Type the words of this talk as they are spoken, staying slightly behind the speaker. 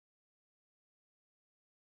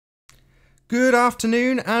Good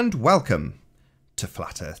afternoon and welcome to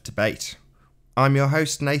Flat Earth Debate. I'm your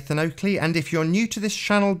host Nathan Oakley, and if you're new to this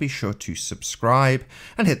channel, be sure to subscribe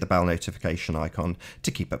and hit the bell notification icon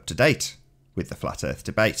to keep up to date with the Flat Earth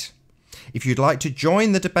Debate. If you'd like to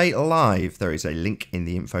join the debate live, there is a link in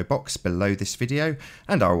the info box below this video,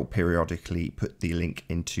 and I will periodically put the link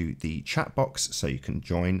into the chat box so you can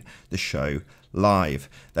join the show live.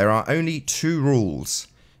 There are only two rules.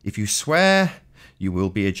 If you swear, you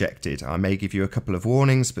will be ejected. I may give you a couple of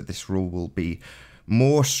warnings, but this rule will be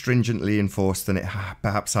more stringently enforced than it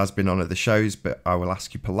perhaps has been on other shows, but I will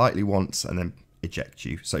ask you politely once and then eject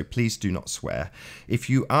you. So please do not swear.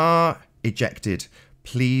 If you are ejected,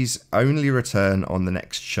 please only return on the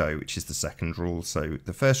next show, which is the second rule. So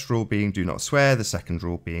the first rule being do not swear, the second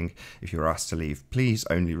rule being if you're asked to leave, please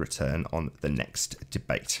only return on the next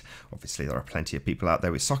debate. Obviously, there are plenty of people out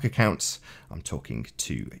there with sock accounts. I'm talking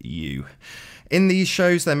to you. In these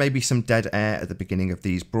shows, there may be some dead air at the beginning of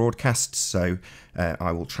these broadcasts, so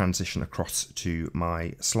I will transition across to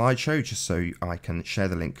my slideshow just so I can share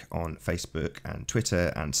the link on Facebook and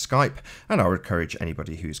Twitter and Skype, and I would encourage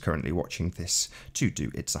anybody who's currently watching this to do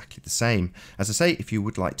exactly the same. As I say, if you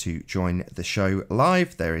would like to join the show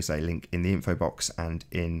live, there is a link in the info box and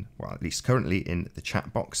in, well, at least currently in the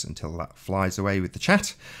chat box until that flies away with the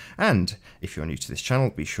chat. And if you're new to this channel,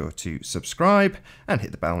 be sure to subscribe and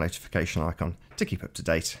hit the bell notification icon to keep up to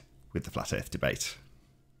date with the Flat Earth Debate.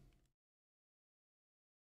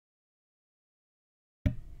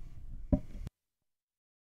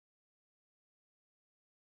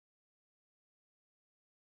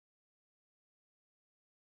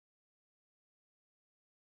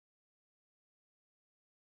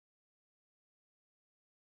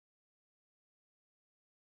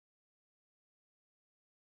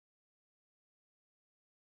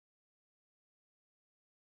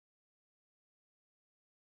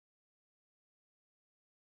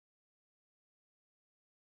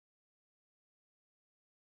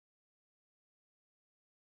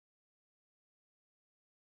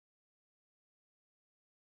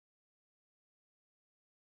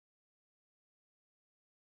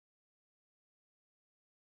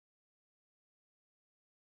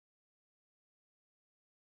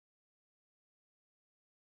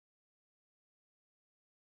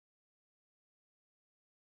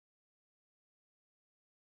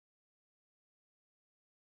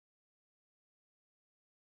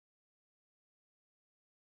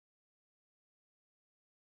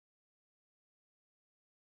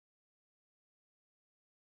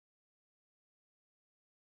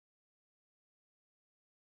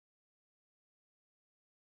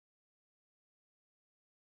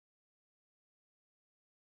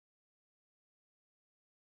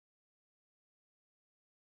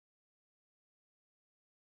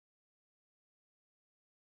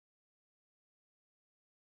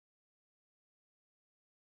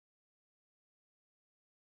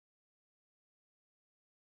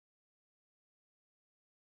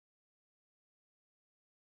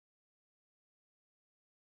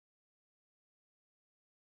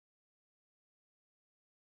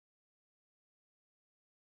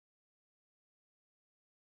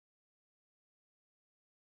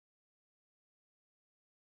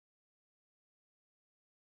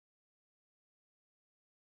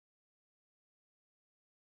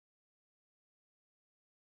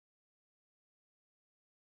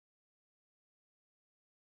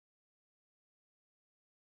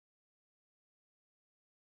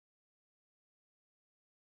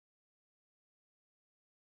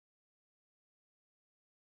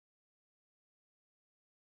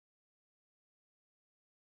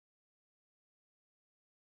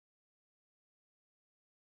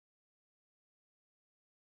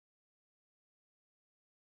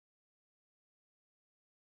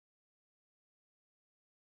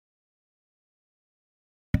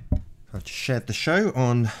 I've just shared the show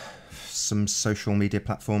on some social media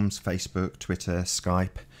platforms, Facebook, Twitter,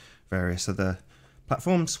 Skype, various other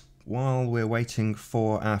platforms. While we're waiting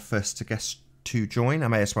for our first guest to join, I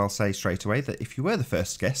may as well say straight away that if you were the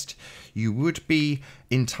first guest, you would be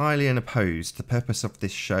entirely unopposed. The purpose of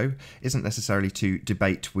this show isn't necessarily to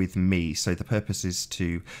debate with me, so the purpose is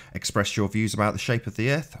to express your views about the shape of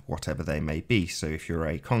the Earth, whatever they may be. So if you're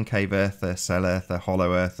a concave earther, cell earther,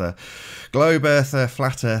 hollow earther, globe earther,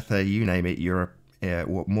 flat earther, you name it, you're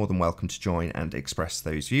more than welcome to join and express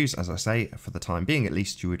those views. As I say, for the time being at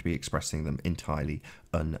least, you would be expressing them entirely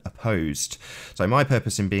unopposed. So my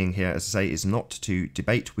purpose in being here, as I say, is not to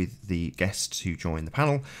debate with the guests who join the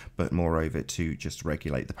panel, but moreover to just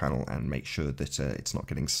regulate the panel and make sure that it's not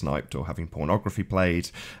getting sniped or having pornography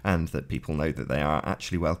played, and that people know that they are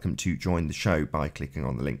actually welcome to join the show by clicking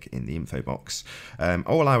on the link in the info box.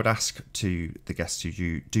 All I would ask to the guests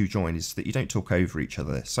who do join is that you don't talk over each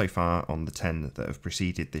other. So far on the 10 that have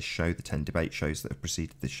preceded this show, the 10 debate shows that have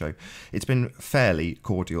preceded this show, it's been fairly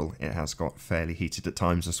cordial. It has got fairly heated at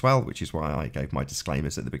times as well, which is why I gave my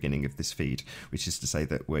disclaimers at the beginning of this feed, which is to say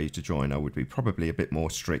that were you to join, I would be probably a bit more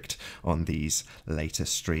strict on these later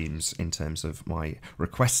streams in terms of my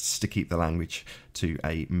requests to keep the language to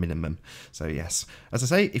a minimum. So yes, as I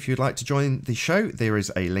say, if you'd like to join the show, there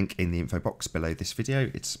is a link in the info box below this video.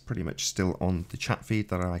 It's pretty much still on the chat feed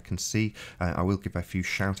that I can see. I will give a few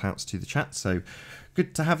shout outs to the chat. So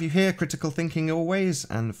good to have you here, Critical Thinking always,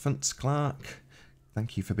 and Funtz Clark,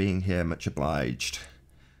 thank you for being here, much obliged.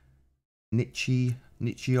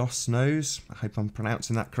 Nichios Knows, I hope I'm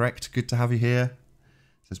pronouncing that correct. Good to have you here.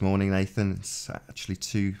 Says morning, Nathan. It's actually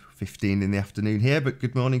 2:15 in the afternoon here, but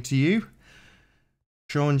good morning to you.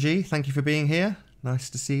 Sean G, thank you for being here. Nice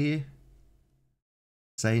to see you.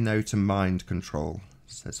 Say no to mind control,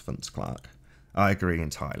 says Funtz Clark. I agree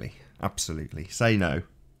entirely. Absolutely. Say no.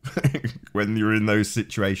 When you're in those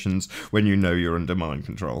situations when you know you're under mind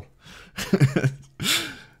control.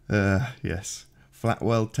 Yes. Flat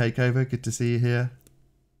World Takeover, good to see you here.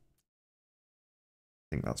 I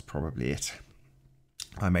think that's probably it.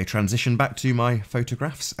 I may transition back to my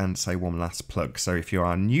photographs and say one last plug. So if you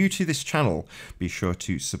are new to this channel, be sure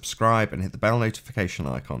to subscribe and hit the bell notification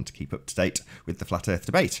icon to keep up to date with the Flat Earth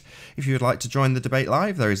debate. If you would like to join the debate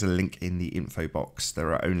live, there is a link in the info box.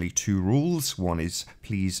 There are only 2 rules. One is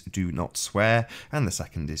please do not swear, and the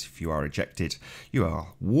second is if you are ejected, you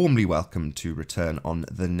are warmly welcome to return on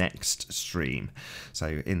the next stream.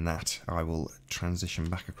 So in that, I will transition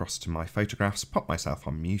back across to my photographs, pop myself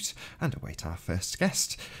on mute, and await our first guest.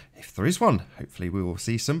 If there is one, hopefully we will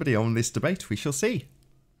see somebody on this debate. We shall see.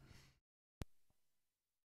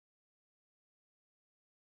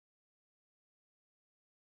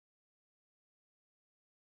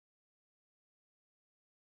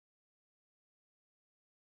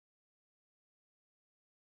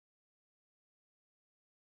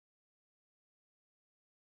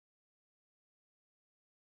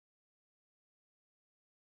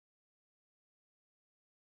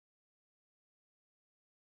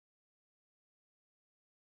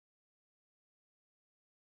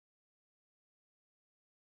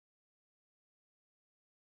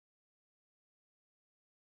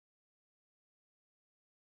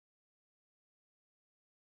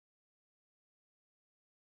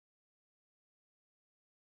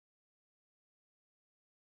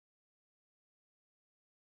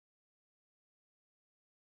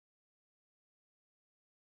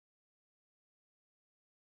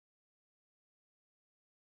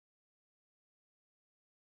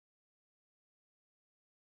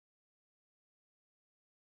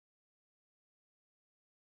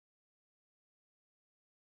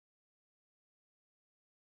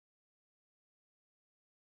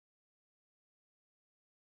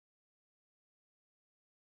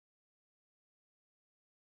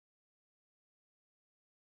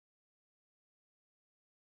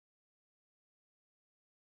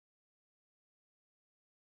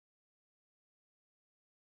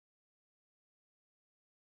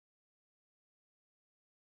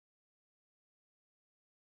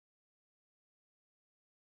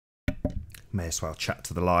 May as well chat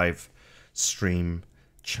to the live stream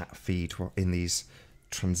chat feed in these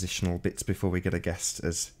transitional bits before we get a guest,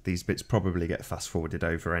 as these bits probably get fast forwarded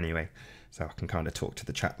over anyway, so I can kind of talk to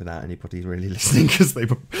the chat without anybody really listening, because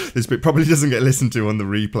this bit probably doesn't get listened to on the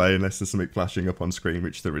replay unless there's something flashing up on screen,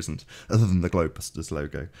 which there isn't, other than the Globebusters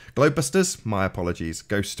logo. Globebusters? My apologies.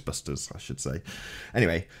 Ghostbusters, I should say.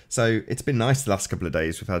 Anyway, so it's been nice the last couple of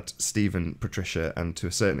days. We've had Stephen, Patricia, and to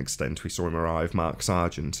a certain extent we saw him arrive, Mark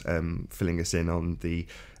Sargent, filling us in on the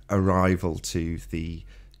arrival to the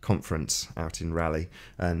conference out in Raleigh,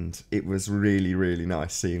 and it was really, really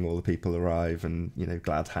nice seeing all the people arrive and, you know,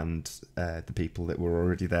 glad hand the people that were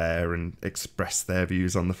already there and express their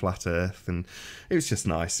views on the flat earth, and it was just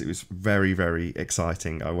nice. It was very, very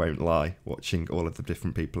exciting, I won't lie, watching all of the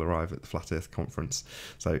different people arrive at the flat earth conference.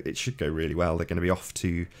 So it should go really well. They're going to be off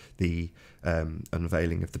to the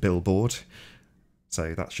unveiling of the billboard,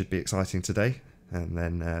 so that should be exciting today, and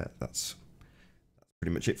then that's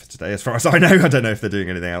pretty much it for today, as far as I know. I don't know if they're doing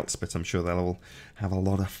anything else, but I'm sure they'll all have a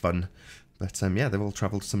lot of fun. But yeah, they've all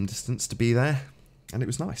travelled some distance to be there. And it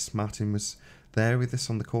was nice. Martin was there with us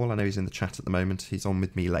on the call. I know he's in the chat at the moment. He's on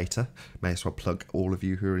with me later. May as well plug all of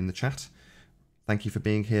you who are in the chat. Thank you for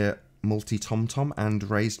being here, Multi-Tom-Tom and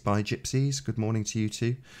Raised by Gypsies. Good morning to you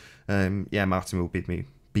too. Yeah, Martin will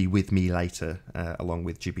be with me later, along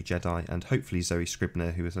with Jibby Jedi and hopefully Zoe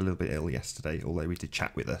Scribner, who was a little bit ill yesterday, although we did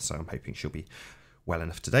chat with her, so I'm hoping she'll be well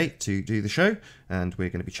enough today to do the show. And we're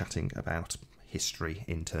going to be chatting about history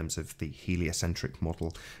in terms of the heliocentric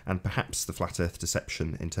model and perhaps the flat earth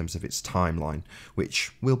deception in terms of its timeline,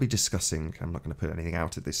 which we'll be discussing. I'm not going to put anything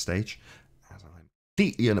out at this stage, as I'm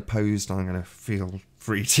completely unopposed. I'm going to feel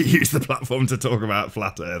free to use the platform to talk about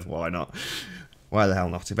flat earth. Why not? Why the hell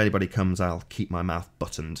not? If anybody comes, I'll keep my mouth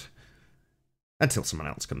buttoned until someone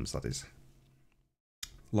else comes, that is.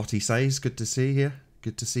 Lottie says, good to see you.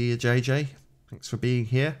 Good to see you, JJ. Thanks for being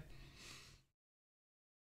here.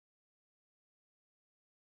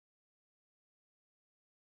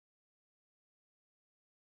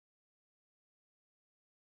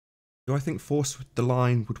 Do I think force the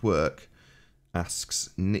line would work? Asks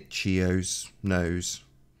Nichio's Nose.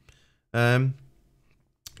 Yeah,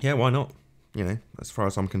 why not? You know, as far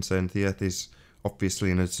as I'm concerned, the Earth is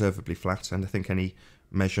obviously and observably flat, and I think any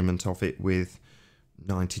measurement of it with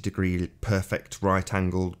 90-degree perfect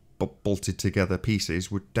right-angled bolted together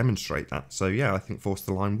pieces would demonstrate that. So yeah, I think force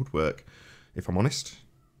the line would work, if I'm honest.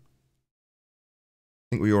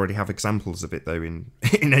 I think we already have examples of it though in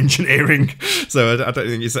engineering, so I don't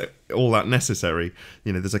think it's all that necessary.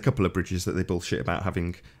 You know, there's a couple of bridges that they bullshit about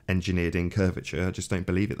having engineered in curvature. I just don't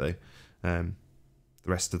believe it though. The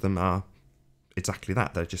rest of them are exactly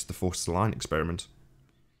that. They're just the force the line experiment.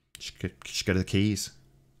 Just go to the keys.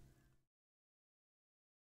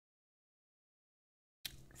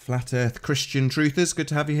 Flat Earth Christian Truthers, good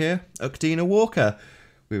to have you here. Ukdina Walker,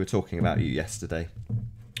 we were talking about you yesterday.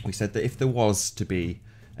 We said that if there was to be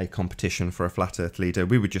a competition for a Flat Earth leader,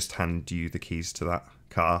 we would just hand you the keys to that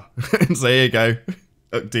car and say, here you go,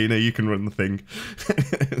 Ukdina, you can run the thing.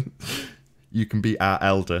 You can be our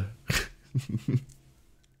elder.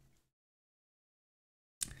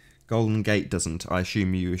 Golden Gate doesn't. I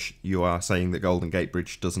assume you are saying that Golden Gate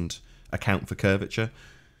Bridge doesn't account for curvature.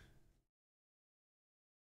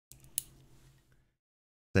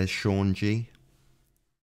 There's Sean G.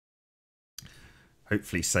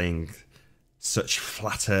 Hopefully saying such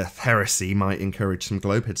flat earth heresy might encourage some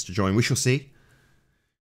globeheads to join. We shall see.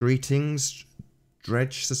 Greetings,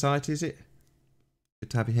 Dredge Society, is it?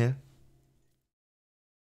 Good to have you here.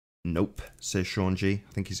 Nope, says Sean G.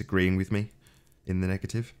 I think he's agreeing with me in the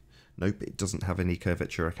negative. Nope, it doesn't have any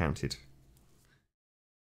curvature accounted.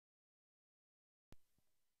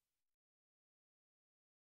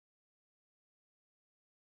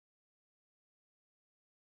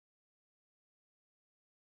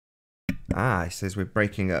 Ah, he says we're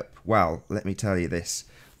breaking up. Well, let me tell you this.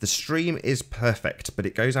 The stream is perfect, but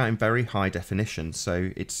it goes out in very high definition,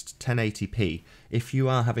 so it's 1080p. If you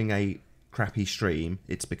are having a crappy stream,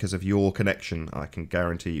 it's because of your connection. I can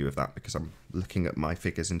guarantee you of that, because I'm looking at my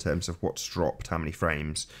figures in terms of what's dropped, how many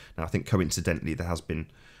frames. Now, I think coincidentally there has been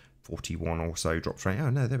 41 or so dropped frames. Oh,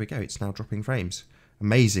 no, there we go. It's now dropping frames.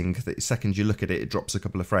 Amazing that the second you look at it, it drops a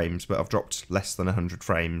couple of frames, but I've dropped less than 100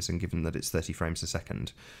 frames, and given that it's 30 frames a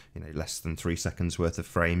second, you know, less than 3 seconds worth of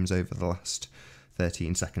frames over the last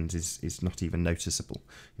 13 seconds is not even noticeable.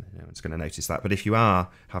 You know, no one's going to notice that. But if you are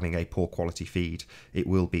having a poor quality feed, it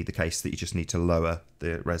will be the case that you just need to lower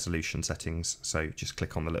the resolution settings. So just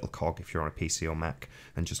click on the little cog if you're on a PC or Mac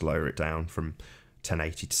and just lower it down from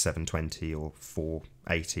 1080 to 720 or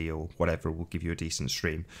 480 or whatever will give you a decent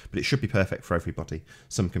stream. But it should be perfect for everybody.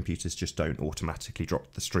 Some computers just don't automatically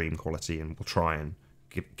drop the stream quality and will try and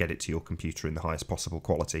get it to your computer in the highest possible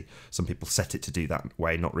quality. Some people set it to do that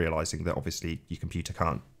way, not realising that obviously your computer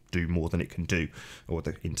can't do more than it can do, or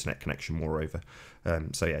the internet connection moreover.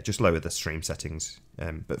 So yeah, just lower the stream settings.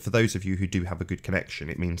 But for those of you who do have a good connection,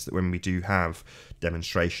 it means that when we do have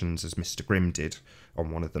demonstrations, as Mr. Grimm did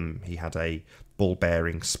on one of them, he had a ball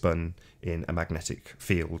bearing spun in a magnetic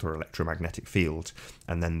field or electromagnetic field,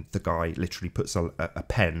 and then the guy literally puts a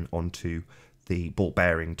pen onto the ball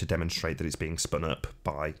bearing to demonstrate that it's being spun up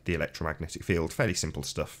by the electromagnetic field. Fairly simple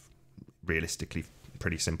stuff, realistically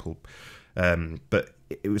pretty simple. But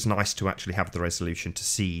it was nice to actually have the resolution to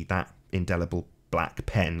see that indelible black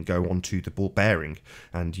pen go onto the ball bearing,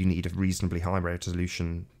 and you need a reasonably high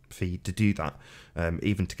resolution feed to do that,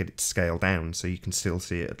 even to get it to scale down, so you can still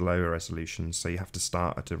see it at lower resolutions. So you have to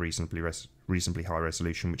start at a reasonably high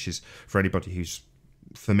resolution, which is, for anybody who's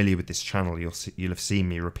familiar with this channel, you'll have seen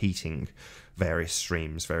me repeating various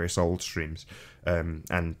streams, various old streams,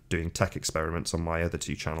 and doing tech experiments on my other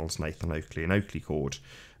two channels, Nathan Oakley and Oakley Cord.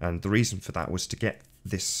 And the reason for that was to get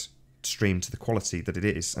this stream to the quality that it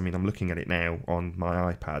is. I mean, I'm looking at it now on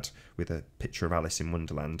my iPad with a picture of Alice in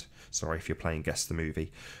Wonderland. Sorry if you're playing Guess the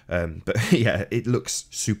Movie. But yeah, it looks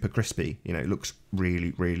super crispy. You know, it looks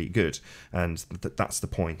really, really good. And that's the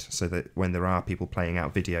point. So that when there are people playing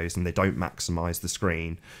out videos and they don't maximize the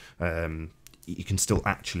screen, you can still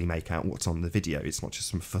actually make out what's on the video. It's not just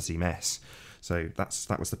some fuzzy mess. So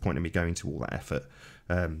that was the point of me going to all that effort.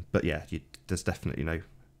 But yeah, there's definitely no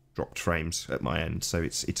dropped frames at my end, so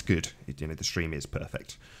it's good. You know, the stream is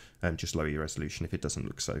perfect. Just lower your resolution if it doesn't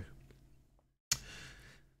look so.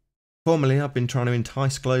 Formerly, I've been trying to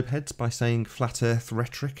entice globeheads by saying flat Earth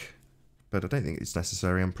rhetoric, but I don't think it's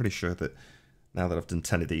necessary. I'm pretty sure that now that I've done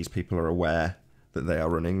 10 of these, people are aware that they are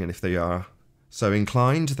running, and if they are so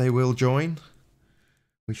inclined, they will join.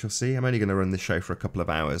 We shall see. I'm only going to run this show for a couple of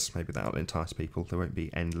hours. Maybe that'll entice people. There won't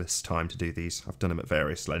be endless time to do these. I've done them at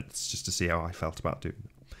various lengths just to see how I felt about doing them.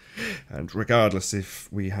 And regardless,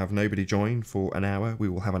 if we have nobody join for an hour, we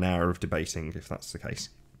will have an hour of debating if that's the case.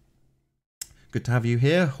 Good to have you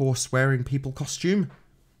here, horse-wearing people costume.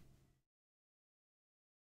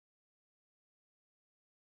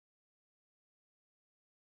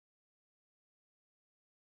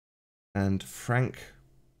 And Frank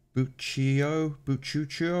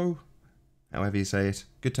Bucciuccio, however you say it.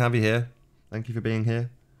 Good to have you here. Thank you for being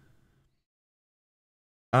here.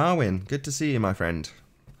 Arwin, good to see you, my friend.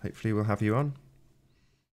 Hopefully we'll have you on.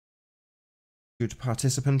 Good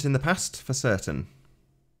participant in the past, for certain.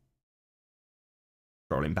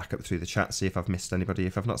 Scrolling back up through the chat, see if I've missed anybody.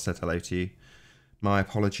 If I've not said hello to you, my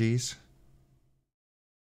apologies.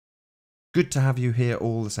 Good to have you here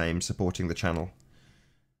all the same, supporting the channel.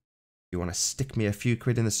 If you want to stick me a few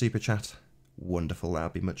quid in the super chat, wonderful, I'll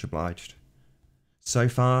be much obliged. So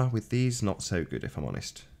far, with these, not so good, if I'm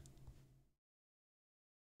honest.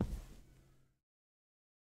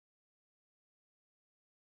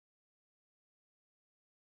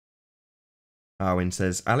 Arwin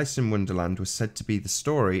says, Alice in Wonderland was said to be the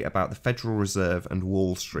story about the Federal Reserve and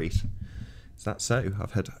Wall Street. Is that so?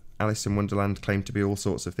 I've heard Alice in Wonderland claim to be all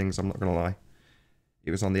sorts of things, I'm not going to lie. It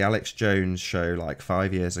was on the Alex Jones show like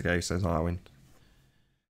 5 years ago, says Arwin.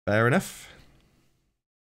 Fair enough.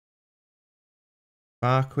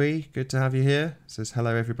 Barqui, good to have you here. Says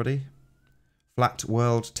hello everybody. Flat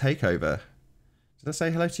World Takeover. Did I say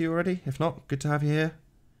hello to you already? If not, good to have you here.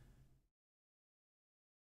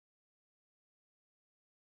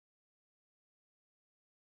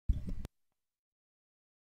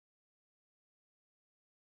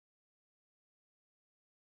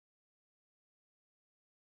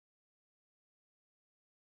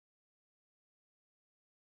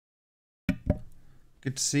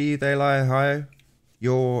 Good to see you there, Ohio.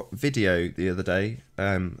 Your video the other day,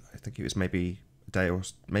 I think it was maybe a day or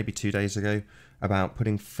maybe 2 days ago, about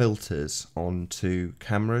putting filters onto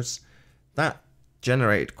cameras, that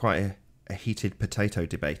generated quite a heated potato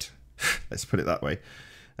debate. Let's put it that way.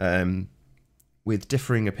 With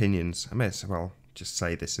differing opinions. I may as well just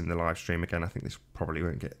say this in the live stream again. I think this probably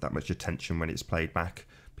won't get that much attention when it's played back.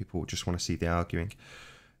 People will just want to see the arguing.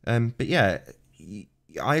 But yeah,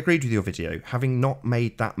 I agreed with your video. Having not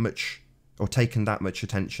made that much or taken that much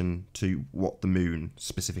attention to what the moon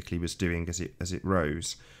specifically was doing as it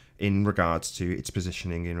rose in regards to its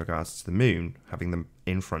positioning in regards to the moon, having them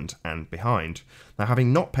in front and behind. Now,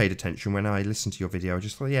 having not paid attention when I listened to your video, I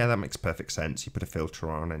just thought, yeah, that makes perfect sense. You put a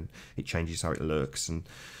filter on and it changes how it looks. And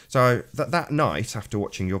so that night, after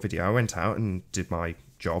watching your video, I went out and did my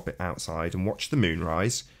job outside and watched the moon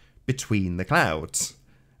rise between the clouds.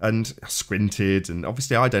 And I squinted, and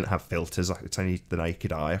obviously I don't have filters, it's only the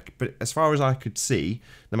naked eye, but as far as I could see,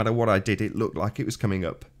 no matter what I did, it looked like it was coming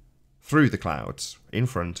up through the clouds, in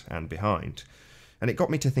front and behind. And it got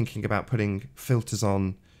me to thinking about putting filters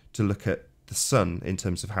on to look at the sun in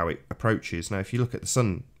terms of how it approaches. Now, if you look at the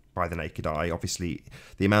sun by the naked eye, obviously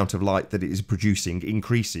the amount of light that it is producing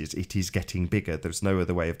increases, it is getting bigger, there's no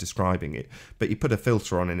other way of describing it. But you put a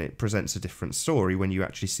filter on and it presents a different story when you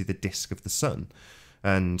actually see the disk of the sun.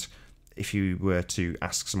 And if you were to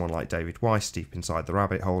ask someone like David Weiss deep inside the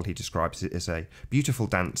rabbit hole, he describes it as a beautiful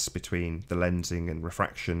dance between the lensing and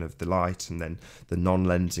refraction of the light and then the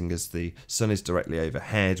non-lensing as the sun is directly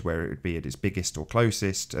overhead where it would be at its biggest or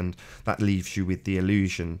closest, and that leaves you with the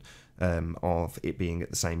illusion of it being at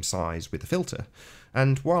the same size with the filter.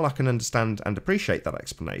 And while I can understand and appreciate that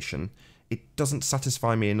explanation, it doesn't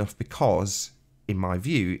satisfy me enough because, in my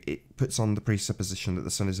view, it puts on the presupposition that the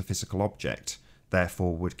sun is a physical object,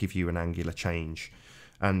 therefore would give you an angular change.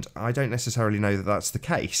 And I don't necessarily know that that's the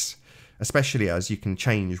case, especially as you can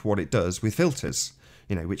change what it does with filters,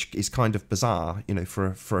 you know, which is kind of bizarre, you know, for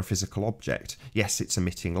a physical object. Yes, it's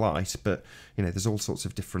emitting light, but, you know, there's all sorts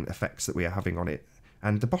of different effects that we are having on it.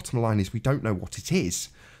 And the bottom line is we don't know what it is.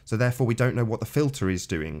 So therefore we don't know what the filter is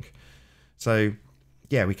doing. So,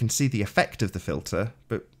 yeah, we can see the effect of the filter,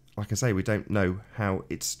 but like I say, we don't know how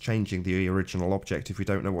it's changing the original object if we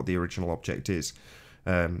don't know what the original object is.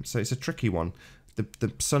 So it's a tricky one.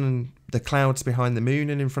 The sun and the clouds behind the moon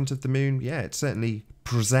and in front of the moon, yeah, it certainly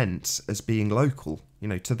presents as being local. You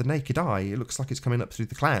know, to the naked eye, it looks like it's coming up through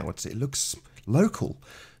the clouds. It looks local.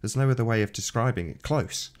 There's no other way of describing it.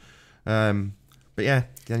 Close. But yeah,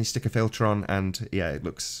 then you stick a filter on and, yeah, it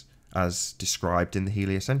looks as described in the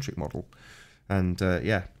heliocentric model. And,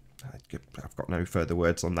 yeah, I've got no further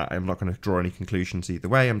words on that. I'm not going to draw any conclusions either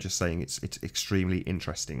way. I'm just saying it's extremely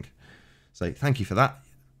interesting. So thank you for that.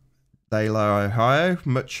 Baylor, Ohio,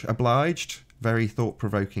 much obliged. Very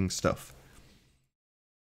thought-provoking stuff.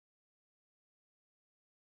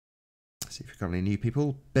 Let's see if we've got any new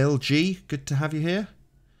people. Bill G, good to have you here.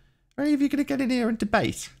 Are any of you going to get in here and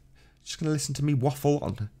debate? Just going to listen to me waffle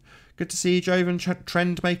on. Good to see you, Joven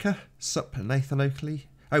Trendmaker. Sup, Nathan Oakley.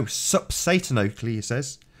 Oh, sup, Satan Oakley, he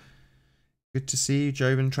says. Good to see you,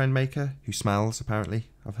 Joven Trendmaker, who smells, apparently,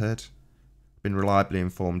 I've heard. Been reliably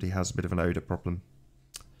informed he has a bit of an odour problem.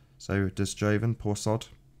 So does Joven, poor sod.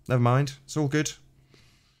 Never mind, it's all good.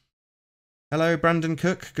 Hello, Brandon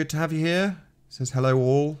Cook, good to have you here. Says hello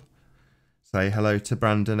all. Say hello to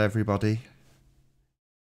Brandon, everybody.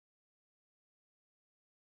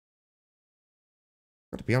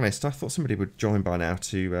 Got to be honest, I thought somebody would join by now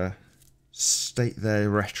to state their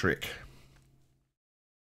rhetoric.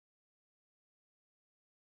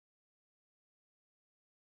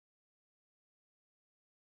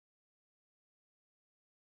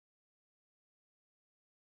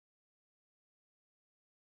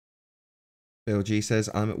 Bill G says,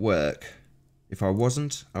 I'm at work. If I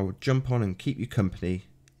wasn't, I would jump on and keep you company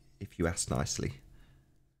if you asked nicely.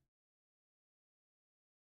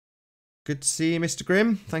 Good to see you, Mr.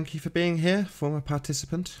 Grimm. Thank you for being here, former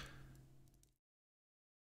participant.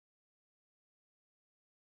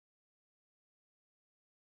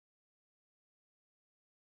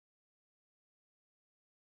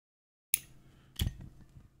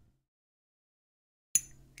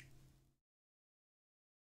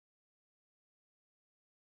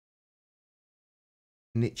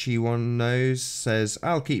 Nichi One Knows says,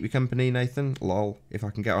 I'll keep you company, Nathan. Lol, if I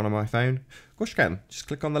can get on my phone. Of course you can. Just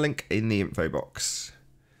click on the link in the info box.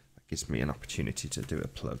 That gives me an opportunity to do a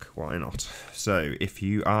plug. Why not? So, if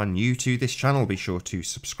you are new to this channel, be sure to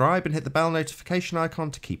subscribe and hit the bell notification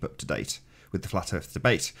icon to keep up to date with the Flat Earth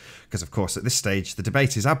debate, because of course at this stage the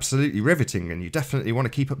debate is absolutely riveting and you definitely want to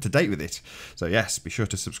keep up to date with it. So yes, be sure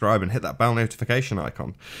to subscribe and hit that bell notification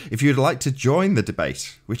icon. If you'd like to join the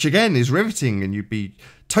debate, which again is riveting and you'd be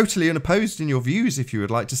totally unopposed in your views if you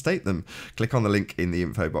would like to state them, click on the link in the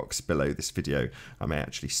info box below this video. I may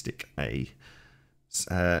actually stick a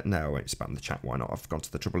no, I won't spam the chat, why not? I've gone to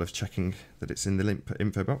the trouble of checking that it's in the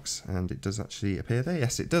info box, and it does actually appear there.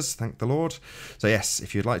 Yes, it does, thank the Lord. So yes,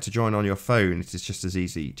 if you'd like to join on your phone, it is just as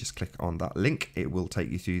easy. Just click on that link. It will take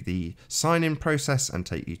you through the sign-in process and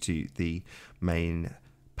take you to the main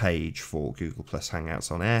page for Google Plus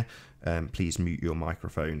Hangouts on Air. Please mute your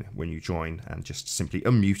microphone when you join and just simply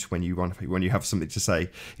unmute when you have something to say.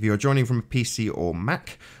 If you're joining from a PC or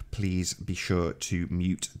Mac, please be sure to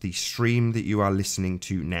mute the stream that you are listening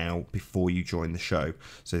to now before you join the show.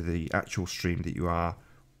 So the actual stream that you are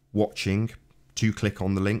watching, to click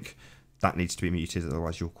on the link, that needs to be muted,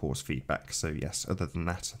 otherwise you'll cause feedback. So yes, other than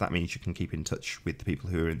that, that means you can keep in touch with the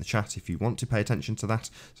people who are in the chat if you want to pay attention to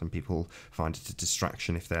that. Some people find it a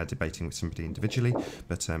distraction if they're debating with somebody individually,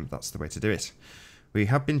 but that's the way to do it. We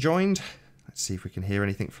have been joined. Let's see if we can hear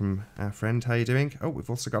anything from our friend. How are you doing? Oh, we've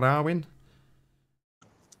also got Arwin.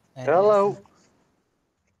 Hello.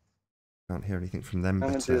 Can't hear anything from them,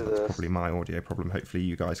 but that's probably my audio problem. Hopefully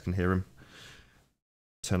you guys can hear them.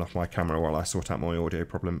 Turn off my camera while I sort out my audio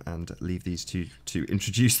problem and leave these two to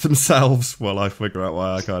introduce themselves while I figure out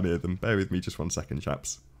why I can't hear them. Bear with me just 1 second,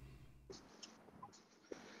 chaps.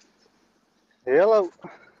 Hello.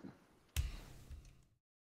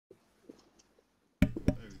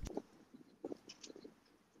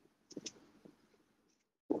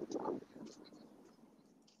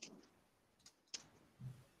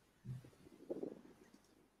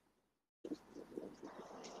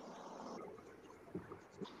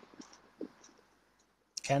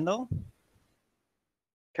 Kendall?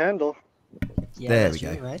 Kendall. Yeah, there we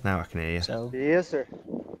go. right? Now I can hear you. So, Yes, sir.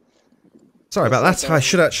 Sorry about Looks that. like I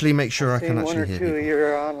should actually make sure I I've can seen one actually or hear two of people.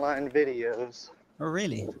 your online videos. Oh,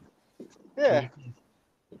 really? What do Yeah. you think?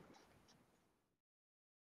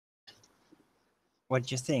 What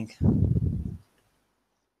do you think?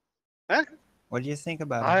 Huh? What do you think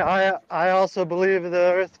about it? I also believe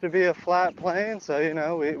the Earth to be a flat plane, so you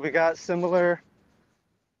know we got similar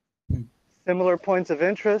Hmm. points of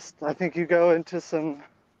interest. I think you go into some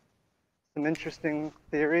interesting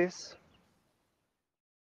theories.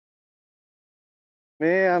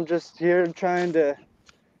 Me, I'm just here trying to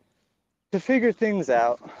figure things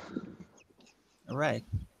out. All right.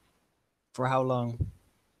 For how long?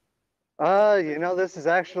 You know, this is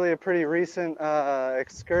actually a pretty recent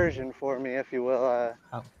excursion for me, if you will.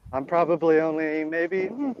 How? I'm probably only maybe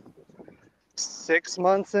 6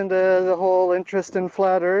 months into the whole interest in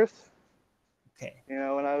flat Earth. Okay. You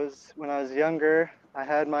know, when I was younger, I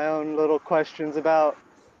had my own little questions about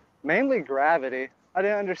mainly gravity. I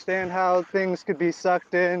didn't understand how things could be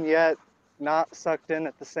sucked in yet not sucked in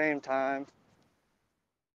at the same time.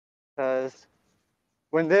 Because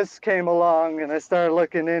when this came along and I started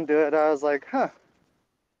looking into it, I was like, huh,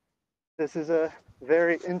 this is a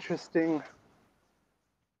very interesting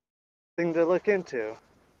thing to look into.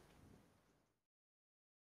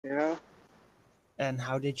 You know? And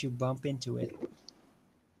how did you bump into it?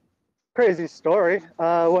 Crazy story.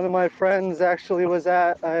 One of my friends actually was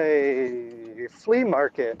at a flea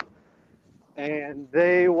market and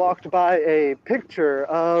they walked by a picture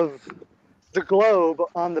of the globe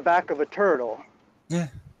on the back of a turtle. Yeah.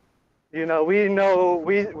 You know,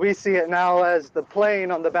 we see it now as the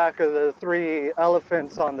plane on the back of the three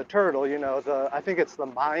elephants on the turtle. You know, I think it's the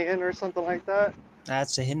Mayan or something like that.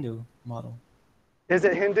 That's a Hindu model. Is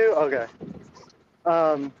it Hindu? Okay.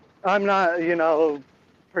 I'm not, you know,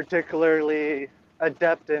 particularly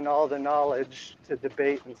adept in all the knowledge to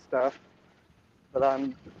debate and stuff, but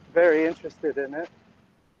I'm very interested in it.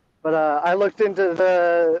 But I looked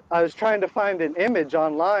into I was trying to find an image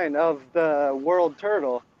online of the world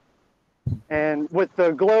turtle and with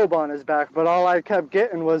the globe on his back, but all I kept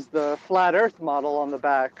getting was the flat earth model on the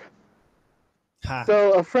back. Ha.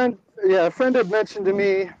 So a friend had mentioned to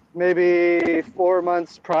me maybe 4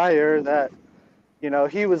 months prior that, you know,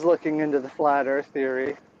 he was looking into the flat earth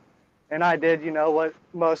theory. And I did, you know, what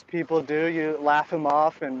most people do, you laugh him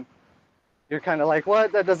off and you're kind of like,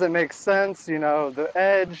 what? That doesn't make sense. You know, the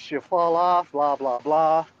edge, you fall off, blah, blah,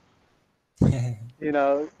 blah. You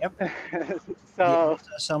know, Yep. The so, old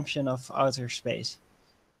assumption of outer space.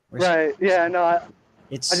 right. Yeah, no, I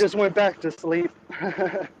It's just went back to sleep.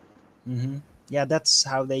 yeah, that's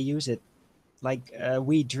how they use it. Like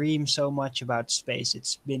we dream so much about space.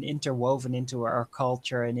 It's been interwoven into our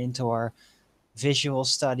culture and into our visual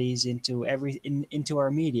studies, into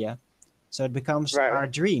our media. So it becomes Right. our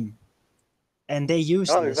dream. And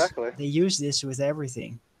Oh, exactly. They use this with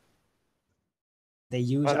everything. They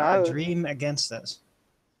use And our dream against us.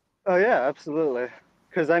 oh yeah, absolutely.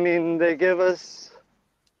 Because I mean, they give us,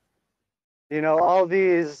 you know, all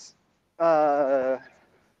these uh,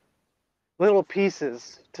 little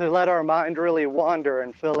pieces to let our mind really wander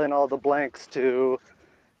and fill in all the blanks to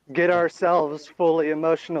get Yeah. ourselves fully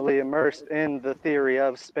emotionally immersed in the theory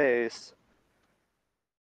of space.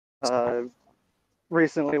 Uh,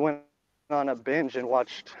 Recently went on a binge and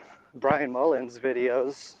watched Brian Mullen's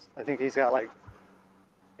videos. I think he's got like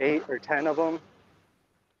 8 or 10 of them.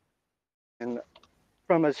 And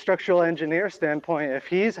from a structural engineer standpoint, if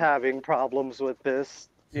he's having problems with this,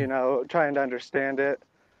 you know, trying to understand it,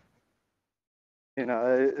 you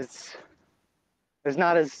know, it's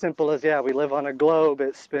not as simple as, yeah, we live on a globe,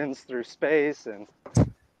 it spins through space, and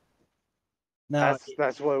Now,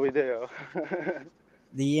 that's what we do.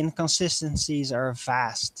 the inconsistencies are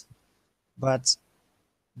vast, but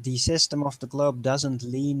the system of the globe doesn't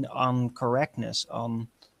lean on correctness, on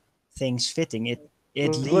things fitting. It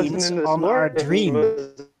Was leans listening this on our morning dream.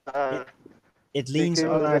 was It it leans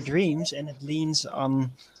speaking on with our this. dreams, and it leans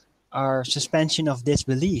on our suspension of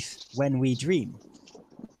disbelief when we dream.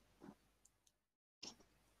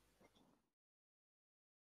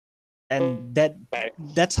 And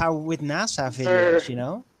that's how with NASA Sir, videos, you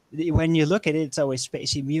know, when you look at it, it's always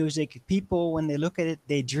spacey music. People, when they look at it,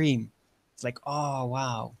 they dream. It's like, oh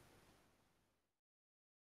wow.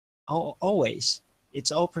 Always,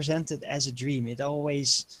 it's all presented as a dream. It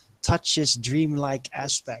always touches dreamlike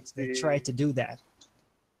aspects. They try to do that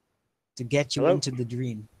to get you hello? into the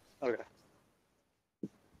dream. Okay.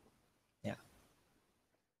 Yeah.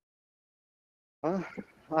 Well,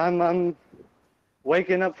 I'm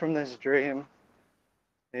waking up from this dream.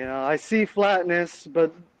 You know, I see flatness,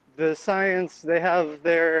 but the science, they have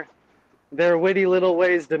their witty little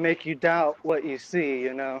ways to make you doubt what you see,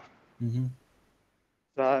 you know. Mm-hmm.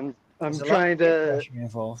 So I'm There's a lot of trying peer to. pressure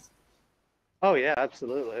involved. Oh yeah,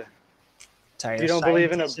 absolutely. If Entire you don't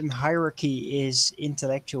believe in a. scientism hierarchy is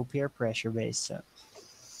intellectual peer pressure based. So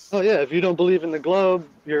Oh yeah, if you don't believe in the globe,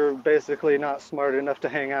 you're basically not smart enough to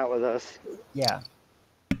hang out with us. yeah.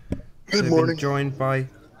 So Good we've been morning. joined by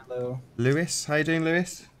Hello. Lewis. How you doing,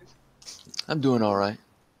 Lewis? I'm doing all right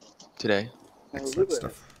today. Excellent Lewis.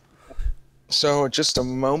 stuff. So just a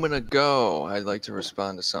moment ago, I'd like to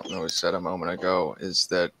respond to something that was said a moment ago, is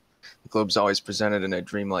that the globe's always presented in a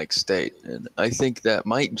dreamlike state. And I think that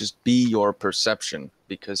might just be your perception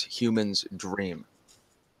because humans dream.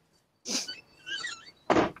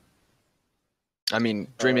 I mean,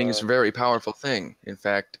 dreaming is a very powerful thing. In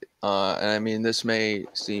fact, and I mean, this may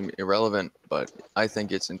seem irrelevant, but I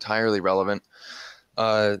think it's entirely relevant.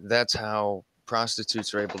 That's how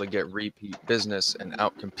prostitutes are able to get repeat business and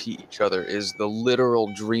outcompete each other, is the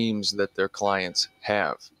literal dreams that their clients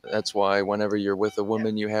have. That's why whenever you're with a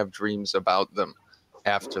woman, you have dreams about them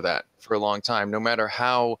after that for a long time, no matter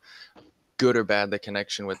how good or bad the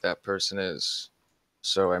connection with that person is.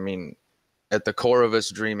 So, I mean, at the core of us,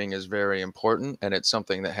 dreaming is very important, and it's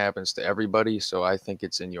something that happens to everybody. So I think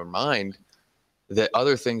it's in your mind that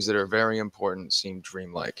other things that are very important seem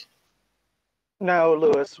dreamlike. Now,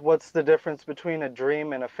 Lewis, what's the difference between a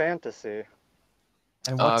dream and a fantasy?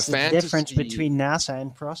 And what's the difference Fantasy, between NASA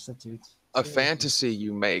and prostitutes? a Seriously. fantasy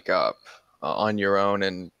you make up on your own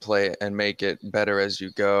and play and make it better as you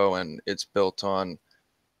go, and it's built on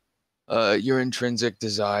your intrinsic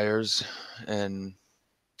desires. And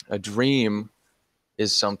a dream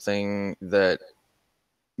is something that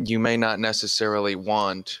you may not necessarily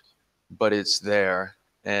want, but it's there,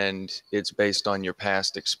 and it's based on your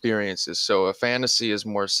past experiences. So a fantasy is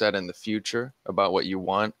more set in the future about what you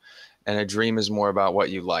want, and a dream is more about what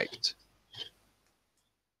you liked.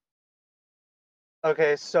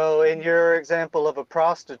 Okay, so in your example of a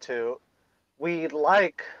prostitute, we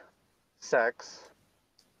like sex,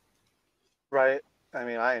 right? I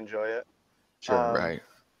mean, I enjoy it. Sure, right.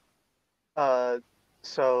 Uh,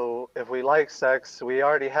 so if we like sex, we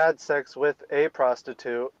already had sex with a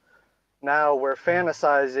prostitute. Now we're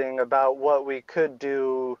fantasizing about what we could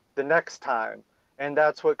do the next time. And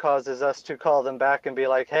that's what causes us to call them back and be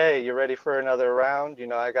like, hey, you ready for another round? You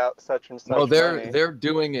know, I got such and No, such money. they're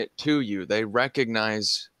doing it to you. They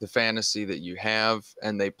recognize the fantasy that you have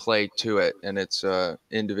and they play to it, and it's a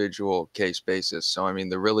individual case basis. So I mean,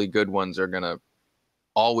 the really good ones are gonna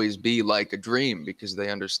always be like a dream because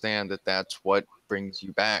they understand that that's what brings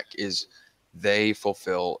you back, is they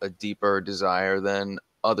fulfill a deeper desire than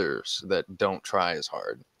others that don't try as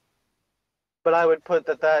hard. But I would put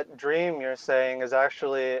that that dream you're saying is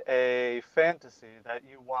actually a fantasy that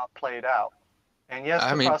you want played out. And yes,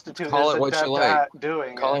 I the mean, prostitute call is it what you adept like. at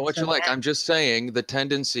doing Call it it. what you like. I'm just saying the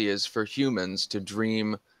tendency is for humans to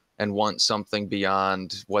dream and want something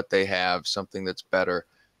beyond what they have, something that's better.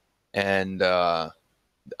 And I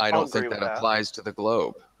I'll don't agree think with that that. applies to the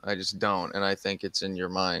globe. I just don't. And I think it's in your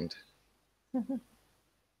mind.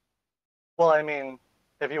 Well, I mean,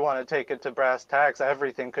 if you want to take it to brass tacks,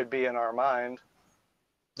 everything could be in our mind.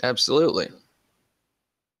 Absolutely.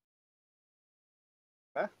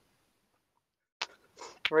 Eh?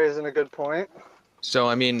 Raising a good point. So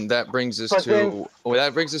I mean that brings us But then,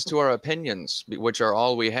 to our opinions, which are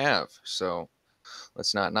all we have. So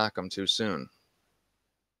let's not knock them too soon.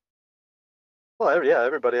 well, yeah,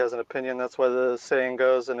 everybody has an opinion. That's why the saying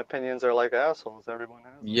goes, and opinions are like assholes. Everyone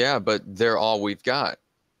has them. Yeah, but they're all we've got.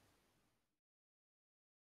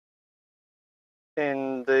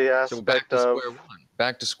 In the So back aspect to of, square one.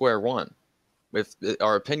 Back to square one. If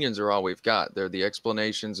our opinions are all we've got, they're the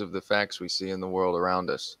explanations of the facts we see in the world around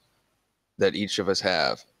us that each of us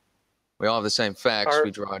have. We all have the same facts. our,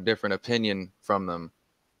 We draw a different opinion from them.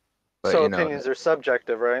 But so you know, opinions are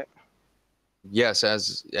subjective, right? yes,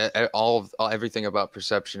 as everything about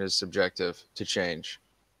perception is subjective to change.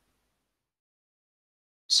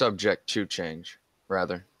 Subject to change,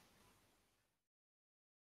 rather.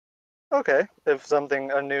 Okay, if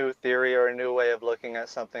something, a new theory or a new way of looking at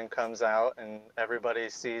something comes out and everybody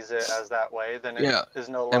sees it as that way, then it Yeah. is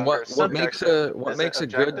no And longer what makes subjective. what Is it makes a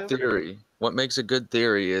good objective? theory? What makes a good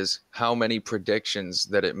theory is how many predictions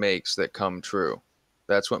that it makes that come true.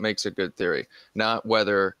 That's what makes a good theory, not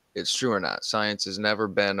whether it's true or not. Science has never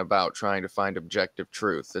been about trying to find objective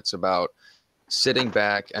truth. It's about sitting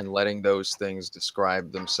back and letting those things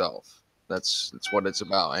describe themselves. That's what it's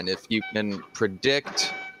about. And if you can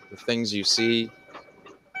predict the things you see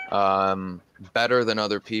better than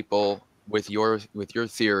other people with your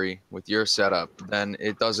theory, with your setup, then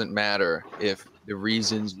it doesn't matter if the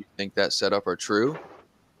reasons you think that setup are true.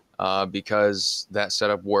 because that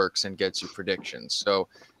setup works and gets you predictions. So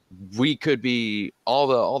we could be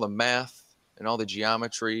all the math and all the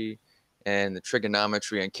geometry and the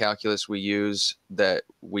trigonometry and calculus we use that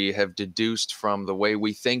we have deduced from the way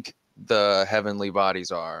we think the heavenly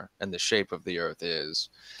bodies are and the shape of the earth is.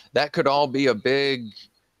 That could all be a big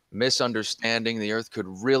misunderstanding. The earth could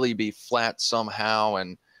really be flat somehow,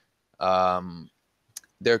 and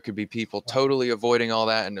there could be people totally avoiding all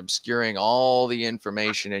that and obscuring all the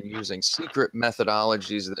information and using secret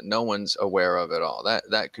methodologies that no one's aware of at all.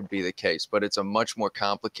 That could be the case, but it's a much more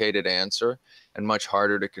complicated answer and much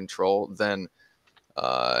harder to control than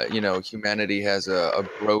humanity has a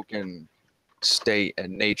broken state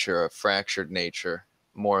and nature, a fractured nature,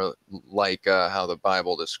 more like how the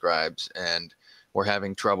Bible describes, and we're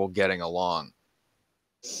having trouble getting along.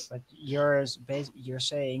 But you're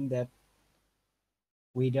saying that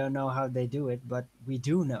we don't know how they do it, but we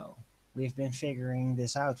do know. We've been figuring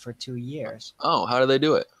this out for 2 years. Oh, how do they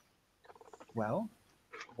do it? Well,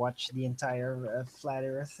 watch the entire flat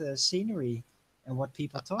Earth scenery and what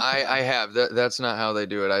people talk about. I have. That's not how they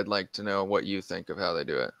do it. I'd like to know what you think of how they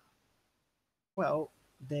do it. Well,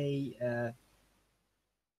 they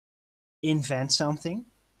invent something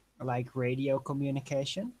like radio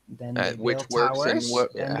communication. Then they Which build works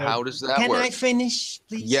towers, and how does that Can work? I finish,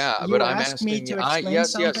 please? Yeah, You but I'm asked asking me to explain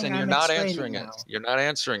yes, something. and you're I'm not explaining answering it. now. You're not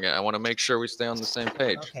answering it. I want to make sure we stay on the same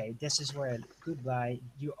page. Okay, this is where goodbye.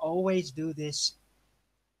 You always do this.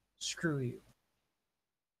 Screw you.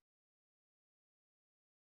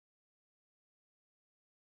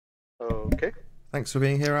 Okay. Thanks for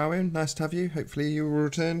being here, Arwen. Nice to have you. Hopefully you will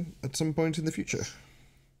return at some point in the future.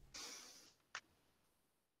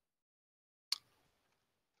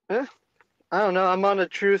 Yeah. I don't know. I'm on a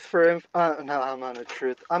truth for I'm on a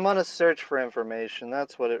truth. I'm on a search for information.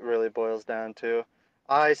 That's what it really boils down to.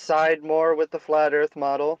 I side more with the flat Earth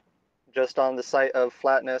model, just on the site of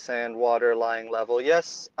flatness and water lying level.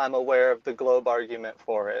 Yes, I'm aware of the globe argument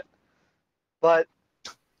for it, but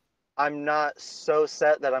I'm not so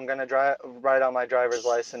set that I'm gonna write on my driver's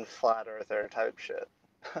license flat earther type shit.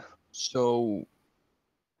 So,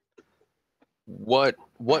 what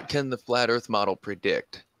can the flat Earth model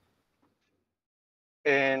predict?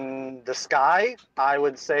 In the sky, I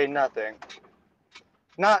would say nothing.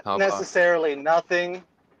 Not How about necessarily nothing,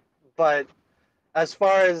 but as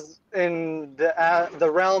far as in the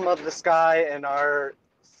realm of the sky and our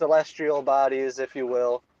celestial bodies, if you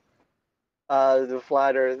will, the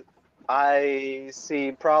flat Earth, I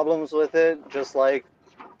see problems with it, just like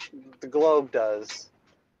the globe does.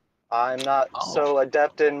 I'm not so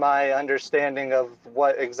adept in my understanding of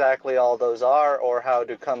what exactly all those are or how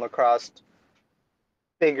to come across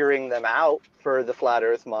figuring them out for the flat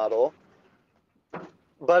Earth model.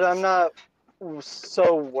 But I'm not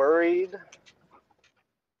so worried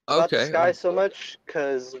about the sky so much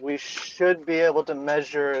because we should be able to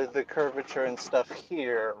measure the curvature and stuff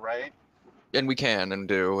here, right? And we can and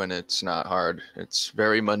do, and it's not hard. It's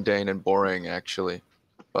very mundane and boring, actually.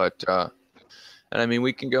 But and I mean,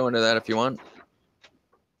 we can go into that if you want.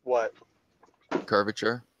 What?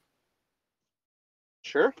 Curvature.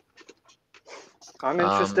 Sure. I'm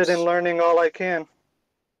interested in learning all I can.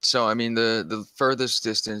 So, I mean, the furthest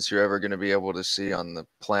distance you're ever going to be able to see on the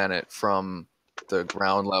planet from the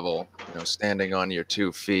ground level, standing on your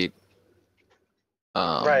 2 feet,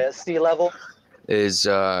 Right, at sea level?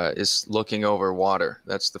 is looking over water.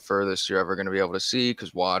 That's the furthest you're ever going to be able to see,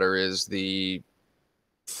 because water is the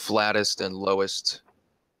flattest and lowest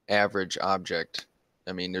average object.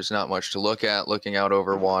 I mean, there's not much to look at looking out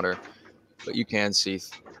over water, but you can see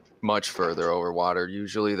much further over water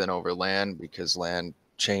usually than over land, because land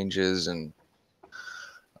changes and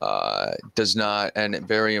does not, and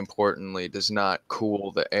very importantly, does not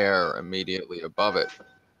cool the air immediately above it.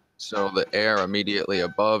 So the air immediately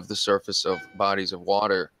above the surface of bodies of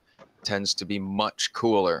water tends to be much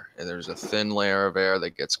cooler, and there's a thin layer of air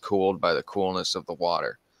that gets cooled by the coolness of the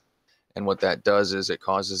water. And what that does is it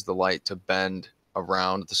causes the light to bend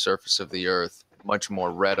around the surface of the earth much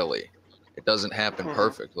more readily. It doesn't happen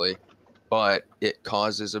perfectly, but it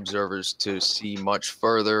causes observers to see much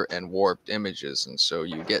further and warped images. And so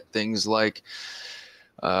you get things like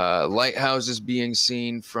lighthouses being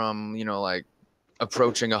seen from, like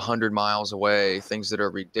approaching 100 miles away, things that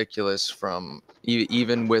are ridiculous from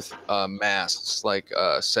even with masts, like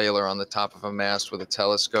a sailor on the top of a mast with a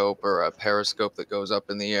telescope or a periscope that goes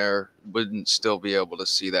up in the air wouldn't still be able to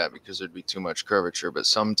see that because there'd be too much curvature. But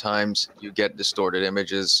sometimes you get distorted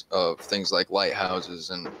images of things like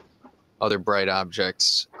lighthouses and other bright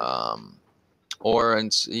objects. I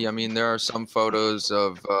mean, there are some photos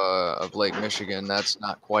of Lake Michigan. That's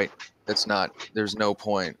not quite That's not. There's no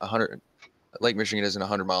point. 100 Lake Michigan isn't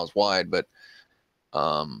 100 miles wide, but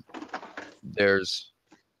there's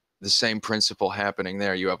the same principle happening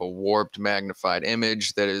there. You have a warped, magnified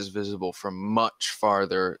image that is visible from much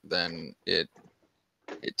farther than it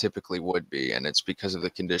typically would be, and it's because of the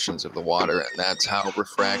conditions of the water, and that's how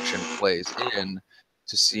refraction plays in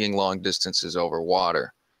to seeing long distances over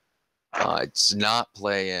water. It's not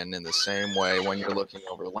play in the same way when you're looking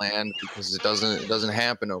over land, because it doesn't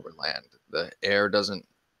happen over land. The air doesn't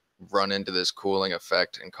run into this cooling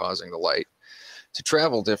effect and causing the light to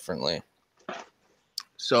travel differently.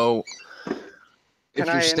 So if Can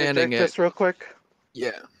you're I standing interject at, just real quick?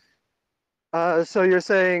 yeah, So you're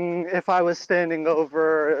saying if I was standing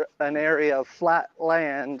over an area of flat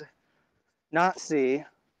land, not sea,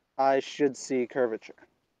 I should see curvature.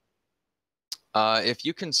 if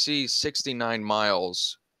you can see 69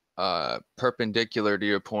 miles perpendicular to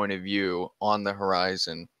your point of view on the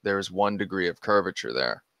horizon, there's 1 degree of curvature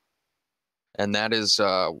there. And that is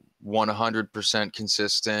 100%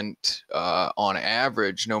 consistent on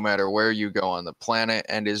average, no matter where you go on the planet,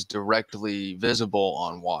 and is directly visible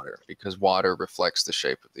on water because water reflects the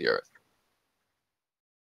shape of the Earth.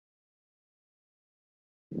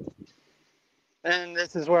 And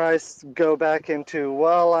this is where I go back into,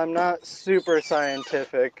 well, I'm not super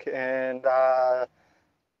scientific, and to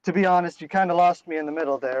be honest, you kind of lost me in the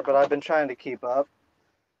middle there, but I've been trying to keep up.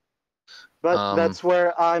 But that's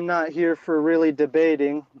where I'm not here for really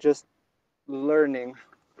debating, just learning.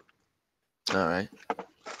 All right.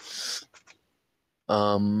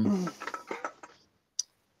 A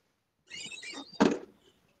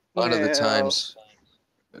lot of the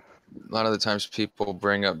times people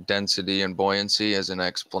bring up density and buoyancy as an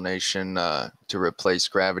explanation to replace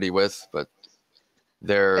gravity with, but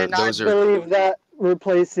I believe that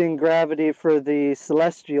replacing gravity for the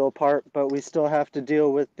celestial part, but we still have to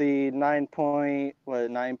deal with the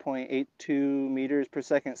 9.82 meters per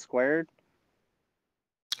second squared.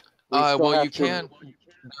 Well, you can.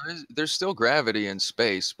 There's still gravity in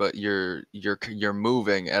space, but you're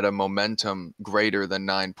moving at a momentum greater than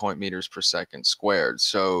 9 meters per second squared,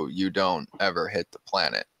 so you don't ever hit the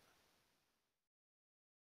planet.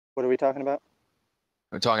 What are we talking about?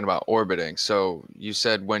 I'm talking about orbiting. So you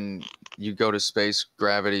said when you go to space,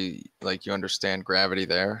 gravity, like you understand gravity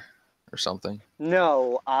there or something?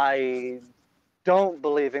 No, I don't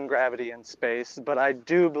believe in gravity in space, but I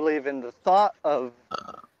do believe in the thought of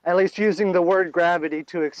at least using the word gravity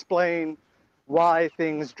to explain why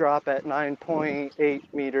things drop at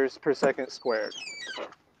 9.8 meters per second squared.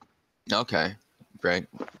 Okay, great.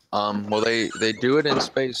 Well, they do it in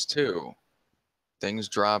space too. Things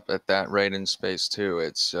drop at that rate in space too.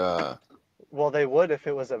 It's Well, they would if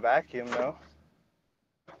it was a vacuum, though.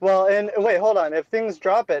 Well, and wait, hold on. If things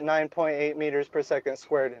drop at 9.8 meters per second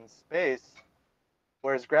squared in space,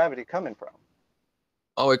 where's gravity coming from?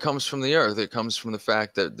 Oh, it comes from the Earth. It comes from the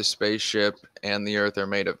fact that the spaceship and the Earth are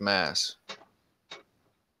made of mass.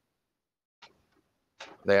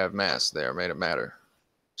 They have mass. They are made of matter.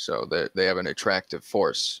 So they have an attractive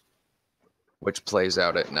force, which plays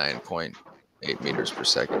out at 9.8 meters per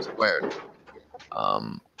second squared.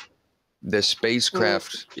 The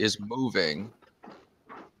spacecraft is moving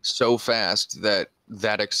so fast that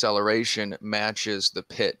that acceleration matches the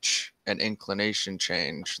pitch and inclination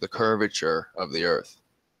change, the curvature of the Earth.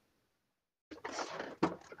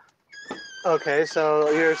 Okay,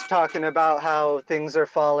 so you're talking about how things are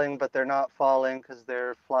falling, but they're not falling because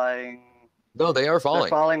they're flying. No, they are They're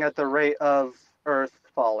falling. falling at the rate of Earth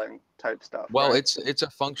falling type stuff. Well, right? it's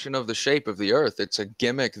a function of the shape of the Earth. It's a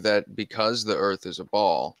gimmick that because the Earth is a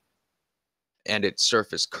ball and its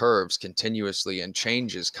surface curves continuously and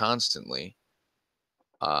changes constantly,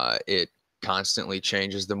 it constantly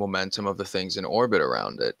changes the momentum of the things in orbit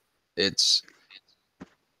around it. It's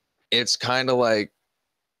kind of like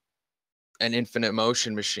an infinite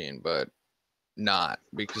motion machine, but not,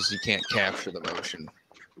 because you can't capture the motion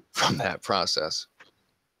from that process.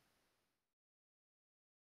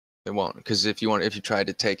 It won't, because if you tried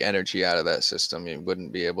to take energy out of that system, you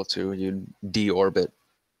wouldn't be able to. You'd deorbit.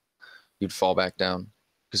 You'd fall back down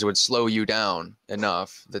because it would slow you down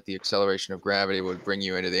enough that the acceleration of gravity would bring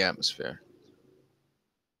you into the atmosphere.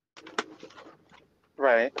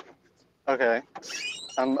 Right. Okay.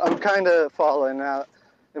 I'm kind of following now.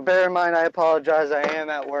 Bear in mind, I apologize. I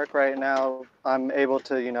am at work right now. I'm able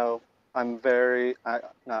to, I'm very,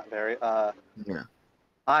 not very, Yeah.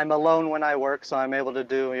 I'm alone when I work, so I'm able to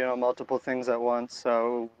do, multiple things at once.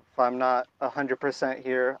 So if I'm not 100%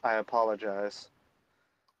 here, I apologize.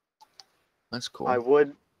 That's cool.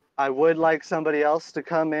 I would like somebody else to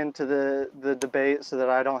come into the debate so that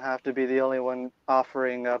I don't have to be the only one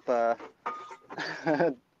offering up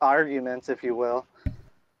arguments, if you will.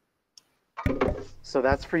 So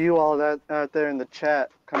that's for you all that out there in the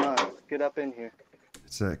chat. Come on, get up in here.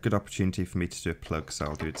 It's a good opportunity for me to do a plug, so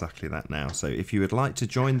I'll do exactly that now. So if you would like to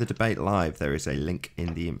join the debate live, there is a link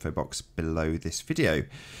in the info box below this video.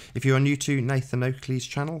 If you are new to Nathan Oakley's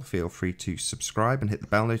channel, feel free to subscribe and hit the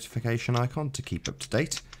bell notification icon to keep up to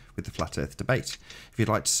date with the Flat Earth debate. If you'd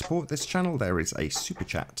like to support this channel, there is a super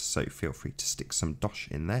chat, so feel free to stick some dosh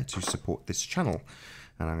in there to support this channel.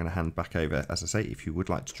 And I'm going to hand back over. As I say, if you would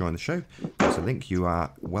like to join the show, there's a link. You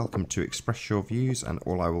are welcome to express your views, and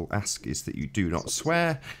all I will ask is that you do not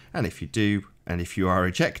swear, and if you do, and if you are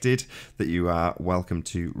ejected, that you are welcome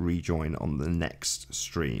to rejoin on the next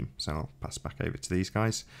stream. So I'll pass back over to these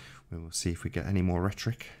guys. We will see if we get any more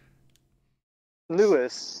rhetoric.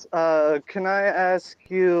 Lewis, can I ask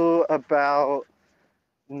you about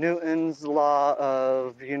Newton's law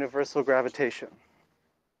of universal gravitation?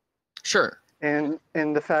 Sure. And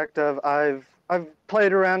in the fact of I've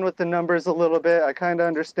played around with the numbers a little bit. I kind of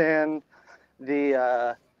understand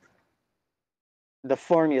the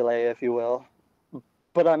formulae, if you will,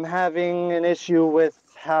 but I'm having an issue with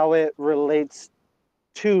how it relates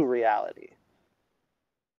to reality.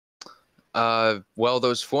 Well,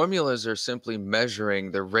 those formulas are simply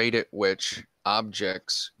measuring the rate at which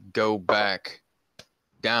objects go back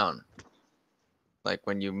down. Like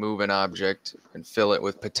when you move an object and fill it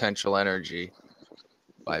with potential energy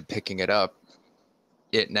by picking it up,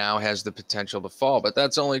 it now has the potential to fall. But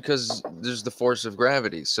that's only because there's the force of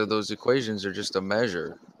gravity. So those equations are just a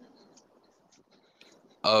measure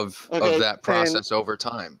of that process over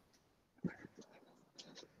time.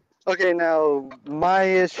 Okay, now my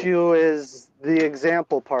issue is the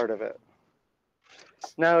example part of it.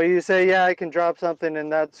 Now you say, yeah, I can drop something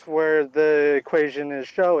and that's where the equation is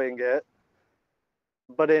showing it,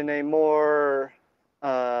 but in a more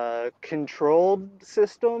controlled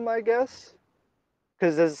system, I guess?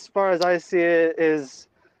 Because as far as I see it, is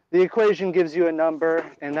the equation gives you a number,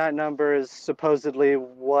 and that number is supposedly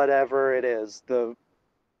whatever it is, the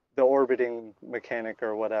orbiting mechanic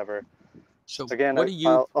or whatever. So again,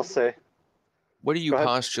 I'll say. What do you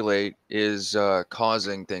postulate is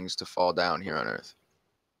causing things to fall down here on Earth?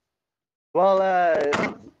 Well,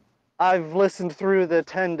 I've listened through the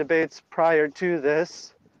 10 debates prior to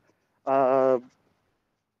this.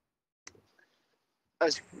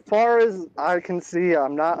 As far as I can see,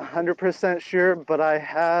 I'm not 100% sure, but I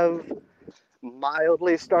have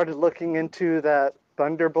mildly started looking into that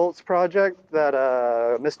Thunderbolts project that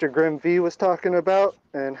Mr. Grim V was talking about,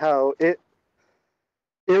 and how it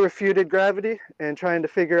refuted gravity, and trying to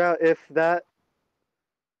figure out if that,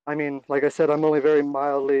 I mean, like I said, I'm only very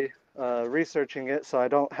mildly researching it, so I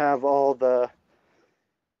don't have all the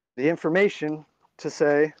information to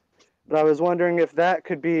say. But I was wondering if that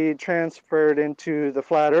could be transferred into the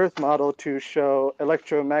flat Earth model to show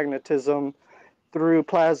electromagnetism through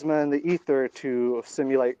plasma and the ether to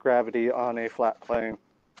simulate gravity on a flat plane.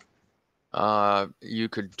 You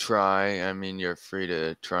could try. I mean, you're free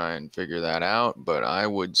to try and figure that out, but I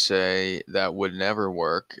would say that would never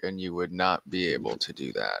work, and you would not be able to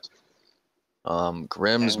do that.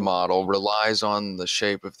 Grimm's model relies on the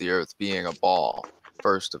shape of the Earth being a ball,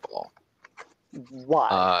 first of all.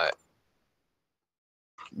 Why?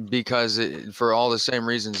 Because for all the same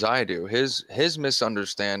reasons I do. His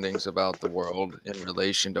misunderstandings about the world in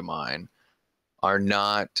relation to mine are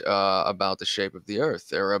not about the shape of the Earth.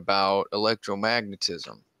 They're about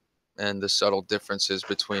electromagnetism and the subtle differences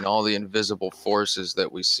between all the invisible forces that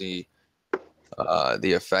we see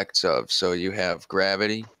the effects of. So you have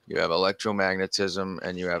gravity, you have electromagnetism,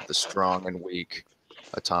 and you have the strong and weak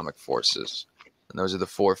atomic forces. And those are the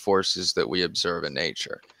four forces that we observe in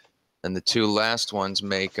nature. And the two last ones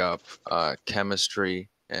make up chemistry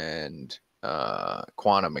and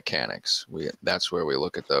quantum mechanics. That's where we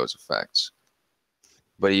look at those effects.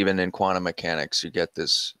 But even in quantum mechanics, you get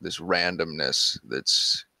this randomness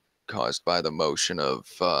that's caused by the motion of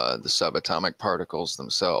the subatomic particles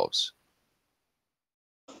themselves.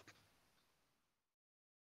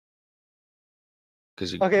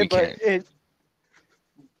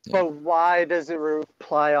 But why does it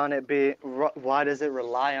rely on it being? Why does it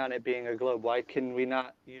rely on it being a globe? Why can we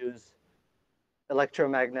not use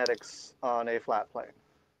electromagnetics on a flat plane?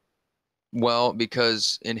 Well,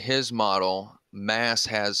 because in his model, mass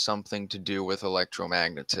has something to do with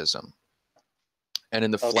electromagnetism, and in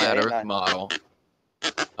the flat Earth model,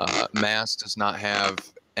 mass does not have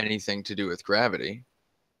anything to do with gravity.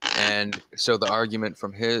 And so the argument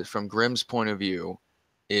from Grimm's point of view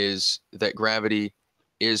is that gravity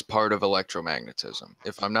is part of electromagnetism.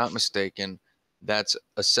 If I'm not mistaken, that's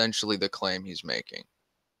essentially the claim he's making.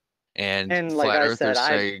 And like flat I said, earthers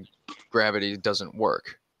say gravity doesn't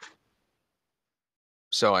work.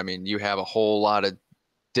 So, I mean, you have a whole lot of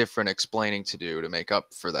different explaining to do to make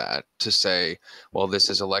up for that, to say, well, this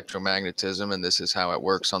is electromagnetism and this is how it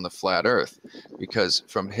works on the flat earth. Because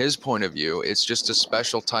from his point of view, it's just a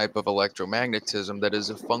special type of electromagnetism that is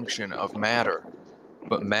a function of matter.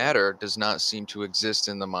 But matter does not seem to exist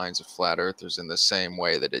in the minds of flat earthers in the same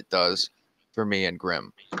way that it does for me and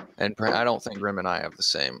Grimm. And I don't think Grimm and I have the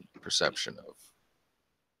same perception of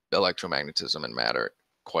electromagnetism and matter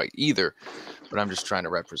quite either, but I'm just trying to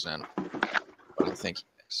represent what I think he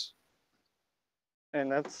is.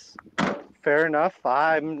 and that's fair enough.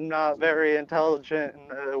 I'm not very intelligent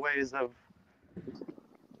in the ways of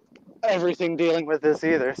everything dealing with this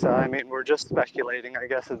either. So I mean, we're just speculating, I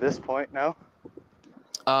guess, at this point. No.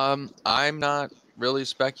 I'm not really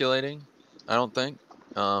speculating, I don't think.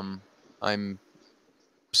 I'm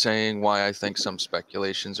saying why I think some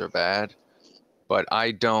speculations are bad, but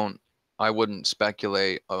I wouldn't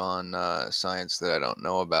speculate on science that I don't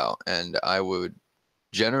know about, and I would,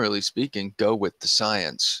 generally speaking, go with the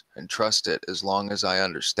science and trust it as long as I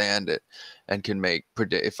understand it and can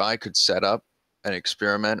if I could set up an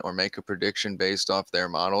experiment or make a prediction based off their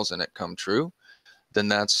models and it come true, then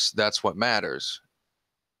that's what matters.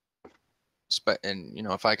 And you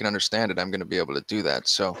know, if I can understand it, I'm going to be able to do that.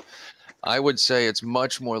 So I would say it's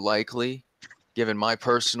much more likely, given my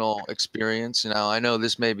personal experience. Now, I know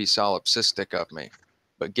this may be solipsistic of me,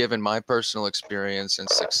 but given my personal experience and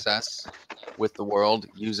success with the world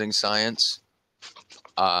using science,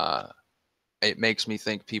 it makes me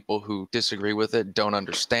think people who disagree with it don't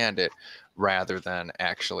understand it rather than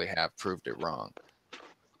actually have proved it wrong.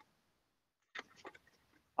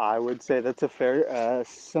 I would say that's a fair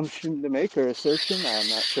assumption to make, or assertion. I'm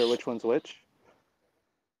not sure which one's which.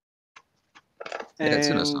 Yeah, it's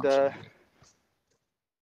an And assumption.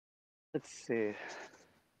 let's see.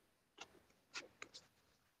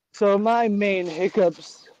 So my main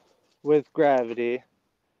hiccups with gravity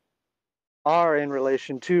are in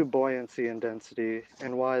relation to buoyancy and density,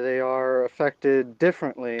 and why they are affected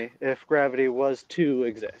differently if gravity was to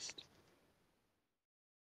exist.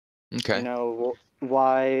 Okay. You know,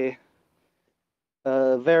 why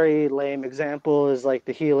a very lame example is like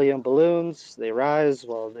the helium balloons. They rise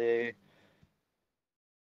while the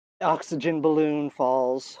oxygen balloon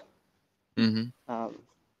falls. Mm-hmm.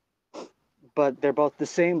 But they're both the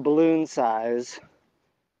same balloon size,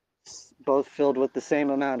 both filled with the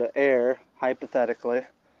same amount of air, hypothetically.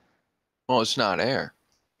 Well, it's not air.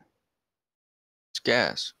 It's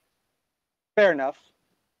gas. Fair enough.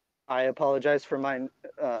 I apologize for my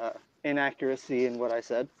inaccuracy in what I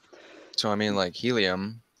said. So, I mean, like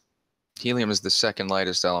helium is the second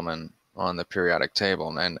lightest element on the periodic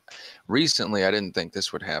table. And recently, I didn't think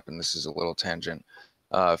this would happen. This is a little tangent.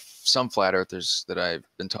 Some flat earthers that I've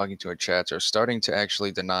been talking to in chats are starting to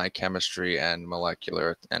actually deny chemistry and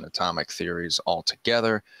molecular and atomic theories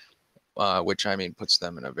altogether, which, I mean, puts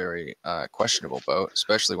them in a very questionable boat,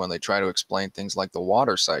 especially when they try to explain things like the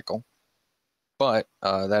water cycle. But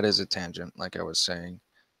that is a tangent, like I was saying.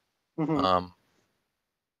 Mm-hmm.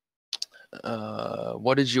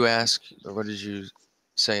 What did you ask, or what did you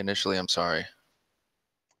say initially? I'm sorry.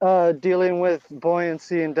 Dealing with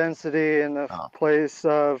buoyancy and density in the Oh, place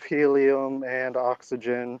of helium and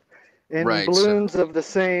oxygen in right. So, balloons of the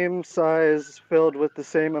same size filled with the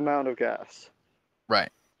same amount of gas. right.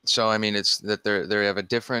 So, I mean, it's that they have a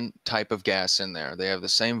different type of gas in there. They have the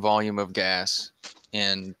same volume of gas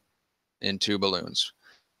in two balloons,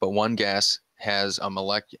 but one gas has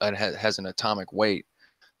has an atomic weight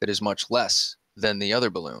that is much less than the other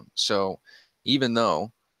balloon. So, even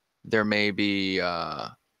though there may be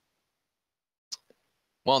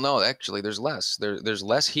well, no, actually, there's less. There's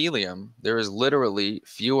less helium. There is literally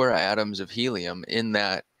fewer atoms of helium in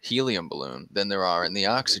that helium balloon than there are in the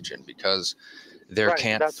oxygen, because there Right,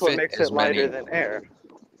 can't that's what fit makes as it lighter many. than air.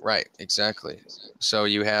 Right, exactly. So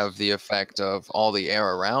you have the effect of all the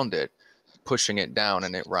air around it pushing it down,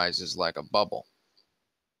 and it rises like a bubble,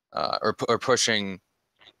 or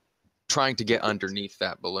trying to get underneath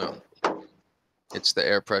that balloon. It's the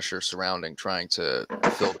air pressure surrounding trying to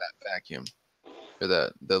fill that vacuum, or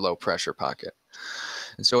the low pressure pocket.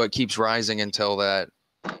 And so it keeps rising until it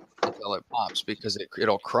pops, because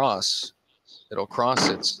it'll cross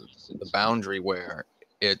the boundary where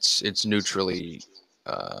it's neutrally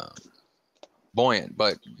buoyant.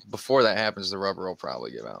 But before that happens, the rubber will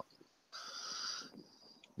probably give out,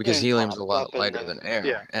 because And helium's a pops lot up lighter than air.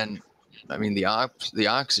 yeah. And I mean, the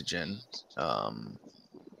oxygen,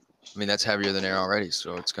 I mean, that's heavier than air already,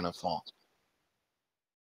 so it's going to fall.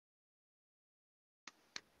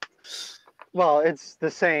 Well, it's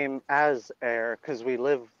the same as air because we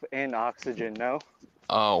live in oxygen, no?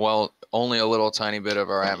 Oh, well, only a little tiny bit of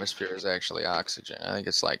our atmosphere is actually oxygen. I think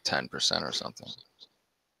it's like 10% or something.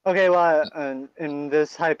 Okay, well, in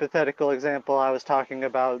this hypothetical example, I was talking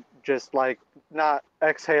about just like not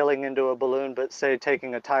exhaling into a balloon, but say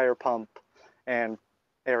taking a tire pump and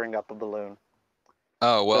airing up a balloon.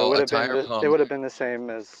 Oh, So well, a it tire pump. would have been the same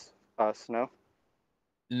as us, no?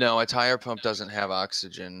 No, a tire pump doesn't have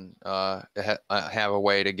oxygen. Have a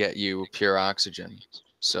way to get you pure oxygen.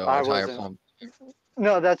 So I a tire wasn't. pump.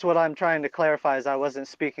 No, that's what I'm trying to clarify. Is I wasn't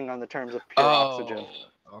speaking on the terms of pure oxygen.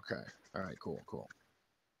 Oh, okay. All right, cool, cool.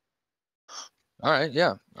 All right,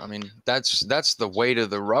 yeah. I mean, that's the weight of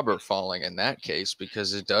the rubber falling in that case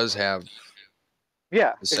because it does have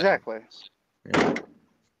Yeah, the same. exactly. Yeah.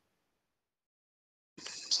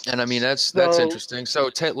 And I mean that's So, interesting. So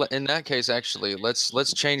in that case, actually, let's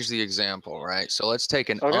change the example, right? So let's take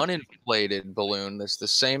an okay. uninflated balloon that's the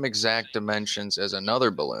same exact dimensions as another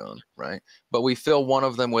balloon, right? But we fill one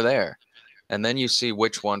of them with air, and then you see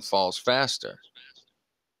which one falls faster,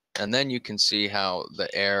 and then you can see how the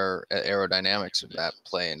aerodynamics of that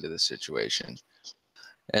play into the situation,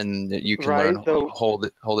 and you can learn Right. Though hold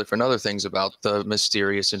it for other things about the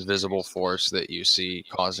mysterious invisible force that you see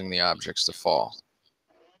causing the objects to fall.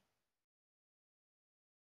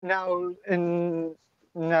 now,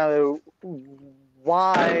 now,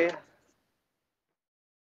 why,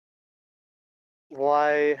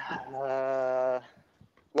 why,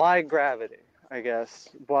 why gravity? I guess.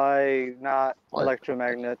 Why not What?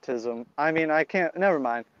 electromagnetism? I mean, I can't. Never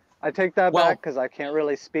mind. I take that Well, back because I can't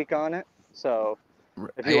really speak on it. So,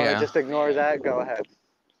 if you want to yeah. just ignore that, go ahead.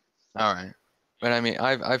 All right. But I mean,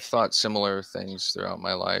 I've thought similar things throughout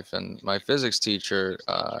my life, and my physics teacher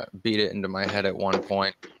beat it into my head at one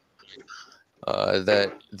point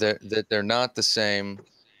that they're not the same,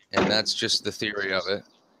 and that's just the theory of it.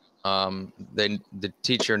 The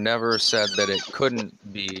teacher never said that it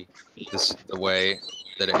couldn't be the way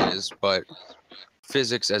that it is, but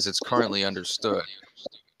physics, as it's currently understood,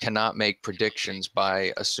 cannot make predictions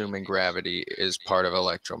by assuming gravity is part of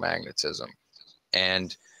electromagnetism,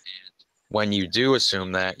 and when you do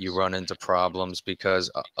assume that, you run into problems because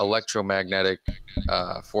electromagnetic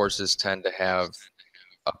forces tend to have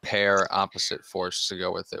a pair opposite force to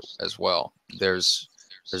go with it as well. There's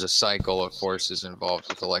a cycle of forces involved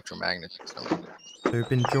with electromagnetism. So we've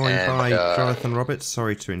been joined And by Jonathan Roberts.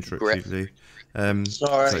 Sorry to interrupt you, Lou.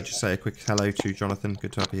 Sorry. So just say a quick hello to Jonathan.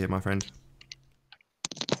 Good to have you here, my friend.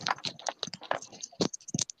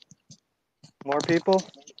 More people?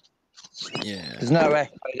 yeah, There's no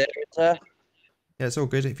echo there, is there? Yeah, it's all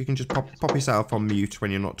good. If you can just pop yourself on mute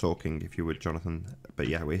when you're not talking, if you would, Jonathan. But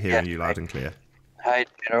yeah, we're hearing you loud and clear. Hey,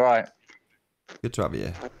 all right. Good to have you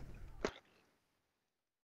here.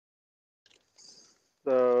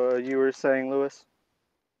 So you were saying, Lewis?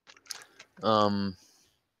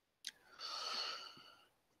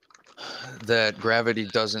 that gravity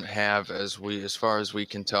doesn't have, as far as we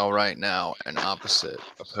can tell right now, an opposite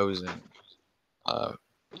opposing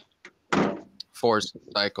force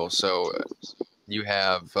cycle. So you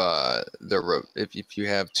have if you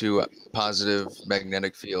have two positive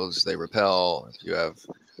magnetic fields, they repel. If you have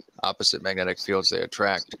opposite magnetic fields, they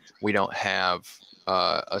attract. We don't have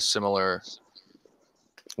a similar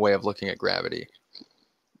way of looking at gravity.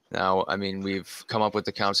 Now, I mean, we've come up with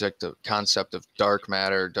the concept of dark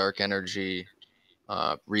matter, dark energy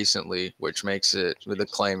recently, which makes it, the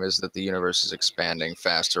claim is that the universe is expanding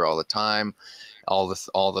faster all the time. All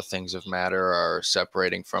the things of matter are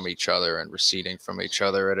separating from each other and receding from each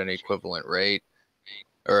other at an equivalent rate,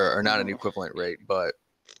 or not an equivalent rate, but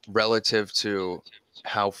relative to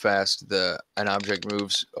how fast an object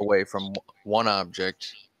moves away from one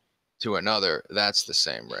object to another, that's the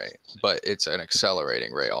same rate, but it's an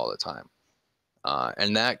accelerating rate all the time.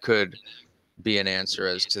 And that could be an answer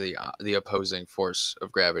as to the opposing force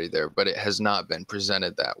of gravity there, but it has not been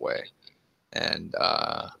presented that way, and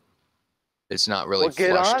it's not really Well, get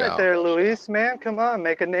flushed on it out. there, Luis, man. Come on,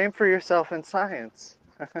 make a name for yourself in science.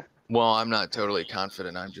 Well, I'm not totally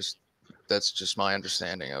confident. That's just my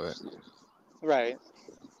understanding of it. Right.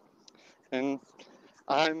 And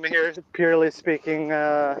I'm here purely speaking,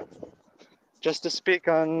 just to speak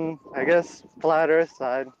on, I guess, flat Earth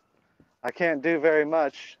side. I can't do very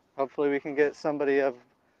much. Hopefully we can get somebody of,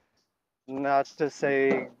 not to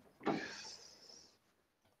say,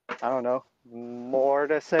 I don't know, more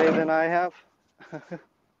to say than I have.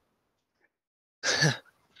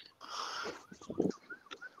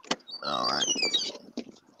 All right.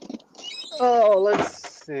 Oh,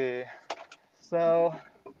 let's see. So,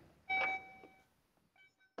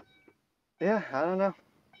 yeah, I don't know.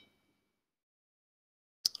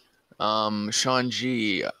 Sean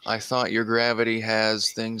G, I thought your gravity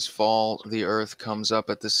has things fall, the Earth comes up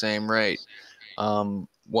at the same rate.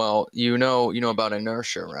 Well, you know about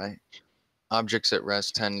inertia, right? Objects at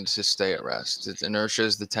rest tend to stay at rest. Inertia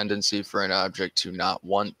is the tendency for an object to not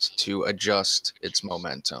want to adjust its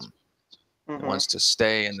momentum. It Mm-hmm. wants to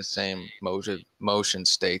stay in the same motion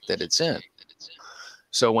state that it's in.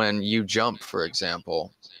 So when you jump, for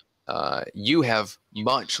example, you have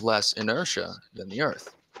much less inertia than the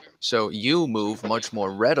Earth. So you move much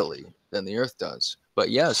more readily than the Earth does. But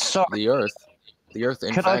yes, Sorry, the Earth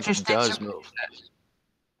in could I fact just does move.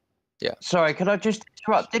 Yeah. Sorry, could I just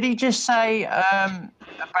interrupt? Did he just say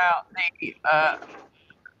about the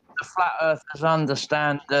flat earthers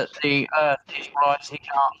understand that the Earth is rising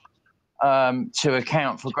up to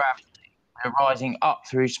account for gravity? They're rising up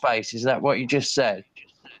through space. Is that what you just said?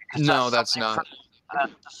 Because No, that's something not.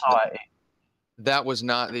 from society. That was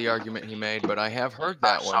not the argument he made, but I have heard Oh,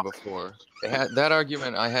 that one sorry. before. That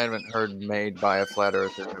argument I haven't heard made by a flat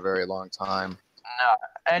earther in a very long time. No.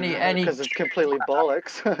 Any Because it's completely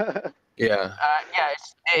bollocks. Yeah. yeah,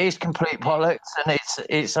 it is complete bollocks, and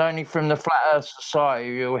it's only from the Flat Earth Society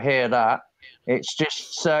you'll hear that. It's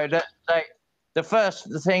just so that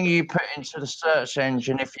the thing you put into the search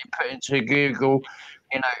engine, if you put into Google,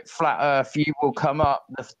 Flat Earth, you will come up.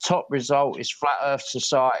 The top result is Flat Earth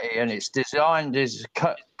Society, and it's designed as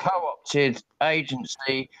a co-opted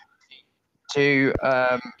agency to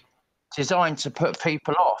designed to put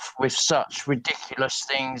people off with such ridiculous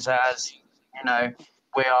things as,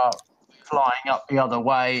 we are flying up the other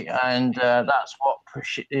way, and that's what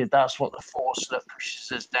the force that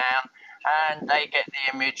pushes us down, and they get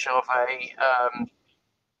the image of a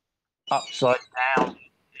upside down,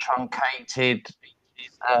 truncated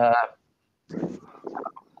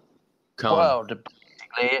Cone. world.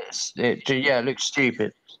 Basically, it looks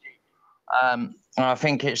stupid. And I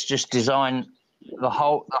think it's just designed the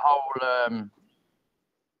whole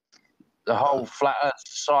flat Earth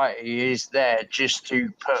society is there just to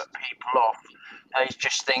put people off. They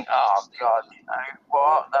just think, oh God,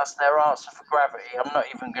 what? That's their answer for gravity. I'm not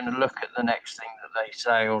even going to look at the next thing that they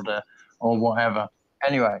say or whatever.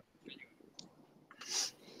 Anyway.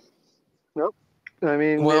 Nope. I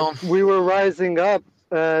mean, Well, if we were rising up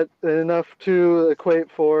at enough to equate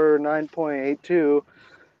for 9.82,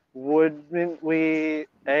 wouldn't we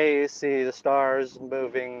see the stars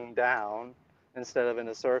moving down instead of in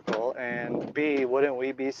a circle, and B, wouldn't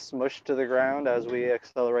we be smushed to the ground as we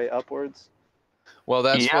accelerate upwards? well,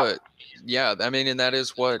 that's Yep. I mean, and that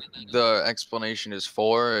is what the explanation is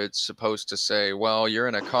for. It's supposed to say, well, you're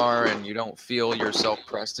in a car and you don't feel yourself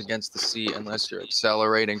pressed against the seat unless you're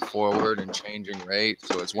accelerating forward and changing rate.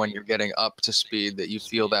 So it's when you're getting up to speed that you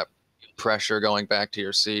feel that pressure going back to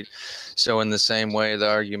your seat. So in the same way, the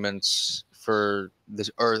arguments for the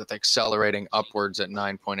Earth accelerating upwards at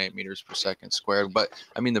 9.8 meters per second squared. But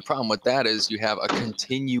I mean, the problem with that is you have a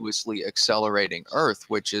continuously accelerating Earth,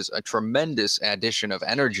 which is a tremendous addition of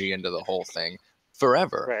energy into the whole thing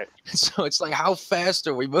forever. Right. So it's like, how fast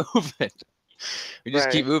are we moving? We just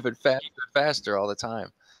keep moving faster and faster all the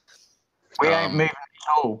time. We ain't moving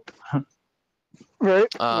at all. Right.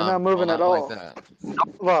 We're not moving well, at not all. like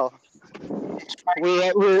that. Well,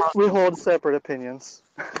 we hold separate opinions.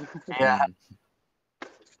 Yeah.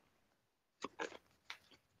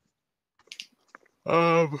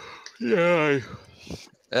 Yeah.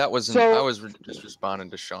 That wasn't. So- I was just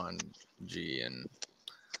responding to Sean G, and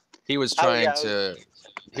he was trying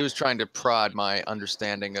to prod my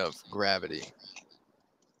understanding of gravity.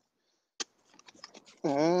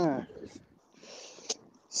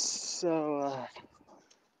 So,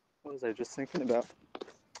 what was I just thinking about?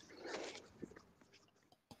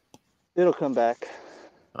 It'll come back.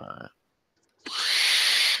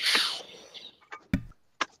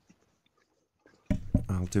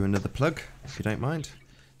 I'll do another plug, if you don't mind.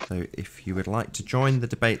 So if you would like to join the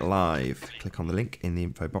debate live, click on the link in the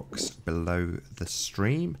info box below the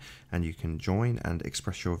stream and you can join and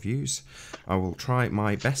express your views. I will try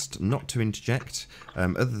my best not to interject,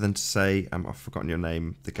 other than to say, I've forgotten your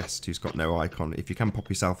name, the guest who's got no icon. If you can pop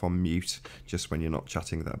yourself on mute just when you're not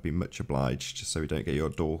chatting, that'd be much obliged, just so we don't get your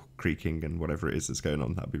door creaking and whatever it is that's going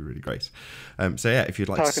on. That'd be really great. So yeah, if you'd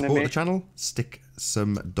like to support the channel, stick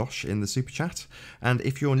some dosh in the super chat. And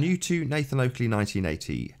if you're new to Nathan Oakley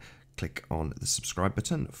 1980, click on the subscribe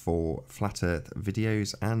button for Flat Earth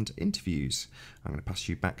videos and interviews. I'm going to pass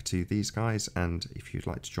you back to these guys, and if you'd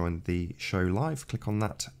like to join the show live, click on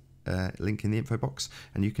that link in the info box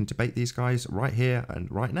and you can debate these guys right here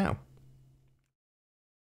and right now.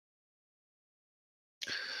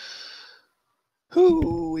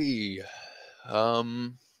 Hooey.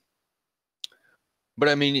 But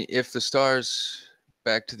I mean, if the stars,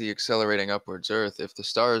 back to the accelerating upwards Earth, if the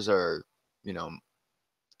stars are, you know,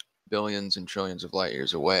 billions and trillions of light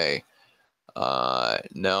years away,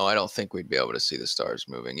 no, I don't think we'd be able to see the stars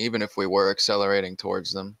moving, even if we were accelerating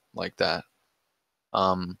towards them like that.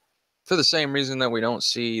 For the same reason that we don't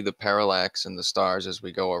see the parallax in the stars as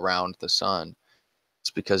we go around the sun. It's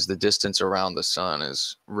because the distance around the sun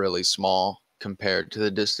is really small compared to the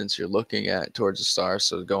distance you're looking at towards the stars.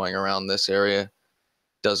 So going around this area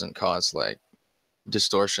doesn't cause like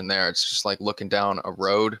distortion there. It's just like looking down a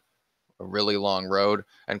road, a really long road,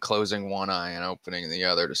 and closing one eye and opening the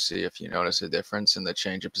other to see if you notice a difference in the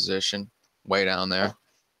change of position way down there.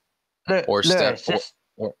 Or step,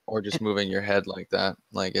 or just moving your head like that.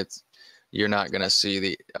 Like you're not going to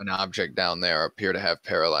see an object down there appear to have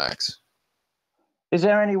parallax. Is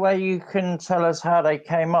there any way you can tell us how they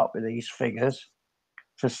came up with these figures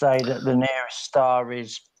to say that the nearest star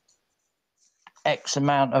is X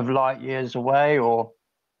amount of light years away, or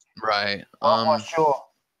right? What's your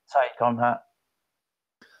take on that?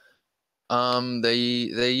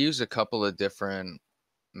 They use a couple of different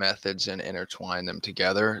methods and intertwine them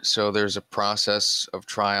together. So there's a process of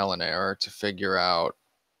trial and error to figure out.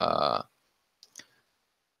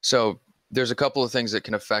 So there's a couple of things that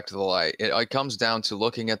can affect the light. It comes down to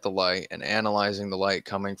looking at the light and analyzing the light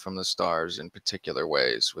coming from the stars in particular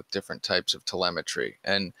ways with different types of telemetry.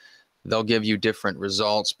 And they'll give you different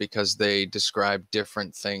results because they describe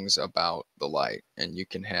different things about the light, and you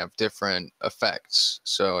can have different effects.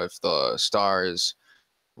 So if the star is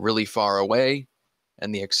really far away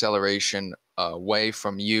and the acceleration away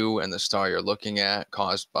from you and the star you're looking at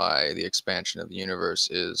caused by the expansion of the universe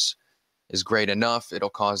is great enough, it'll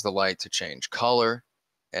cause the light to change color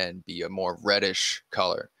and be a more reddish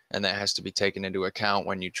color. And that has to be taken into account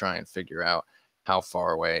when you try and figure out how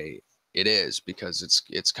far away it is, because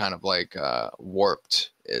it's kind of like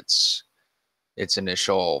warped its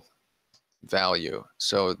initial value.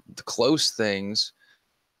 So the close things,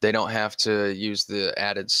 they don't have to use the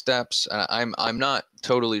added steps. I'm not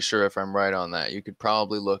totally sure if I'm right on that. You could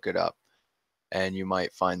probably look it up and you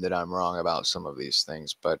might find that I'm wrong about some of these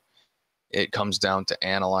things, but it comes down to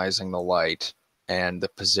analyzing the light and the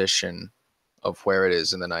position of where it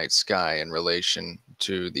is in the night sky in relation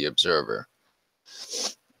to the observer.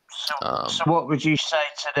 So what would you say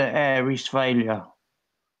to the Aries failure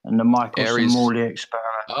and the Michelson-Morley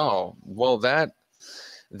experiment? Oh, well, that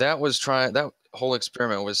whole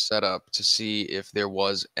experiment was set up to see if there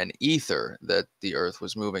was an ether that the Earth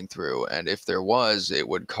was moving through, and if there was, it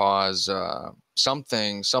would cause some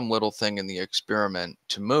little thing in the experiment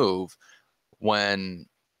to move when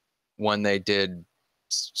they did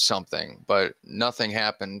something, but nothing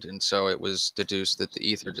happened, and so it was deduced that the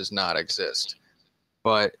ether does not exist.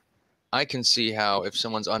 But I can see how if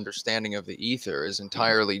someone's understanding of the ether is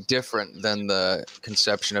entirely different than the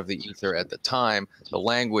conception of the ether at the time, the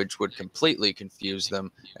language would completely confuse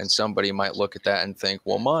them, and somebody might look at that and think,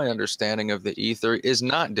 well, my understanding of the ether is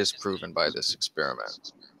not disproven by this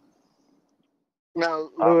experiment. Now,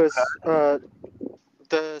 Lewis,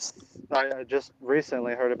 I just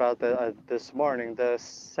recently heard about this morning, the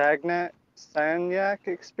Sagnac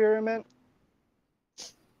experiment.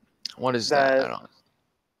 What is that? I don't know.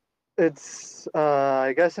 It's,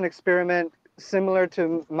 I guess, an experiment similar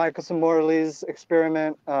to Michelson-Morley's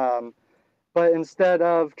experiment, but instead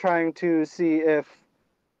of trying to see if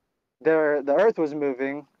the Earth was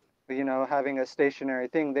moving, you know, having a stationary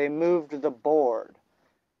thing, they moved the board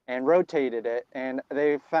and rotated it, and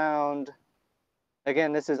they found,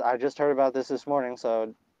 again, I just heard about this morning,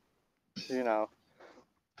 so, you know.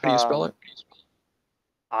 How do you spell it?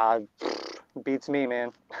 Beats me,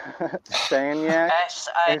 man. Sagnac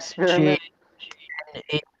experiment.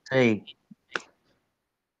 S-A-G-N-E-T.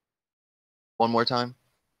 One more time.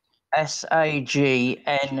 S-A-G-N-E-T,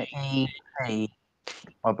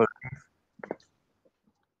 I believe.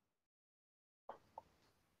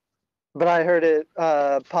 But I heard it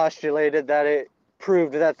postulated that it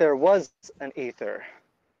proved that there was an ether.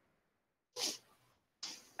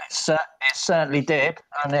 It certainly did,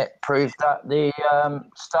 and it proved that the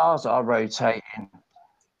stars are rotating,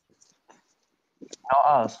 not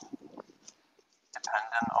us,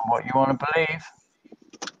 dependent on what you want to believe.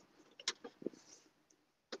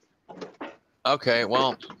 Okay,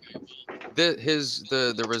 well,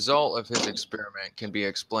 the result of his experiment can be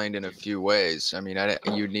explained in a few ways. I mean,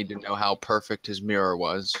 you'd need to know how perfect his mirror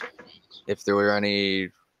was, if there were any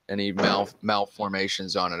any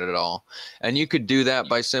malformations on it at all. And you could do that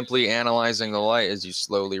by simply analyzing the light as you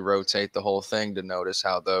slowly rotate the whole thing to notice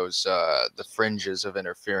how those the fringes of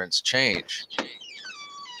interference change.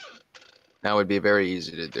 That would be very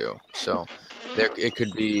easy to do. So it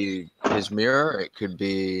could be his mirror, it could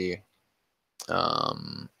be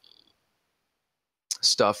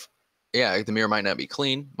stuff. Yeah, the mirror might not be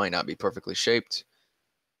clean, might not be perfectly shaped.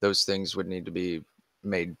 Those things would need to be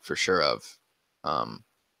made for sure of.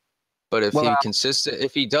 But if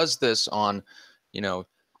if he does this on,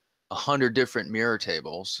 100 different mirror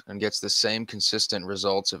tables and gets the same consistent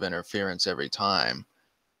results of interference every time,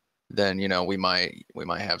 then we might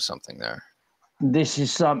have something there. This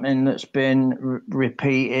is something that's been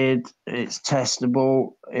repeated. It's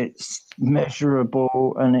testable. It's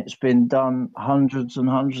measurable, and it's been done hundreds and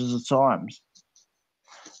hundreds of times.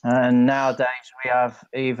 And nowadays we have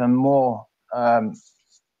even more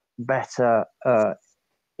better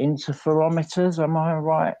interferometers. Am I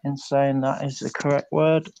right in saying that is the correct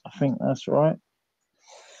word? I think that's right.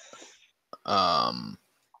 I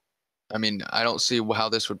mean, I don't see how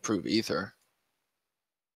this would prove ether.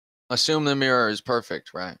 Assume the mirror is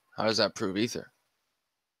perfect, right? How does that prove ether?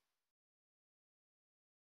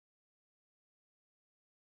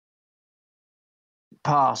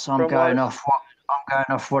 Pass. I'm going off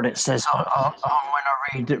what it says. I'm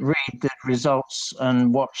going to read the results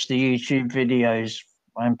and watch the YouTube videos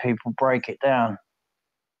when people break it down.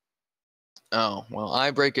 Oh, well,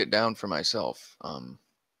 I break it down for myself.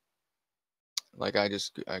 Like I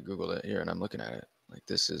Googled it here and I'm looking at it. Like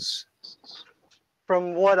this is...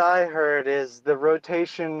 From what I heard is the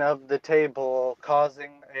rotation of the table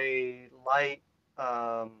causing a light,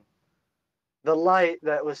 the light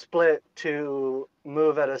that was split to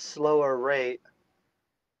move at a slower rate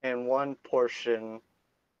in one portion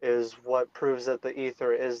is what proves that the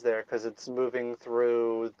ether is there, because it's moving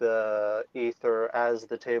through the ether as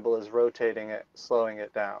the table is rotating it, slowing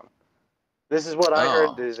it down. This is what I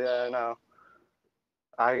heard. No,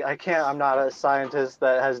 I can't. I'm not a scientist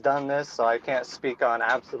that has done this, so I can't speak on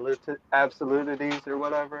absolutities or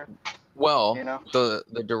whatever. Well,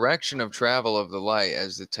 the direction of travel of the light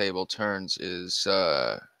as the table turns is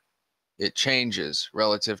it changes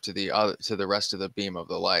relative to the rest of the beam of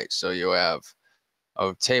the light. So you have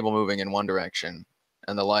a table moving in one direction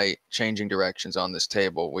and the light changing directions on this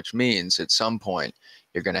table, which means at some point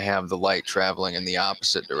you're going to have the light traveling in the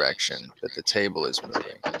opposite direction that the table is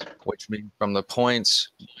moving, which means from the points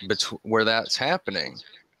where that's happening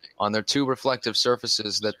on their two reflective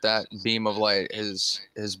surfaces that beam of light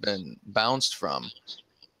has been bounced from,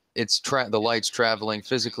 the light's traveling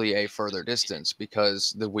physically a further distance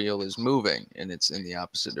because the wheel is moving and it's in the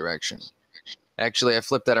opposite direction. Actually, I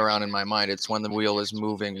flipped that around in my mind. It's when the wheel is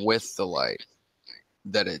moving with the light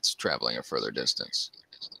that it's traveling a further distance.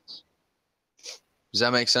 Does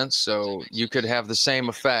that make sense? So you could have the same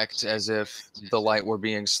effect as if the light were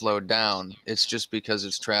being slowed down. It's just because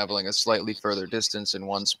it's traveling a slightly further distance in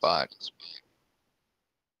one spot.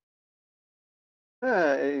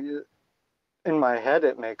 In my head,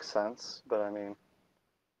 it makes sense, but I mean,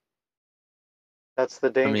 that's the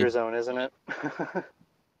danger zone, isn't it?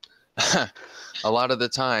 A lot of the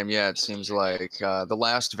time, yeah, it seems like the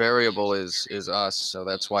last variable is us, so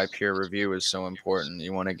that's why peer review is so important.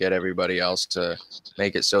 You want to get everybody else to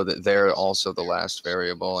make it so that they're also the last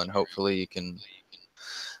variable, and hopefully you can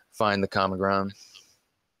find the common ground.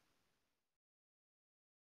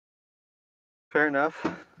 Fair enough.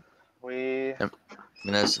 I mean,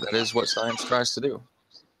 that is what science tries to do.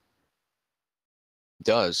 It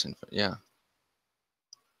does, yeah.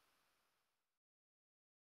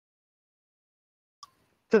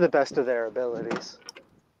 To the best of their abilities.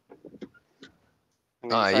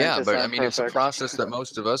 Yeah, but I mean, it's a process that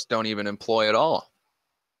most of us don't even employ at all.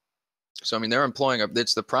 So I mean, they're employing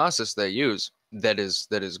it's the process they use that is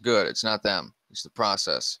good. It's not them. It's the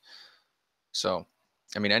process. So,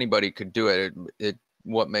 I mean, anybody could do it.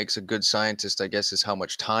 What makes a good scientist, I guess, is how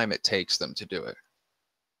much time it takes them to do it.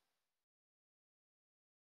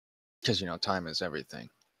 Because time is everything.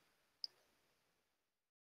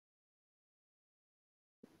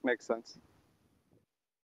 Makes sense.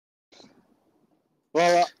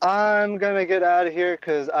 Well, I'm going to get out of here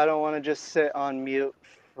because I don't want to just sit on mute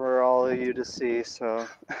for all of you to see, so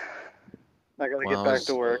I got to get back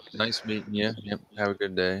to work. Nice meeting you. Yep. Have a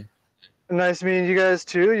good day. Nice meeting you guys,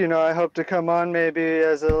 too. I hope to come on maybe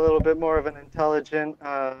as a little bit more of an intelligent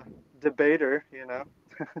debater,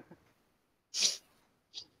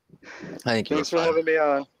 Thanks for having me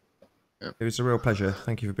on. It was a real pleasure.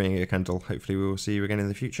 Thank you for being here, Kendall. Hopefully we will see you again in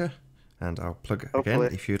the future. And I'll plug Hopefully.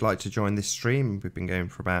 again, if you'd like to join this stream, we've been going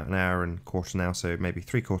for about an hour and a quarter now, so maybe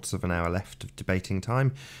 3/4 of an hour left of debating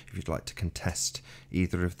time. If you'd like to contest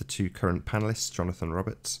either of the two current panellists, Jonathan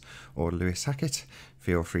Roberts or Lewis Hackett,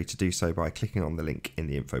 feel free to do so by clicking on the link in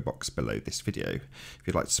the info box below this video. If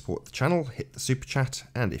you'd like to support the channel, hit the super chat,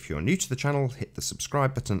 and if you're new to the channel, hit the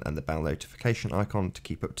subscribe button and the bell notification icon to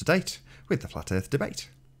keep up to date with the Flat Earth debate.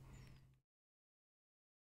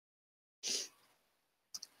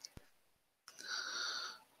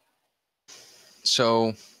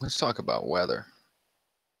 So let's talk about weather.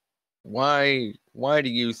 Why do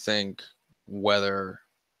you think weather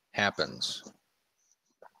happens?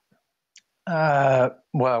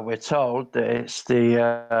 Well, we're told that it's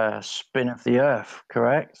the spin of the Earth,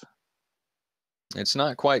 correct? It's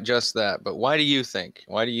not quite just that, but why do you think?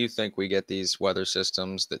 Why do you think we get these weather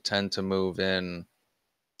systems that tend to move in,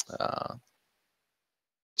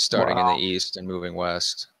 starting in the east and moving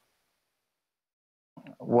west?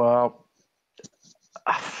 Well,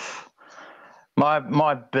 my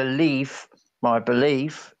belief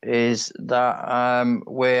is that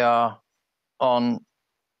we are on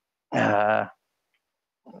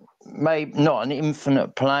maybe not an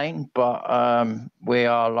infinite plane, but we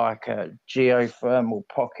are like a geothermal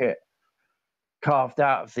pocket carved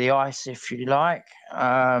out of the ice, if you like.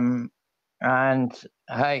 And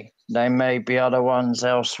hey, there may be other ones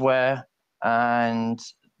elsewhere, and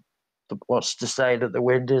what's to say that the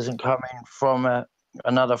wind isn't coming from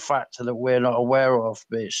another factor that we're not aware of?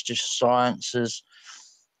 But it's just science has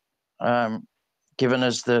given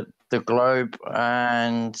us the globe,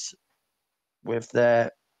 and with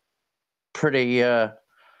their pretty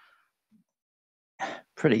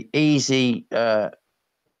easy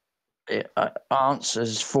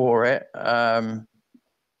answers for it.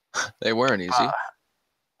 They weren't easy.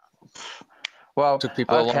 Well, It took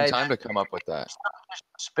people a long time to come up with that.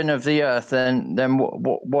 Spin of the Earth. Then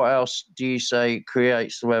what else do you say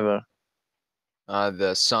creates the weather?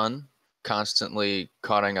 The sun constantly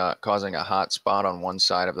causing a hot spot on one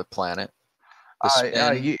side of the planet, the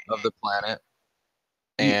spin of the planet,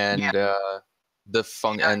 and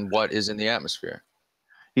and what is in the atmosphere.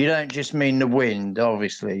 You don't just mean the wind,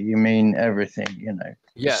 obviously. You mean everything, you know.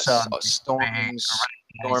 Yes, storms,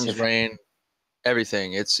 rain,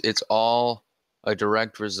 everything. It's all a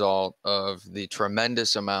direct result of the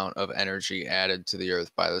tremendous amount of energy added to the Earth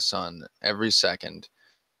by the sun every second,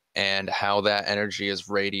 and how that energy is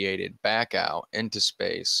radiated back out into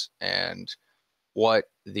space, and what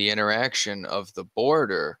the interaction of the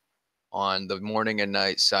border on the morning and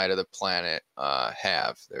night side of the planet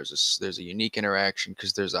have. There's a unique interaction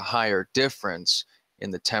because there's a higher difference in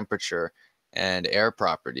the temperature and air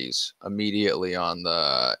properties immediately on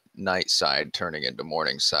the night side turning into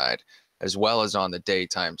morning side, as well as on the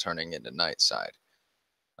daytime turning into night side.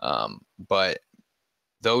 But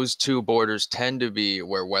those two borders tend to be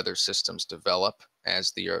where weather systems develop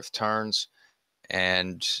as the Earth turns.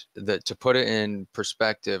 And to put it in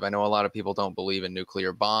perspective, I know a lot of people don't believe in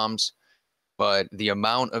nuclear bombs, but the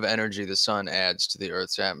amount of energy the sun adds to the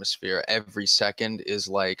Earth's atmosphere every second is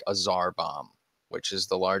like a Tsar bomb, which is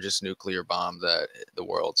the largest nuclear bomb that the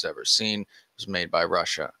world's ever seen. It was made by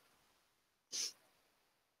Russia.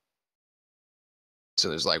 So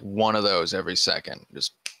there's like one of those every second.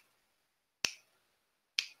 It's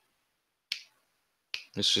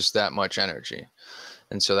just that much energy.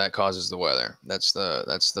 And so that causes the weather. That's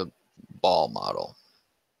the ball model.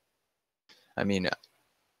 I mean,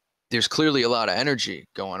 there's clearly a lot of energy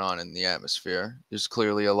going on in the atmosphere. There's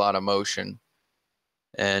clearly a lot of motion.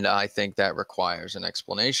 And I think that requires an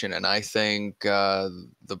explanation. And I think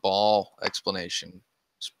the ball explanation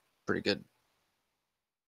is pretty good.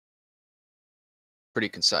 Pretty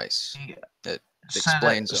concise. It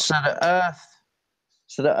explains it.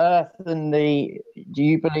 So the Earth and do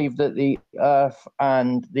you believe that the Earth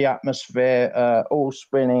and the atmosphere are all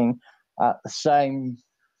spinning at the same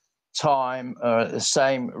time or at the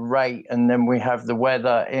same rate, and then we have the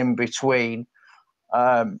weather in between?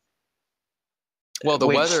 Well, the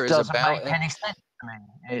weather is doesn't about. Make any sense to me.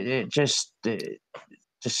 It just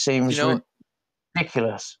seems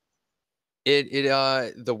ridiculous.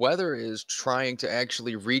 The weather is trying to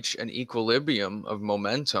actually reach an equilibrium of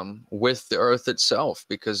momentum with the Earth itself,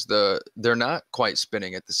 because they're not quite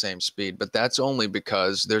spinning at the same speed, but that's only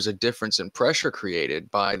because there's a difference in pressure created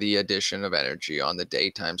by the addition of energy on the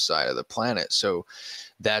daytime side of the planet. So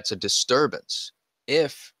that's a disturbance.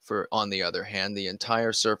 If, on the other hand, the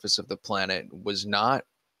entire surface of the planet was not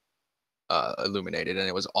illuminated and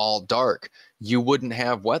it was all dark, you wouldn't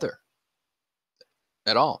have weather.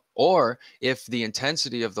 at all. Or if the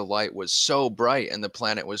intensity of the light was so bright and the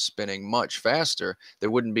planet was spinning much faster, there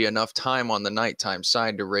wouldn't be enough time on the nighttime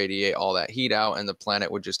side to radiate all that heat out, and the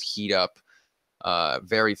planet would just heat up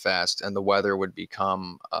very fast, and the weather would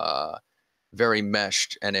become very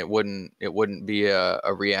meshed, and it wouldn't be a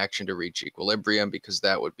reaction to reach equilibrium, because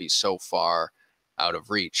that would be so far out of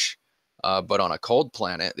reach. But on a cold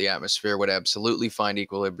planet, the atmosphere would absolutely find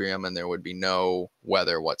equilibrium, and there would be no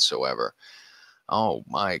weather whatsoever. Oh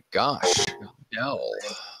my gosh, Dell.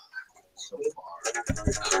 So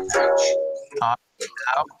far.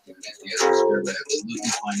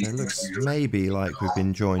 It looks maybe like we've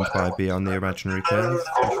been joined by Beyond the Imaginary Curve.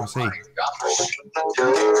 We shall see.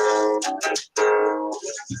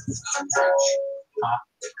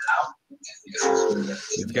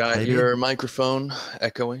 You've got Maybe. your microphone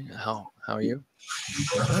echoing. How are you?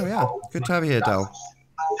 Oh yeah, good to have you here, Del.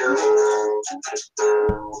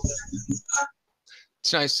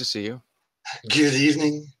 It's nice to see you. Good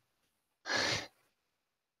evening.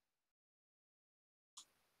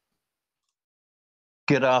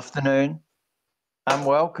 Good afternoon and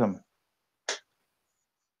welcome.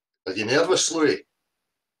 Are you nervous, Louis?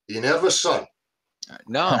 Are you nervous, son?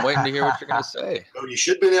 No, I'm waiting to hear what you're going to say. Well, you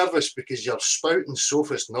should be nervous because you're spouting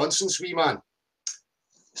sophist nonsense, wee man.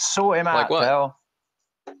 Sort him out, Like what? Del.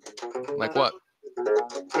 Like what?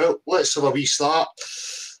 Well, let's have a wee start.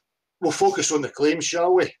 We'll focus on the claim,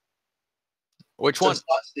 shall we? Which one? Since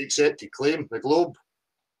that's the accepted claim, the globe.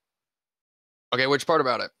 Okay, which part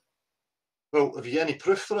about it? Well, have you any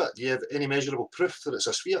proof for it? Do you have any measurable proof that it's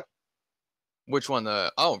a sphere? Which one?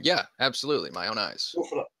 Oh, yeah, absolutely. My own eyes. Go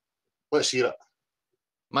for it. Let's hear it.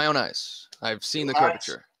 My own eyes. I've seen the Your eyes?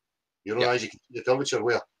 curvature. Your own eyes, you can see the curvature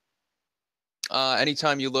where?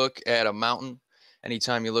 Anytime you look at a mountain,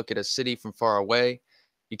 anytime you look at a city from far away,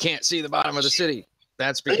 you can't see the bottom of the city.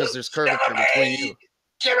 That's because there's curvature between you.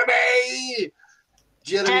 Jeremy!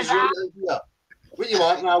 Jeremy's right here. What do you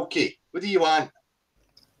want, Malky? What do you want?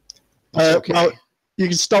 Okay. Well, you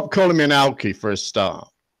can stop calling me an alky for a start.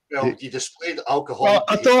 Well, you displayed alcohol. Well,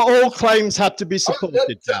 I thought all claims had to be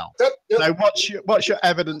supported, Del. So what's your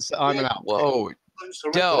evidence that I'm an alky? Whoa,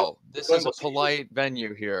 Del, this is a polite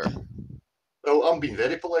venue here. Well, I'm being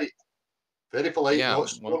very polite. Very polite. Yeah, Not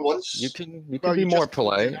sworn once. you can Well, be you more just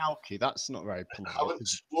called me polite. an alky. That's not very I polite. haven't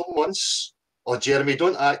sworn once. Oh, Jeremy,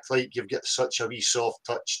 don't act like you've got such a wee soft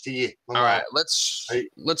touch to you. All right,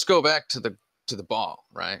 let's go back to the ball,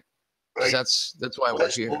 right? 'Cause Right. that's why we're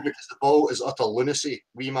Let's here. go, because the ball is utter lunacy,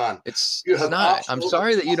 wee man. It's You have not. I'm absolutely-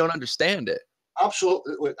 sorry that you don't understand it.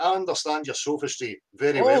 Absolutely. Look, I understand your sophistry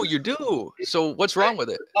very well. Oh, you do. So what's wrong with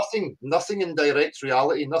it? Nothing in direct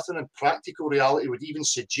reality, nothing in practical reality would even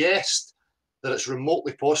suggest that it's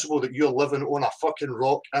remotely possible that you're living on a fucking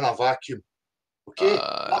rock in a vacuum. Okay?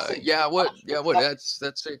 Nothing. Yeah. What? Nothing.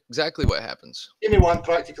 That's exactly what happens. Give me one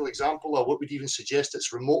practical example of what would even suggest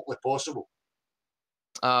it's remotely possible.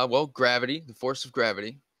 Well, gravity, the force of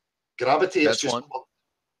gravity. Gravity, That's it's just one.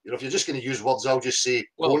 you know, if you're just going to use words, I'll just say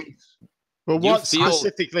Well, points. Well, You what feel-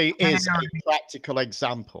 specifically is a practical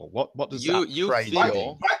example? What does that You phrase feel-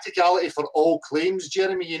 mean? Practicality for all claims,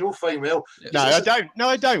 Jeremy. You know fine well. No, I don't. No,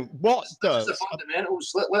 I don't. What Here's does? the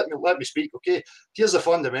fundamentals. Let me speak. Okay. Here's the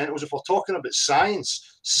fundamentals. If we're talking about science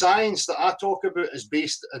that I talk about is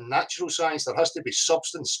based in natural science. There has to be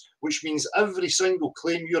substance, which means every single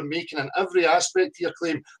claim you're making and every aspect of your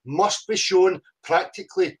claim must be shown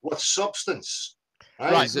practically with substance.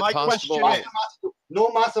 Right. Is it My possible- question is. No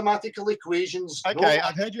mathematical equations. Okay, no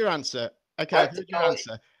I've heard your answer. Okay, I've heard your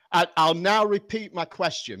answer. I'll now repeat my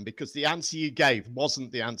question because the answer you gave wasn't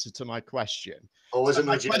the answer to my question. Oh, isn't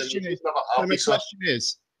my it, Jeremy? question is- Never So happy,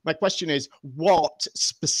 sir. my question is, what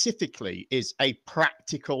specifically is a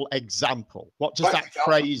practical example? What does that Practical-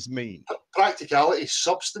 phrase mean? Practicality,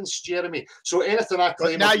 substance, Jeremy. So anything I But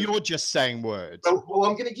claim. now you're just saying words. Well,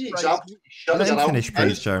 I'm going to give you Phrase. examples. Shut Let him your finish, mouth.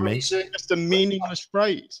 please, Jeremy. What you say. Just a meaningless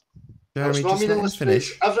phrase. Jeremy, It's not just let him meaningless finish.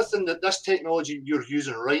 phrase. Everything that this technology you're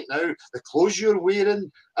using right now, the clothes you're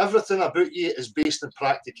wearing, everything about you is based on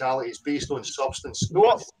practicality. It's based on substance. No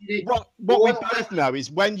What- theory. What we both know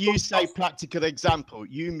is when you say practical example,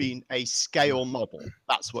 you mean a scale model.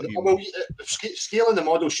 That's what you Well, mean. scaling the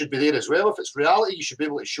model should be there as well. If it's reality, you should be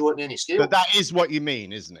able to show it in any scale. But that is what you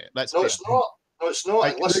mean, isn't it? Let's No, be it's not. No, it's not.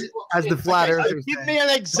 Like, Listen, As the flat earthers Give say. me an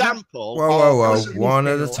example. Whoa, of- one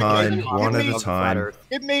at a time, Give one at me- a time.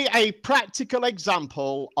 Give me a practical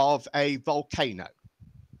example of a volcano.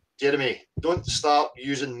 Jeremy, don't start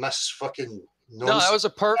using Miss fucking No, that was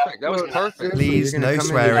perfect. That was perfect. Please, no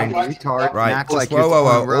swearing. Retard, Right, act just like whoa, you're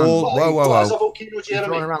whoa, throwing whoa, around all, whoa, whoa, As a whoa. volcano, You're Jeremy.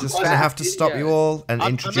 throwing around Just facts. going to have to stop you all and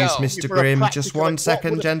introduce asking you Mr. for a Grimm. Just practical- one what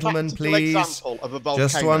second, would a gentlemen, practical please. example of a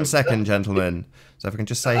Just one volcano? second, gentlemen. So if I can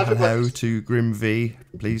just say hello to Grim V,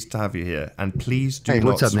 pleased to have you here, and please do Hey, not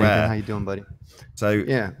what's up, swear. Nathan? How you doing, buddy? So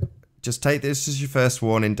Yeah. just take this as your first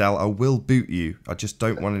warning, Del. I will boot you. I just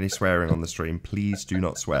don't want any swearing on the stream. Please do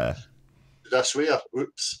not swear. Did I swear?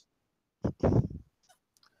 Oops.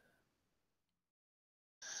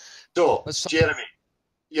 So, Jeremy,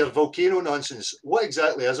 your volcano nonsense. What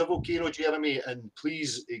exactly is a volcano, Jeremy? And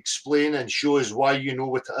please explain and show us why you know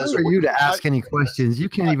what it is. Who are you to ask any questions? You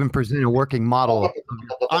can't even present a working model.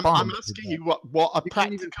 I'm asking you what a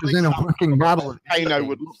practical present a example working model of a volcano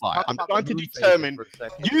would look like. I'm trying to determine.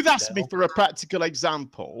 You've asked me for a practical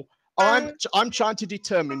example. I'm trying to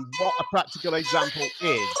determine what a practical example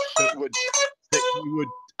is that you would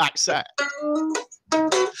accept.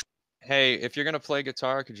 Hey, if you're gonna play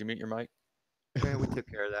guitar, could you mute your mic? Yeah, we took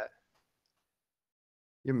care of that.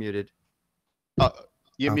 You're muted.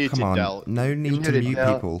 You're Oh, muted, come on. Del. No need to muted, mute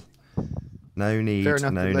Del. people. No need, Fair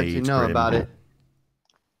enough no to let need. you know Grim. about it.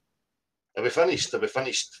 Are we finished? Are we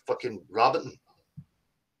finished fucking rabbiting?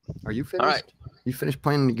 Are you finished? All right. You finished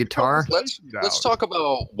playing the guitar? Let's talk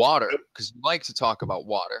about water, because you like to talk about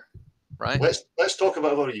water, right? Let's talk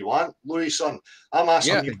about whatever you want, Louis, son. I'm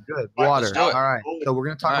asking Yeah. you. Good. Right, Water. let's do it. All right. So we're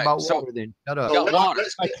going to talk All right, about so- water then. Shut up. Yeah, water.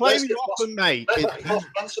 Let's A get- claim let's you get often make Let's is get first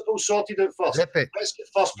principles sorted out first. Zip it. Let's get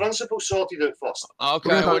first principles sorted out first. Okay,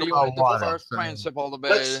 We're gonna what talk do you about want the water, first so- principle to be?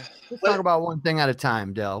 Let's- Let's talk about one thing at a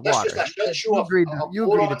time, Del. That's Water. just a shit show You of- agreed of to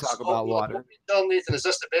morons. talk about water. Tell Nathan, is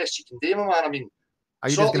this the best you can do, my man? I mean, Are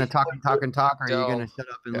you just going to talk and talk and talk, or are you Del. going to shut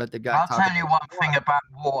up and let the guy I'll talk? tell you one thing about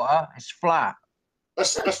water. It's flat.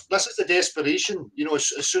 this is the desperation. You know, as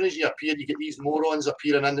soon as you appear, you get these morons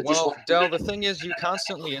appearing in that just Well, want Del, the thing is, you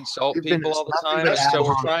constantly insult You've been people all the nothing time, but and so we're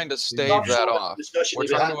ad-hom. trying to stave that off. We're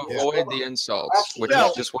trying to avoid the insults, which Del.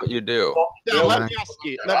 is just what you do. Del, let me ask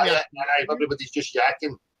you. Everybody's just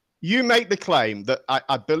yakking. You make the claim that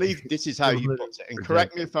I believe this is how you put it, and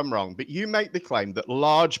correct me if I'm wrong, but you make the claim that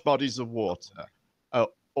large bodies of water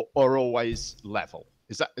are always level.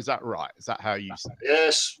 Is that right? Is that how you say it?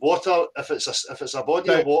 Yes, water. If it's a body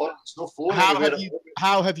So, of water, it's no flowing How anywhere.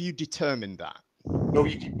 how have you determined that? Well,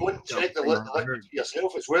 you can go and check the liquid for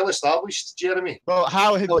yourself. It's well established, Jeremy. Well,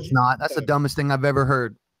 how have No, you? it's not. That's the dumbest thing I've ever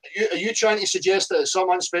heard. Are you trying to suggest that at some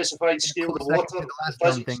unspecified scale of Close second water, to the last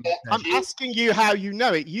physics dumb thing can't you I'm change? asking you how you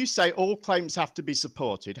know it. You say all claims have to be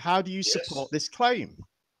supported. How do you Yes. support this claim?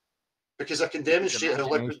 Because I can demonstrate how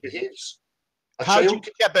liquid behaves. A How do child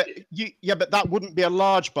you, but that wouldn't be a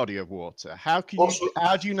large body of water. How can Also, you?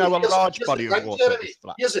 How do you know a here's- large here's body the of thing, water Jeremy. is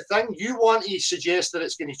flat? Here's the thing: you want to suggest that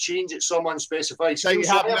it's going to change at some unspecified So scale. you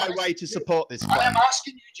have I am no way to support this I am claim.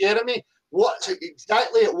 asking you, Jeremy, what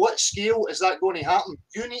exactly at what scale is that going to happen?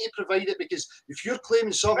 You need to provide it, because if you're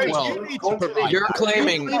claiming something, Well, that's you need to contrary- provide You're it.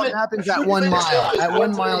 claiming- What happens if at you 1 claim mile? yourself as At 1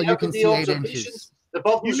 contrary mile, to you can see everyday 8 observations, inches. the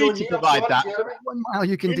bubbles You on need to you, provide sorry, that. Jeremy. 1 mile,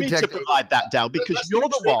 you can You need to detect. provide that, Del, because Let's you're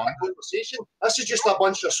not the straight one. that conversation. This is just a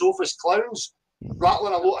bunch of sophist clowns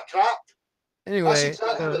rattling a load of crap. Anyway, That's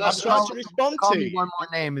exactly what I'm that's trying about. to respond call to me you. one more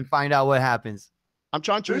name and find out what happens. I'm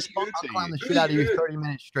trying to Who respond you- to I'll clown you. the Who shit out of you you? 30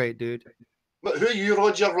 minutes straight, dude. But who are you,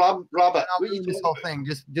 Roger Rabbit? And I'll What are you ruin this talking whole about? thing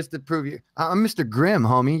just to prove you. I'm Mr. Grimm,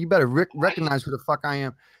 homie. You better recognize who the fuck I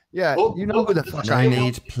am. Yeah, Oh, you know who the oh, fuck No I am.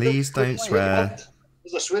 need. Please don't swear.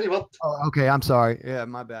 There's a sweary word. Oh, okay, I'm sorry. Yeah,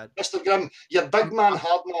 my bad. Mr. Grimm, your big man,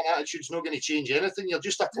 hard man attitude's not going to change anything. You're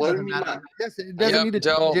just a It clown, doesn't me, matter. man. Yes, it doesn't Yep, need to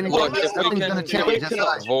Del, change anything. look, if we Nothing's can, gonna if change. we That's can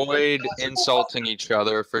what I- avoid insulting each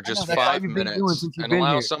other for just that's all 5 you've been doing minutes since you've and been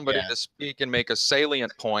allow here. somebody Yeah. to speak and make a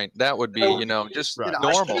salient point, that would be, just Right.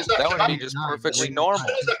 normal. That would be just perfectly normal.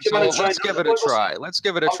 So let's give it a try. Let's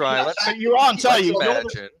give it a try. Let's But you aren't, are you? You're the-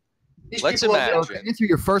 imagine. These Let's people are imagine. So to answer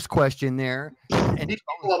your first question there, and These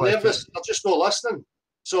people are nervous. They're just not listening.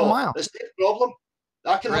 So Wow. it's their problem.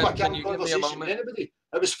 I can have Brent, a can calm you give me a conversation with moment? anybody.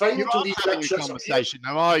 It was fine You until aren't these having big a shits appeared. conversation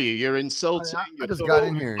now, are you? You're insulting. I you're just talking- got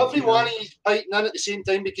in here. you Every know. one of you biting in at the same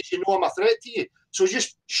time because you know I'm a threat to you. So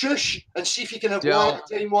just shush and see if you can have Del- one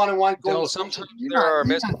at a time, one-on-one Del, conversation. sometimes You're there are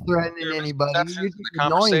not threatening there are anybody. You're misconceptions just in the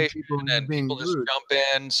annoying conversation people and and being people just rude. jump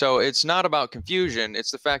in. So it's not about confusion.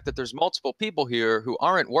 It's the fact that there's multiple people here who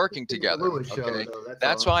aren't working together. Okay,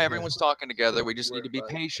 that's why everyone's talking together. We just need to be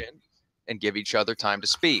patient and give each other time to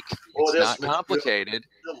speak. Oh, It's there's not my- complicated.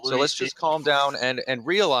 So let's just calm down and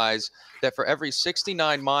realize that for every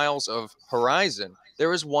 69 miles of horizon,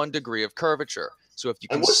 there is 1 degree of curvature. So if you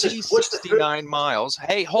And can see 69 miles,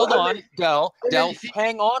 hey, hold on, Del,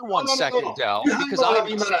 hang on one second, Del, because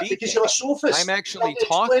I'm speaking. Because you're a sophist. I'm actually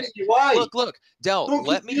talking. Look, Del,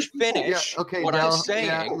 let me finish what I'm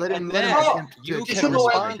saying, and then you can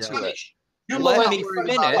respond to it. Let me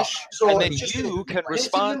finish, and then you can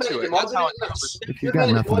respond to it. That's how a conversation. If you've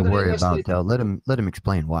got nothing to worry about, Del, let him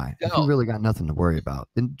explain why. If you really got nothing to worry about,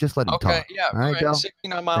 then just let him talk. Okay, yeah, all right, Del?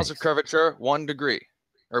 69 miles of curvature, 1 degree.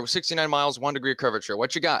 Or 69 miles, 1 degree of curvature.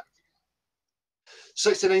 What you got?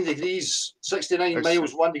 69 degrees, 69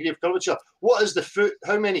 miles, 1 degree of curvature. What is the foot?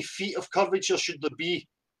 How many feet of curvature should there be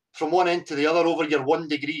from one end to the other over your 1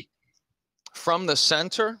 degree? From the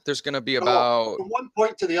center, there's going to be about... From one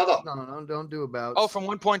point to the other. No, don't do about... Oh, from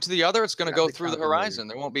one point to the other, it's going to go through the horizon.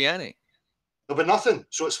 There won't be any. There'll be nothing,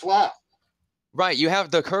 so it's flat. Right, you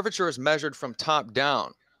have the curvature is measured from top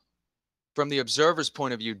down. From the observer's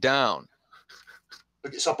point of view, down.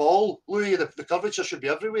 Look, it's a ball, Louis. The curvature should be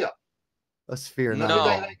everywhere. A sphere.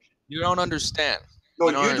 No, you don't understand. No,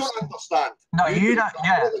 you don't understand. No, you don't.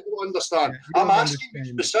 Yeah. You don't understand. I'm asking you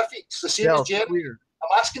specifics, the same as Jeremy.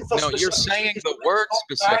 I'm asking for specifics. No, you're saying the word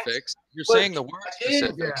specifics. You're saying the word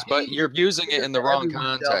specifics, but you're using it in the wrong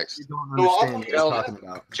context.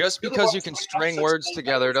 Just because you can string words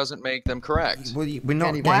together doesn't make them correct. Well, we're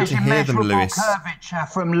not getting to hear them, Lewis.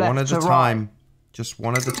 One at a time. Just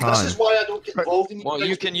one at a time. This is why I don't get involved in. Well,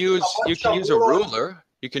 you can use a ruler.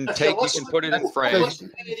 You can put it in frames.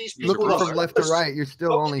 Looking from left to right, you're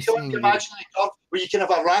still only seeing. Where you can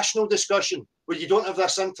have a rational discussion, where you don't have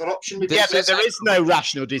this interruption. Yeah, but there is no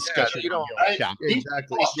rational discussion. Exactly.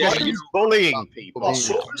 You're bullying people.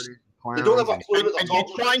 They don't have a clue what they're and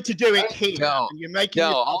you're trying to do it here. No, and you're making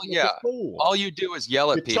all you do is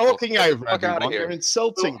yell at people. You're talking over everyone. You're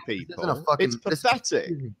insulting people. It's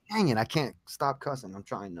pathetic. Dang it, I can't stop cussing. I'm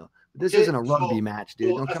trying to. This isn't a rugby match,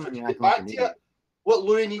 dude. Don't come at me like an idiot. What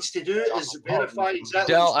Louis needs to do is verify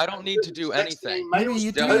exactly. Del, I don't need to do anything.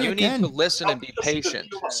 Del, you need to listen and be patient.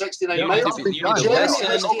 You need to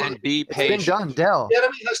listen and be patient. It's been done, Del.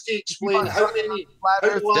 Jeremy has to explain how many.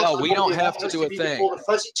 Del, we don't have to do a thing. The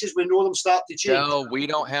physics as we know them start to change. Del, we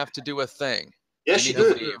don't have to do a thing. Yes, you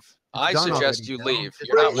do. Leave. I suggest you leave.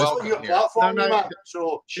 You're not welcome here.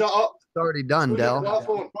 So shut up. It's already done, Del.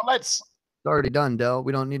 Well, It's already done, Del.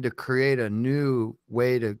 We don't need to create a new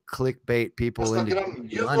way to clickbait people into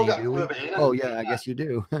money, do we? Oh yeah, I guess you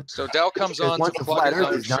do. So Del comes on once the flat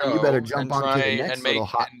Earth is done, you better jump onto the next little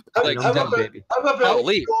hot baby. No,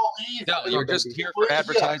 leave. Del, you're just here for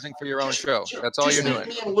advertising for your own show. That's all you're doing.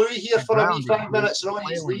 Me and Louis here for a wee 5 minutes, and all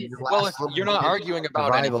you leave. Well, if you're not arguing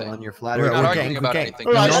about anything. We're arguing about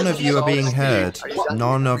anything. None of you are being heard.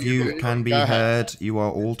 None of you can be heard. You are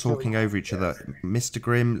all talking over each other. Mr.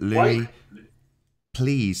 Grimm, Louis.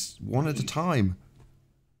 Please, one at a time.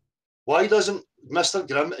 Why doesn't Mr.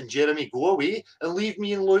 Grimm and Jeremy go away and leave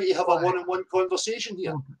me and Louis to have a one-on-one conversation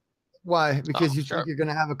here? Why? Because you think you're going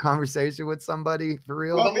to have a conversation with somebody for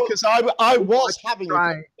real? Well, because I was having a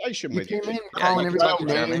conversation with you. You came in calling everybody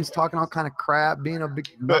names, talking all kind of crap, being a big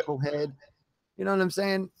knucklehead. You know what I'm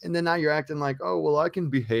saying? And then now you're acting like, oh, well, I can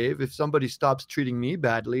behave if somebody stops treating me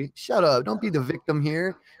badly. Shut up. Don't be the victim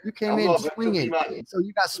here. You came in swinging. So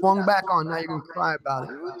you got swung back on. Now you're going to cry about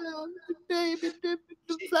it.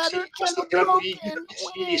 Mr. Grimm,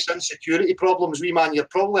 serious insecurity problems, wee man. You're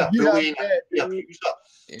probably a bully and a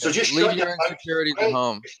so just leave your insecurities at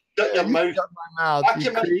home. Shut your mouth. Shut my mouth. I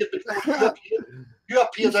came in here before you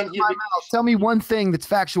appeared in here. Tell me one thing that's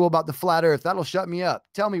factual about the flat Earth. That'll shut me up.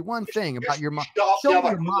 Tell me one thing about your mom. Show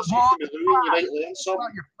me your flat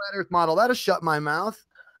Earth model. That'll shut my mouth.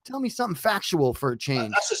 Tell me something factual for a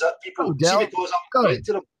change. This is it, people. See, because I'm right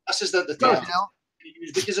to them. This is the tactic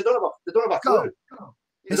because they don't have a clue.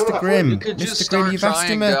 Mr. Grimm, Mr. Grimm, you've asked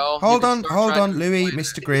him a... Hold on, Louis,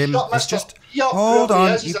 Mr. Grimm. It's just... Hold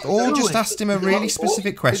on, you've all just asked him a really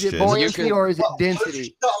specific question. Is it buoyancy or is it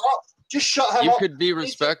density? Just shut him up. You could be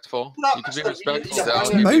respectful. You could be respectful, Del.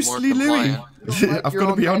 It's mostly Louis. I've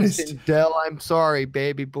got to be honest. Del, I'm sorry,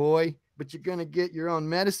 baby boy. But you're going to get your own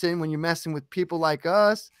medicine when you're messing with people like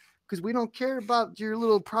us. Because we don't care about your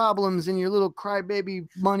little problems and your little crybaby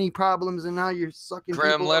money problems and how you're sucking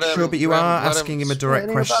Grimm, people. Sure, but you are asking him a direct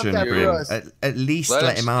question, Grimm. At least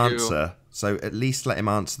let him answer. So at least let him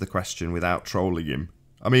answer the question without trolling him.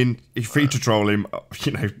 I mean, you're free to troll him,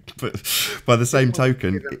 you know, but by the same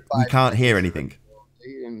token, we can't hear anything.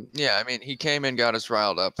 Yeah, I mean, he came in, got us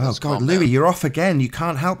riled up. Oh, God, Louis, you're off again. You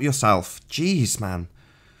can't help yourself. Jeez, man.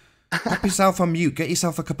 Pop yourself on mute. Get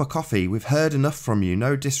yourself a cup of coffee. We've heard enough from you.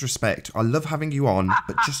 No disrespect. I love having you on,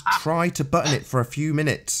 but just try to button it for a few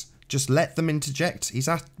minutes. Just let them interject.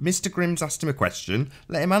 Mr. Grimm's asked him a question.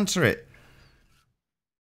 Let him answer it.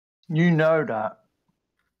 You know that.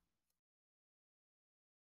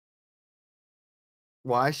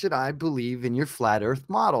 Why should I believe in your flat Earth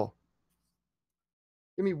model?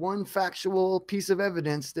 Give me one factual piece of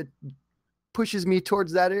evidence that pushes me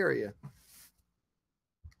towards that area.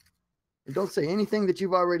 And don't say anything that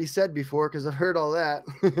you've already said before, because I've heard all that.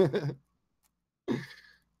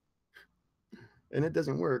 And it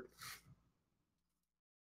doesn't work.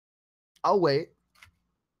 I'll wait.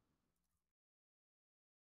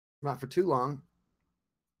 Not for too long.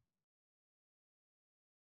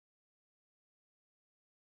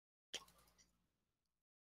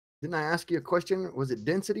 Didn't I ask you a question? Was it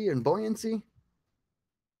density and buoyancy?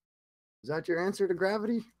 Is that your answer to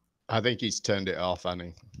gravity? I think he's turned it off,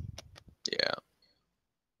 Annie. Yeah.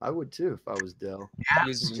 I would too if I was Dell. Yeah,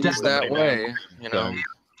 He's definitely. that way, you know.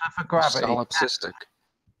 For gravity. Solipsistic.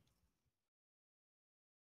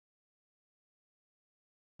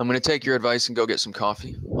 I'm going to take your advice and go get some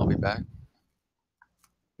coffee. I'll be back.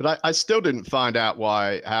 But I still didn't find out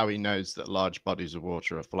how he knows that large bodies of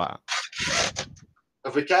water are flat.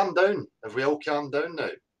 Have we calmed down? Have we all calmed down now?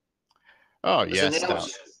 Oh, Is yes.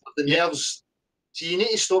 the nerves. So you need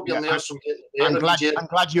to stop your nerves from getting better. I'm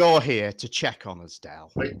glad you're here to check on us,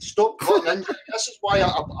 Dal. Right, stop butting in. This is why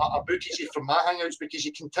I booted you from my hangouts, because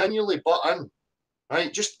you continually butt in.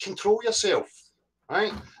 Right, just control yourself.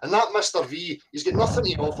 Right, and that Mr. V, he's got nothing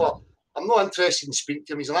to offer. I'm not interested in speaking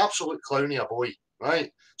to him. He's an absolute clowny a boy.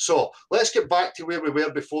 Right, so let's get back to where we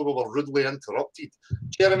were before we were rudely interrupted.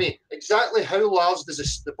 Jeremy, exactly how large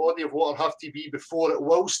does the body of water have to be before it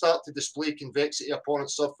will start to display convexity upon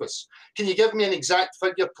its surface? Can you give me an exact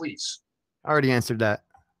figure, please? I already answered that.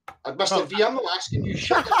 Mr. V, I'm not asking you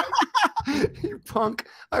shit. You punk.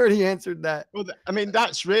 I already answered that. Well, I mean,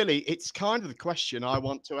 it's kind of the question I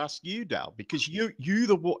want to ask you, Dal, because you're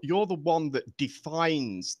the one that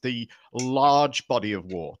defines the large body of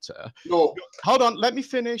water. No. Hold on, let me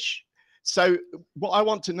finish. So what I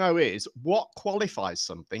want to know is what qualifies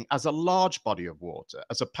something as a large body of water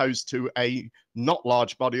as opposed to a not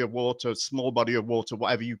large body of water, small body of water,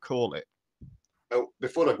 whatever you call it. Well,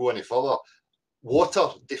 before I go any further, water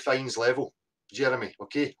defines level, Jeremy,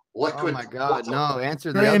 okay? Liquid. Oh my God, water. no,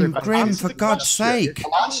 answer the other question. Grim, for God's sake.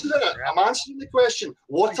 I'm answering it. I'm answering the question.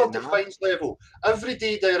 Water defines level.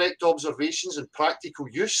 Everyday direct observations and practical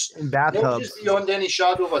use. In bathtubs. Knows beyond any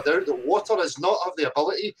shadow of a doubt that water does not have the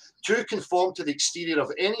ability to conform to the exterior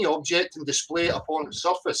of any object and display it upon its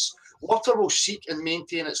surface. Water will seek and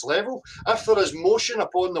maintain its level. If there is motion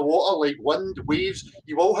upon the water, like wind, waves,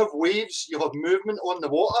 you will have waves, you'll have movement on the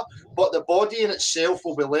water, but the body in itself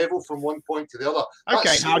will be level from one point to the other.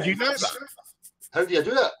 Okay, how do you know that? How do you do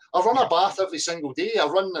it? I run a bath every single day. I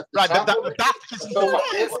run the Right, but tap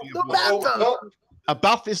a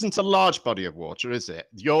bath isn't a large body of water, is it?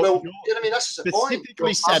 Well, Jeremy, this is the point.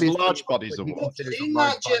 Specifically said large bodies of I'm water. not saying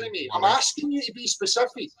that, Jeremy. I'm asking you to be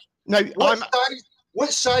specific. No,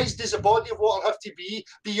 What size does a body of water have to be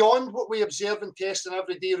beyond what we observe and test in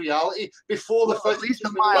everyday reality before the at least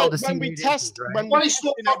a mile to see when we 8 test, inches, right? when Why we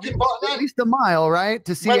stop you know, fucking butting At in? least a mile, right?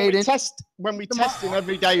 To see when 8 we inches. test in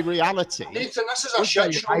everyday reality. Nathan, this is a What's shit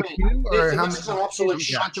that, show, mate. IQ or Nathan, how this is many- an absolute I'm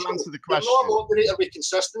shit trying to show. answer the You're question. not a moderator with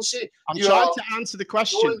consistency. I'm You trying are to answer the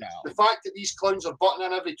question showing now. the fact that these clowns are butting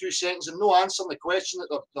in every 2 seconds and no answering the question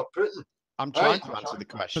that they're putting. I'm trying to answer the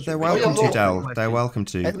question. But they're welcome to, Del. They're welcome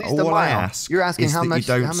to. At least a All mile. I ask You're asking is how that much,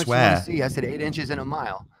 you don't how much swear. you want to see. I said 8 inches in a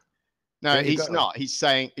mile. No, There you he's go. not. He's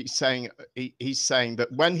saying that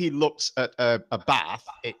when he looks at a bath,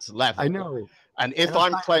 it's level. I know. And if And I'm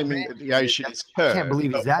I'm not claiming that the ocean is curved, I can't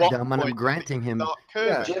believe he's at that what dumb, and I'm point granting him. start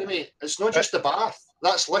curving? Jeremy, it's not just a bath.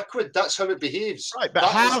 That's liquid. That's how it behaves. Right, but That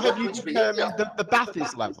how is have you liquid's determined behaviour. that the bath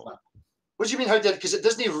is level? What do you mean, how did? Because it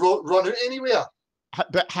doesn't run out anywhere.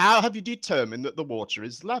 But how have you determined that the water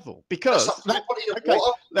is level? Because It's a property of okay,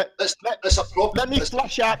 water. It's a property. let me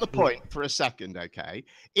flesh out the point for a second, okay?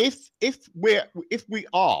 If we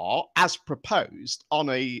are as proposed on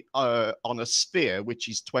a sphere which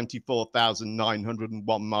is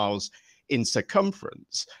 24,901 miles in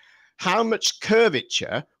circumference, how much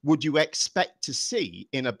curvature would you expect to see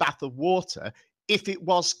in a bath of water if it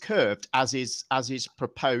was curved as is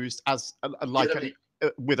proposed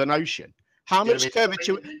with an ocean? How much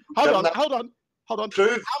curvature? Hold on.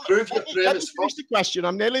 Prove your Let me premise finish the question.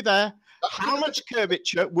 I'm nearly there. How much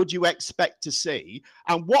curvature would you expect to see,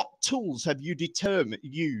 and what tools have you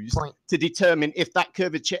used to determine if that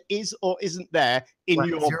curvature is or isn't there in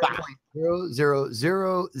your bath?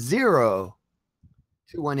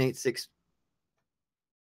 0.000286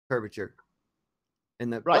 curvature. In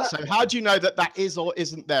the Right. So how do you know that is or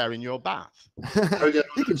isn't there in your bath?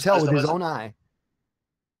 He can tell with his own eye.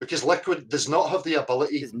 because liquid does not have the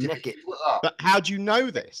ability Just to nick behave it. like that. But how do you know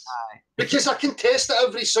this? Because I can test it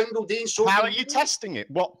every single day. And so How can are you testing it?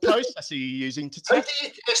 What process are you using to How test? do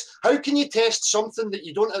you test? How can you test something that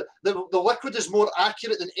you don't? The liquid is more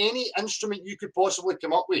accurate than any instrument you could possibly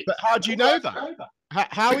come up with. But how do you know that?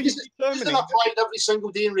 How are you determining? It's applied every single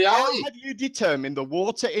day in reality. How have you determined the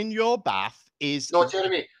water in your bath is? No,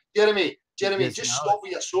 Jeremy, Just just know stop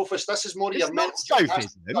with your sophist. This is more of It's your not mental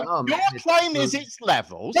sophism. gymnastics. Oh, Your man, it's claim is true. its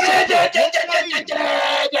level. Support your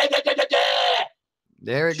claim.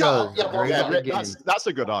 There it Shut goes. up, you Right Yeah, at the bugger. beginning. that's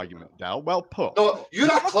a good argument, Del. Well put. No, you're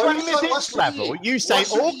Your a clown. claim is its level. You say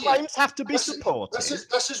all claims have to be supported.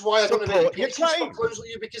 This is why I don't have any Support your patience for claim. clowns like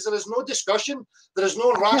you, because there is no discussion, there is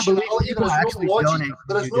no I can't believe rationality, people there is actually no logic, donate to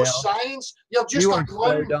there is you, no Del. science. You're just You a are so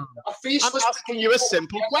clown, dumb. a I'm faceless. asking you a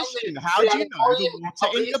simple question. How do you know the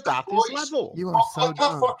water in your bath is level? You are so Utter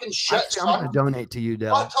dumb. fucking shit, Actually, I'm going son. to donate to you,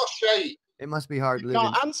 Del. Utter shit. It must be hard You living.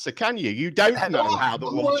 can't answer, can you? You don't know how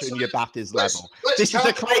the water in your bath is level. This is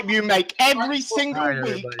a claim you make every single Alright,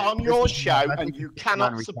 week everybody. on your Listen, show, I and think you you're picking on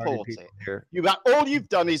cannot retarded support people it. here. All you've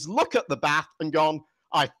done is look at the bath and gone,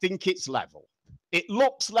 I think it's level. It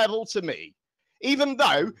looks level to me. Even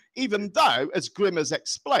though, as Grim has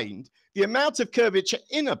explained, the amount of curvature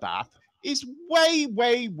in a bath is way,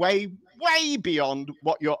 way, way, way beyond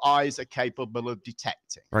what your eyes are capable of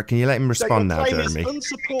detecting. Right, can you let him respond So now, your claim is Jeremy?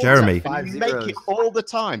 unsupported, Jeremy. and you make it all the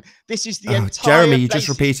time. This is the Oh, entire Jeremy, you're just basis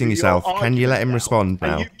repeating for your yourself. Can you let him argument respond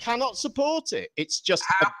And now? you cannot support it. It's just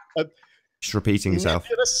a Just repeating yourself.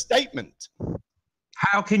 nebulous statement.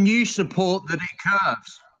 How can you support that it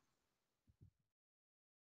curves?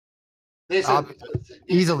 Nathan,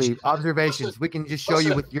 Easily, observations. We can just show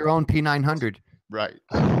you with your own P900. Right.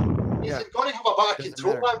 You've got to have a bit of Doesn't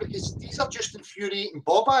control, matter. man, because these are just infuriating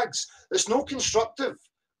ball bags. It's no constructive,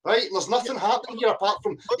 right? There's nothing happening here apart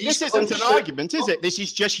from But these this isn't an clowns argument, is it? This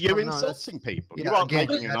is just you No, that's- insulting people. yeah, You aren't again,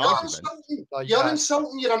 making an you're argument. You're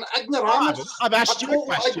insulting. You're an ignoramus. I've asked you a total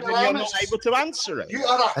question and you're not ignoramus. able to answer it. You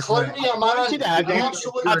are a That's clown, right. you man. Pointed out, You're you- an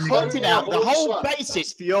absolute I You're pointed clown, out the you're a whole hoaxer.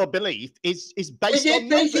 basis for your belief is Is based it on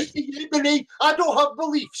basis nothing. to you believe? I don't have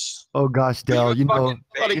beliefs. Oh gosh, Del, you know,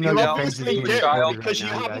 Well, you know you your obviously face is do getting older because right you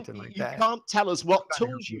now, you're haven't. acting like You that. can't tell us what I'm trying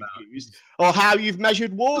to tools help you you've out. used or how you've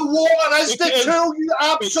measured water. The water is the It is- tool, you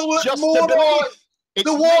It's absolute just a moron. belief. It's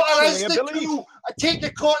The water literally is a the belief. tool. Take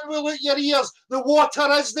the cotton wool out your ears. The water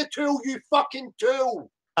is the tool, you fucking tool.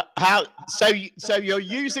 How so? You're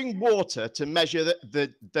using water to measure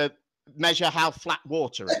the measure how flat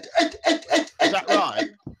water is. Is that right?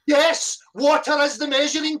 Yes, water is the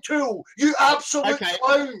measuring tool. You absolute Okay.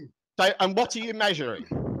 clown. So, and what are you measuring?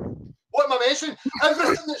 What am I measuring?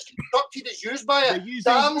 Everything that's constructed is used by You're it.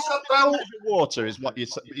 using Dams water are to built. measure water is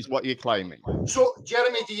what you're claiming. So,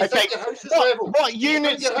 Jeremy, do you Okay, think your house is what- level? what Do you think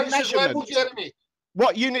units your of house is level, measurement? Jeremy?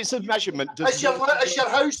 What units of measurement does Is your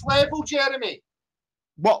house level, Jeremy?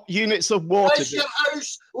 what units of water? Is your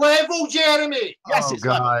house level, Jeremy? Yes, Oh, it's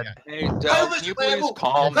level, God. yeah. Hey, How Del, is can you it please level?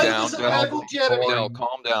 calm How down, is it Del? level, Jeremy? Del,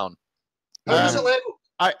 calm down. How is it Um, level?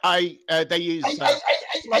 They use Jeremy,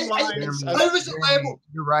 How is it level?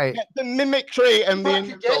 You're right. the mimicry and the I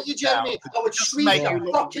could get you, Jeremy. I would Just squeeze make your you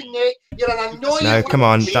look fucking neck. You're an annoying. No, come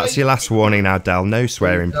on. That's your last warning now, Del. No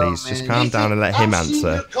swearing, There you go, please. Just man. calm down and let him I've seen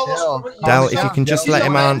answer. your colours Del, for what you Del, deserve. if you can just You're let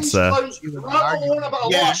him letting these answer. clowns rattle on about a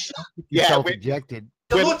lot of shit. Yeah, Yourself we- ejected.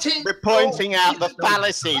 You're We're, not taking- we're pointing out the I'm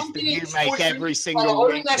fallacies that being you exposed make to every by single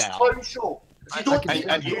allowing week this now. clown show. If you I don't can think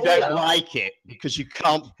And you you're don't right, like it because you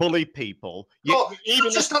can't bully people. no, you're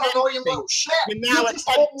even just an annoying little shit. you're now You're just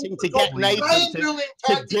attempting to get Brian Nathan bullying to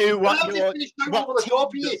tactics. do what I'm you're just finished what over the top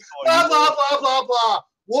of Tim you. does for Blah you. blah blah blah blah.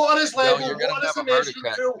 Water is level. you're gonna Water is have a a heart measuring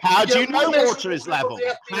attack. tool. How do you have know no water measurable is tool for level? the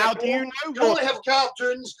FPL. How do you know You only water? have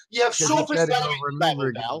cartoons. You have Because he sophists said it that over and over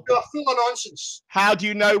again. Del? you're full of nonsense. How do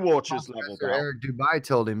you know water is level, Professor Del? Eric Dubai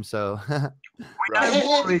told him so.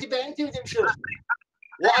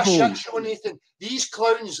 What a shit show, Nathan. These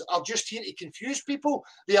clowns are just here to confuse people.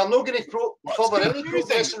 They are not going to further any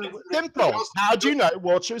progress. Simple. How do you know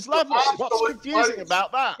water is level? What's Absolute confusing clowns.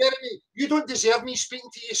 about that? Jeremy, you don't deserve me speaking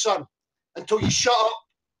to you, son, until you shut up.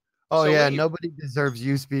 Oh So yeah, leave. nobody deserves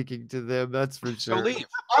you speaking to them. That's for So sure. leave.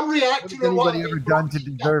 I'm reacting What has to what anybody ever done to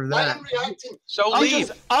deserve that? I'm reacting. So leave.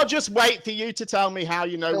 I'll just wait for you to tell me how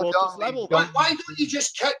you know No, water's don't level. leave, Why don't you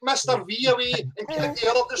just kick Mr. V away and kick the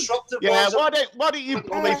other disruptive Yeah, ones? why don't you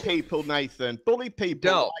bully people, Nathan? Bully people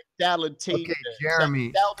Del. like Del and T. Okay,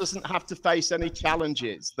 Jeremy. Del doesn't have to face any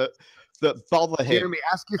challenges that bother him. Jeremy,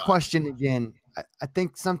 ask your question again. I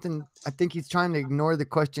think he's trying to ignore the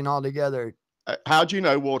question altogether. How do you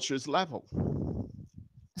know water is level?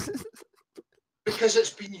 Because it's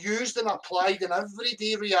been used and applied in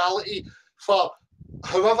everyday reality for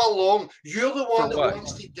however long. You're the one For that what?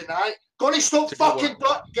 wants to deny. Gonna stop To do fucking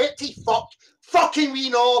get to fucking wee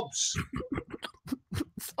knobs.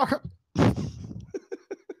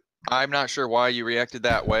 I'm not sure why you reacted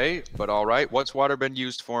that way, but all right. What's water been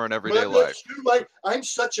used for in everyday life? I'm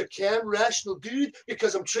such a calm, rational dude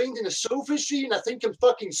because I'm trained in a sophistry and I think I'm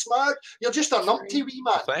fucking smart. You're just a numpty wee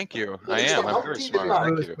man. Well, thank you. You're I just am. a I'm very numpty smart. wee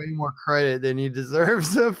man. Thank you. Way more credit than he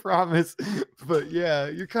deserves, I promise. But yeah,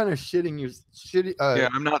 you're kind of shitting your shitty. Yeah,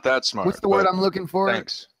 I'm not that smart. What's the word I'm looking for?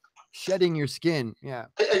 Thanks. Shedding your skin. Yeah.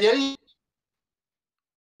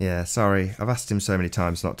 Yeah, sorry. I've asked him so many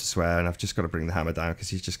times not to swear, and I've just got to bring the hammer down because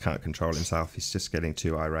he just can't control himself. He's just getting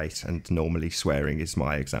too irate, and normally swearing is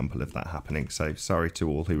my example of that happening. So sorry to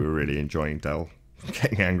all who were really enjoying Del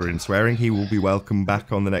getting angry and swearing. He will be welcome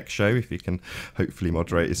back on the next show if you can hopefully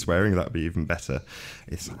moderate his swearing. That'd be even better.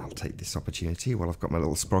 I'll take this opportunity while I've got my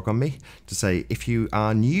little sprog on me to say, if you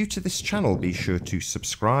are new to this channel, be sure to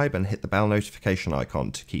subscribe and hit the bell notification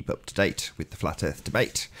icon to keep up to date with the Flat Earth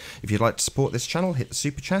debate. If you'd like to support this channel, hit the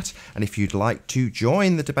super chat, and if you'd like to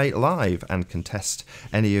join the debate live and contest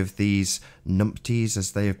any of these numpties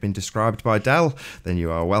as they have been described by Del, then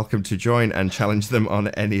you are welcome to join and challenge them on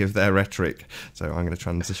any of their rhetoric. So I'm going to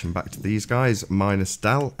transition back to these guys minus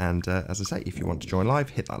Del, and as I say, if you want to join live,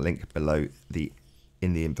 hit that link below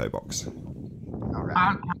in the info box. All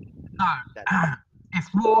right. No. If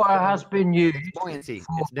water has been used, It's buoyancy.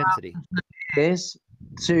 It's density. is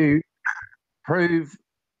to prove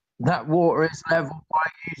that water is level by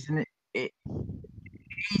using it.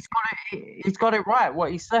 He's got it right.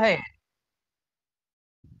 What he's saying.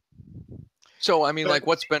 So I mean, like,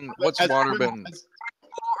 what's water been?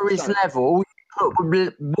 Water is level. You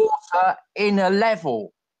put water in a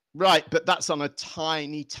level. Right, but that's on a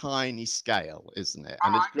tiny, tiny scale, isn't it?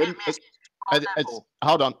 And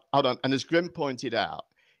hold on. And as Grim pointed out,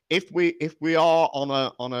 if we are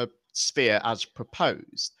on a sphere as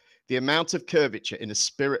proposed, the amount of curvature in a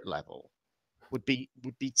spirit level would be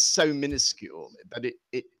so minuscule that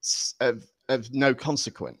it's of no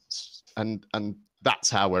consequence, and that's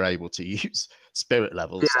how we're able to use spirit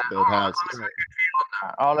levels to build houses.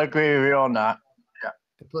 I'll agree with you on that.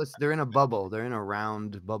 Plus, they're in a bubble. They're in a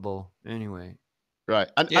round bubble anyway. Right,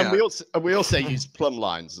 and we also use plumb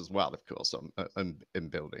lines as well, of course, in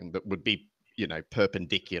building that would be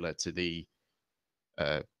perpendicular to the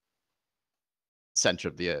center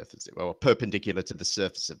of the Earth, as it were, or perpendicular to the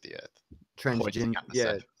surface of the Earth.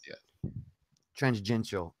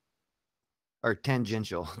 Tangential or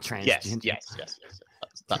tangential. Yes.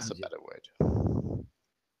 That's a better word.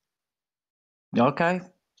 Okay.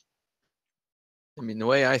 I mean, the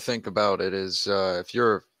way I think about it is, if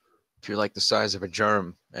you're like the size of a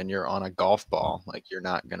germ and you're on a golf ball, like, you're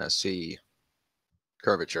not gonna see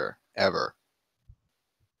curvature ever.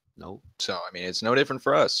 Nope. So I mean, it's no different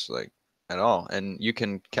for us, like, at all. And you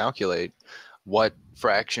can calculate what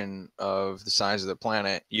fraction of the size of the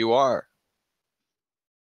planet you are.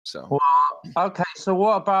 So. Well, okay. So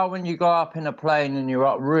what about when you go up in a plane and you're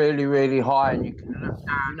up really, really high and you can look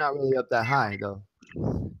down? You're not really up that high though.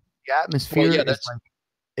 The atmosphere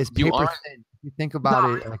is paper thin. If you think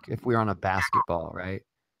about it, like if we're on a basketball, right?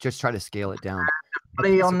 Just try to scale it down.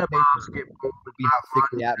 On the basketball would be how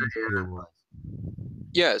thick the atmosphere was.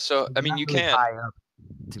 Yeah, so I mean, Not you really can high up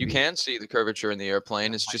to be. can see the curvature in the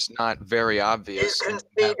airplane. It's just not very obvious. You can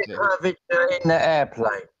see the curvature in the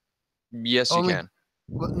airplane. Yes, you can.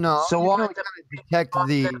 Well, no. So you what? can only kind of detect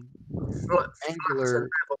the angular.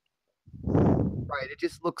 Right, it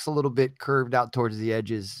just looks a little bit curved out towards the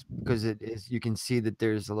edges because it is. You can see that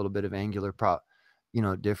there's a little bit of angular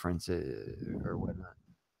difference or whatnot.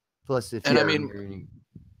 Plus, if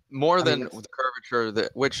more than the curvature,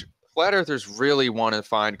 which flat earthers really want to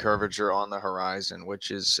find curvature on the horizon,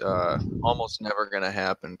 which is almost never going to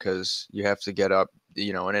happen because you have to get up,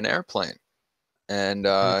 in an airplane, and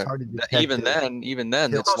even then,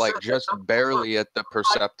 it's like just barely at the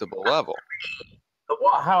perceptible level.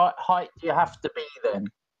 What height do you have to be then?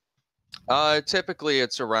 Typically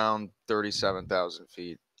it's around 37,000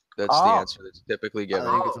 feet. That's the answer that's typically given.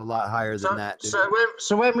 I think it's a lot higher than that.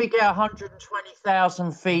 So when we get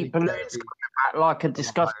 120,000 feet, balloons come back like a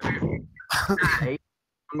disgusting.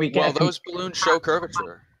 Those balloons show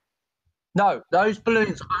curvature. No, those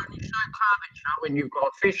balloons only show curvature when you've got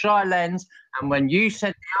a fisheye lens, and when you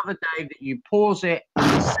said the other day that you pause it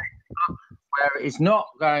where it is not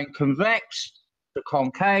going convex to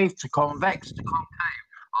concave to convex to concave.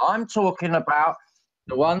 I'm talking about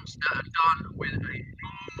the ones that are done with a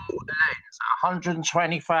normal balloons at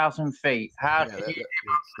 120,000 feet. How Yeah, do you?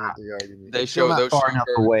 That's not the argument. They You're still show not those far show enough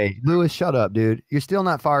her- away. Lewis, shut up, dude. You're still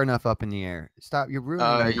not far enough up in the air. Stop. You're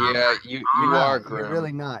ruining it. Yeah, you You're are, not. You're Grim.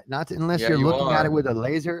 really not. Not unless Yeah, you're you looking at it are. with a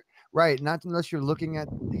laser. Right. Not unless you're looking at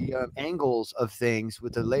the angles of things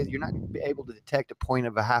with a laser. You're not going to be able to detect a point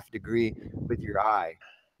of a half degree with your eye.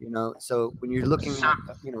 You know. So when you're looking at,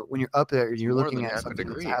 when you're up there and you're more looking than at half a something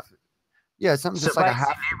that's degree. half. Yeah, something So just like a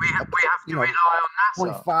basically, half. we have to rely on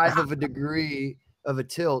NASA. 0.5 of a degree of a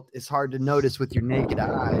tilt is hard to notice with your naked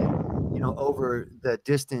eye, over the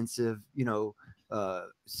distance of,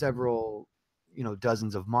 several,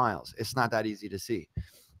 dozens of miles. It's not that easy to see.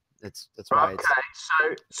 That's why it's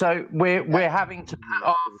So we're having to put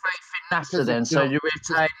our faith in NASA because, then. So you're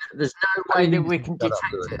saying that there's no I way didn't that mean we to can shut up,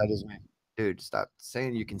 detect Lewis. it. I just meant, dude, stop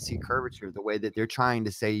saying you can see curvature the way that they're trying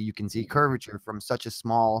to say you can see curvature from such a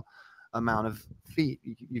small amount of feet.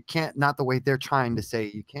 You can't, not the way they're trying to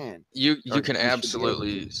say you can. You Or can you should be able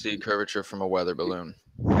absolutely to. see curvature from a weather balloon.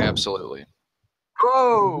 Absolutely.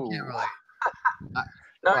 Whoa! You can't really. No,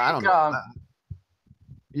 Well, I you don't know.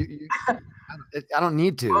 can't. I don't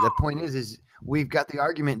need to. The point is we've got the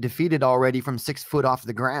argument defeated already from 6 foot off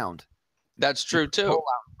the ground. That's true too. Pole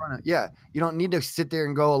out in front of- yeah, you don't need to sit there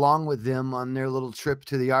and go along with them on their little trip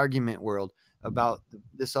to the argument world about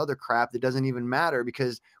this other crap that doesn't even matter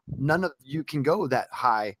because none of you can go that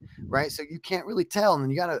high, right? So you can't really tell,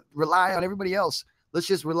 and you got to rely on everybody else. Let's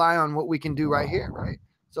just rely on what we can do right here, right?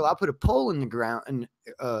 So I'll put a pole in the ground and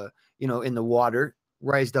in the water,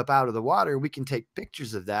 raised up out of the water. We can take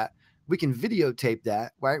pictures of that. We can videotape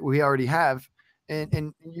that, right? We already have,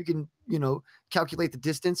 and you can calculate the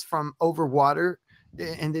distance from over water,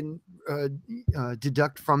 and then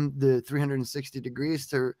deduct from the 360 degrees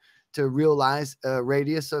to realize a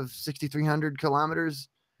radius of 6,300 kilometers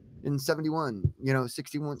in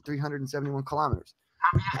 371 kilometers.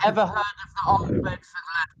 Have you ever heard of the Old Bedford Level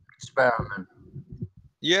experiment?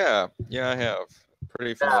 Yeah, I have.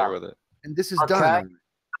 Pretty familiar with it. And this is done.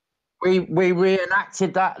 We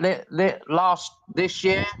reenacted that this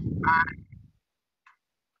year.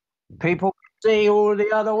 People could see all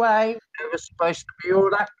the other way. There was supposed to be all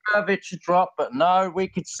that curvature drop, but no, we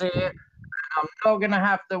could see it. I'm not going to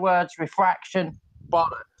have the words refraction,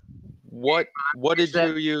 bollocks. What did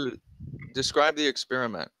you describe the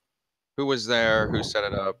experiment? Who was there? Who set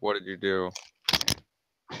it up? What did you do?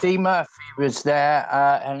 D. Murphy was there,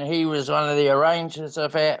 and he was one of the arrangers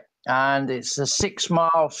of it. And it's a 6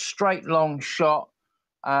 mile straight long shot.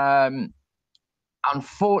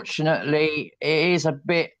 Unfortunately, it is a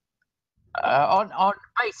bit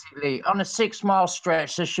basically on a 6 mile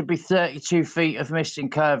stretch. There should be 32 feet of missing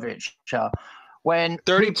curvature. When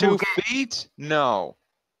 32 feet? No.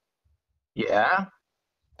 Yeah.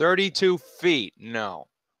 32 feet? No.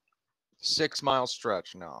 6 mile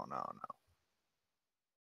stretch? No.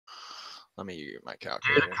 Let me get my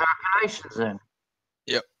calculator. Do the calculations then.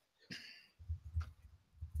 Yep.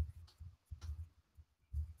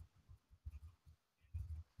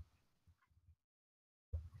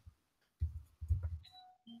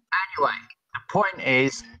 Anyway, the point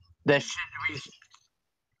is there should be,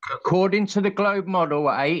 according to the globe model,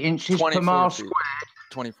 8 inches per mile squared.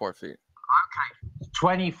 24 feet. Okay,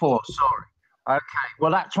 24, sorry. Okay,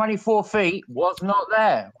 well, that 24 feet was not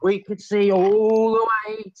there. We could see all the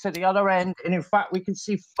way to the other end, and in fact, we could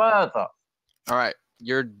see further. All right,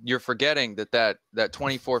 you're forgetting that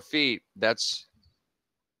 24 feet, that's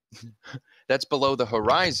below the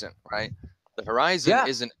horizon, right? The horizon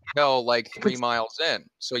isn't until like 3 miles in.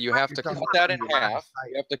 So you have to cut that in half.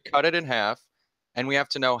 You have to cut it in half, and we have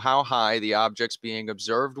to know how high the objects being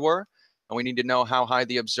observed were, and we need to know how high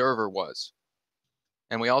the observer was.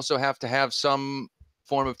 And we also have to have some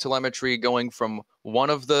form of telemetry going from one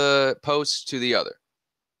of the posts to the other.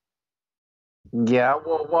 Yeah,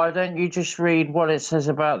 well, why don't you just read what it says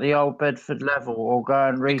about the Old Bedford level or go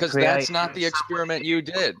and recreate? Because that's not the experiment you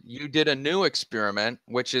did. You did a new experiment,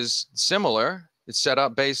 which is similar. It's set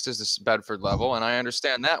up based as the Bedford level, and I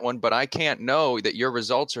understand that one, but I can't know that your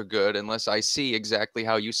results are good unless I see exactly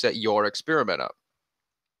how you set your experiment up.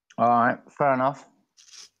 All right, fair enough.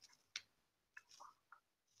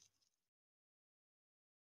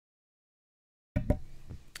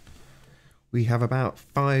 We have about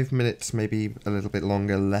 5 minutes, maybe a little bit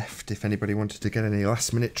longer left. If anybody wanted to get any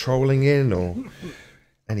last minute trolling in, or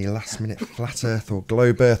any last minute flat earth or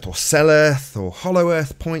globe earth or cell earth or hollow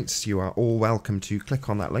earth points, you are all welcome to click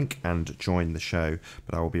on that link and join the show.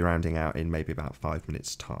 But I will be rounding out in maybe about 5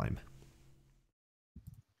 minutes time.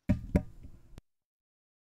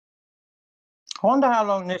 I wonder how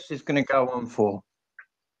long this is going to go on for.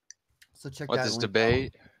 So check what, that this link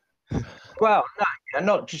debate? Well, no, and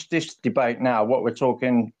not just this debate now, what we're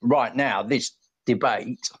talking right now, this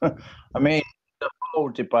debate. I mean, the whole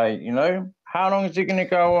debate, you know, how long is it going to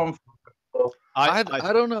go on for? I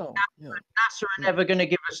don't know. Yeah. NASA are never going to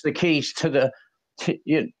give us the keys to the,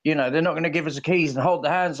 you know, they're not going to give us the keys and hold the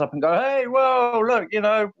hands up and go, hey, whoa, look, you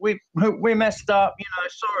know, we messed up, you know,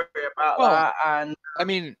 sorry about that. And I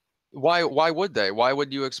mean, why would they? Why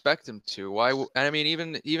would you expect them to? And I mean,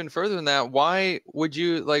 even further than that, why would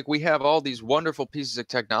you, like, we have all these wonderful pieces of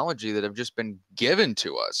technology that have just been given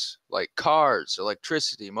to us, like cars,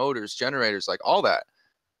 electricity, motors, generators, like all that.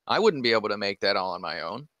 I wouldn't be able to make that all on my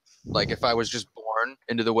own. Like if I was just born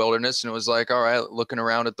into the wilderness and it was like, all right, looking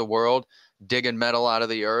around at the world, digging metal out of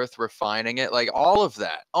the earth, refining it, like all of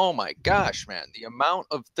that. Oh my gosh, man, the amount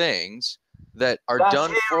of things that are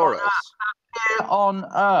done for us here on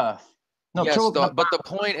Earth. Not yes, talking about but the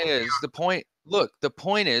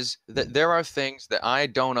point is that there are things that I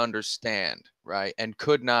don't understand, right, and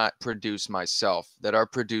could not produce myself that are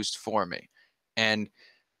produced for me, and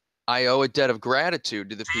I owe a debt of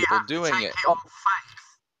gratitude to the people doing it. on faith.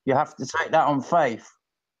 You have to take that on faith.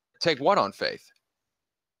 Take what on faith?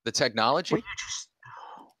 The technology? Well,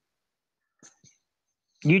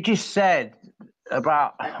 you just said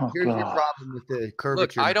about. Here's your problem with the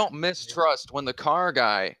curvature. Look, I don't mistrust when the car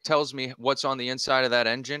guy tells me what's on the inside of that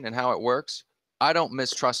engine and how it works. I don't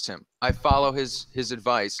mistrust him. I follow his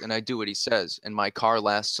advice and I do what he says, and my car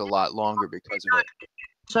lasts a lot longer because of it.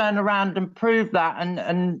 Turn around and prove that,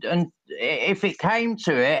 and if it came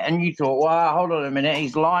to it and you thought, well, hold on a minute,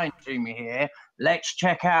 he's lying to me here, let's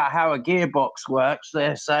check out how a gearbox works.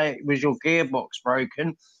 Let's say it was your gearbox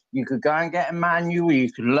broken, you could go and get a manual, you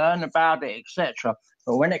could learn about it, etc.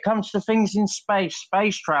 But when it comes to things in space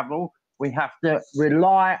travel, we have to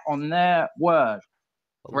rely on their word.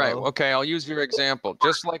 Right. Okay. I'll use your example.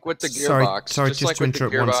 Just like with the gearbox. Sorry, just to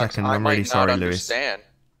interrupt 1 second. I'm really sorry, Lewis.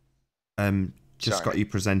 Just got you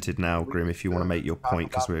presented now, Grim, if you want to make your point,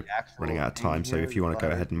 because we're running out of time. So if you want to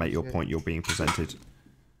go ahead and make your point, you're being presented.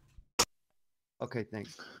 Okay,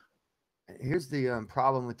 thanks. Here's the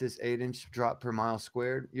problem with this 8-inch drop per mile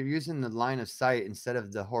squared. You're using the line of sight instead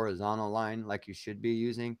of the horizontal line like you should be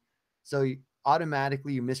using. So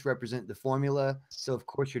automatically you misrepresent the formula. So of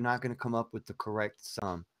course you're not going to come up with the correct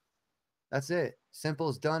sum. That's it. Simple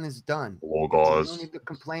as done is done. Hello, guys. You don't need to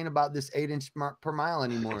complain about this 8-inch per mile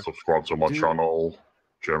anymore. Subscribe to my channel,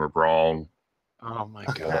 Jeremy Brown. Oh my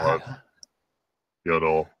god.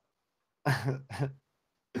 Yodel.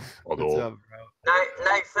 What's up, bro?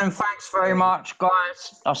 Nathan, thanks very much,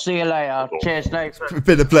 guys. I'll see you later. Cheers, Nathan. It's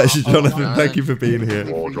been a pleasure, Jonathan. Thank you for being here.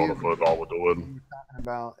 Hello, Jonathan. How we doing? Talking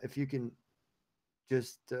about if you can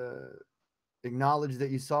just acknowledge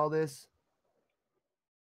that you saw this,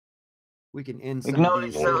 we can end some of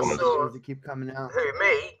these videos that keep coming out. Who,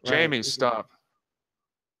 me? Jamie, stop.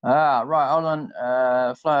 Right, hold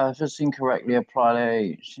on. Fly, if it's incorrectly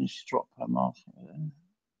applied, since drop per month.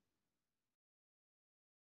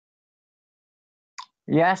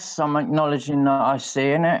 Yes, I'm acknowledging that I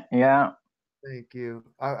see in it. Yeah. Thank you.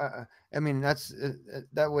 I mean, that's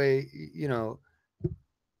that way, you know,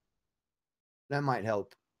 that might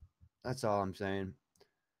help. That's all I'm saying.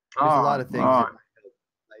 There's a lot of things that might help,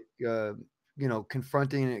 like you know,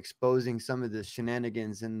 confronting and exposing some of the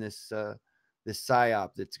shenanigans in this this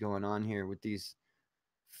psyop that's going on here with these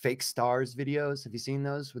fake stars videos. Have you seen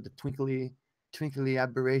those with the twinkly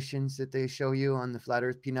aberrations that they show you on the Flat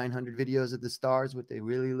Earth P900 videos of the stars, what they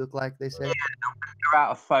really look like, they say? Yeah, you're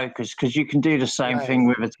out of focus, because you can do the same thing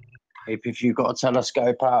with a telescope. If you've got a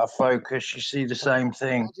telescope out of focus, you see the same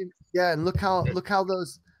thing. Yeah, and look how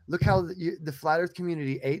the Flat Earth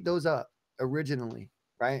community ate those up originally,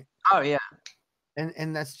 right? Oh yeah.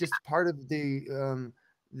 And that's just part of the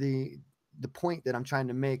point that I'm trying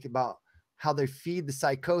to make about how they feed the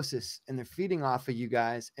psychosis, and they're feeding off of you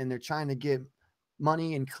guys, and they're trying to get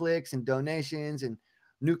money and clicks and donations and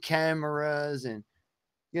new cameras and,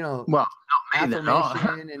 you know, well, not me,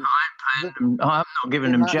 affirmation. And I'm not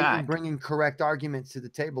giving them jack. Even bringing correct arguments to the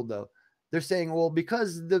table, though. They're saying, well,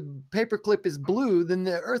 because the paperclip is blue, then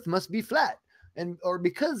the Earth must be flat, or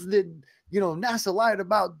because NASA lied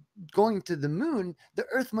about going to the moon, the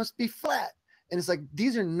Earth must be flat. And it's like,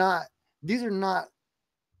 these are not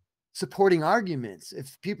supporting arguments.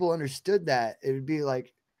 If people understood that, it would be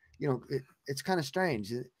like, you know, it's kind of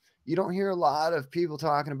strange. You don't hear a lot of people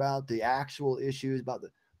talking about the actual issues about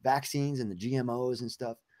the vaccines and the GMOs and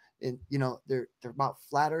stuff. And, you know, they're about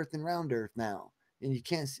flat Earth and round Earth now. And you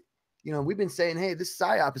can't, you know, we've been saying, hey, this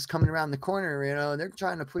psyop is coming around the corner, you know, and they're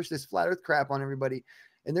trying to push this flat Earth crap on everybody.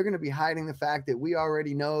 And they're going to be hiding the fact that we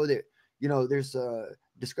already know that, you know, there's a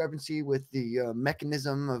discrepancy with the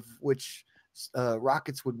mechanism of which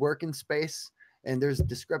rockets would work in space, and there's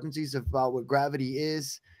discrepancies about what gravity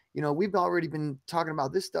is. You know, we've already been talking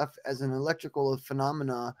about this stuff as an electrical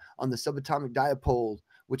phenomena on the subatomic dipole,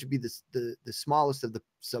 which would be the smallest of the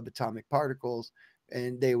subatomic particles,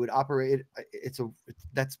 and they would operate.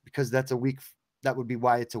 That's because that's a weak. That would be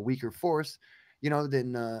why it's a weaker force, you know,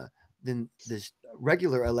 than this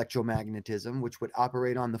regular electromagnetism, which would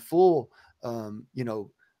operate on the full,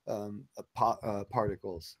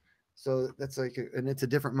 particles. So that's like, and it's a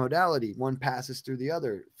different modality. One passes through the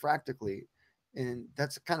other fractally. And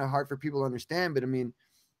that's kind of hard for people to understand. But I mean,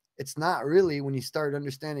 it's not really when you start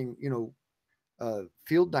understanding,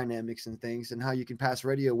 field dynamics and things and how you can pass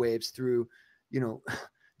radio waves through,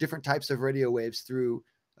 different types of radio waves through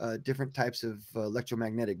different types of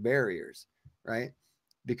electromagnetic barriers, right?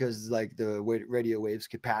 Because like the radio waves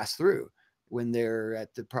could pass through when they're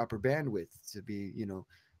at the proper bandwidth to be,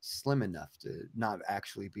 slim enough to not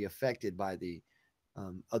actually be affected by the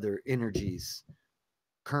other energies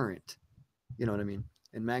current. You know what I mean?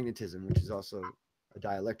 And magnetism, which is also a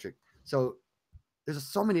dielectric. So there's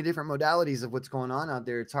so many different modalities of what's going on out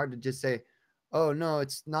there. It's hard to just say, oh, no,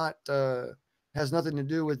 it's not, has nothing to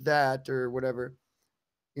do with that or whatever,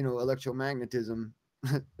 electromagnetism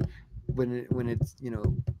when it's,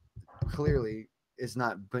 clearly is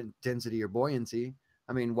not density or buoyancy.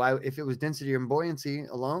 I mean, why, if it was density and buoyancy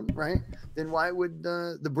alone, right? Then why would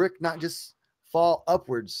the brick not just fall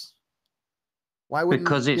upwards? Why wouldn't?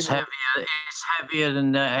 Because it's heavier. It's heavier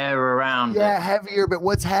than the air around it. Yeah, heavier. But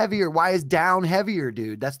what's heavier? Why is down heavier,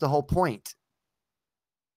 dude? That's the whole point.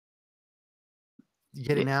 You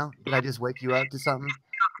get it now? Did I just wake you up to something?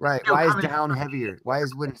 Right. Why is down heavier? Why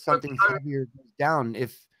is when something's heavier goes down?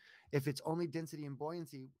 If it's only density and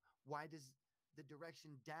buoyancy, why does the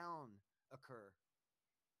direction down occur?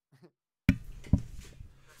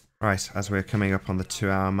 Right, as we're coming up on the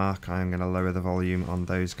 2-hour mark, I'm going to lower the volume on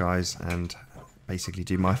those guys and basically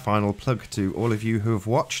do my final plug to all of you who have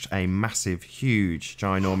watched. A massive, huge,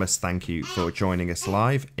 ginormous thank you for joining us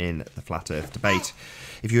live in the Flat Earth debate.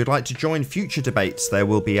 If you would like to join future debates, there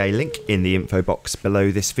will be a link in the info box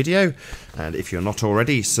below this video. And if you're not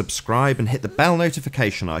already, subscribe and hit the bell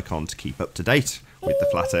notification icon to keep up to date with the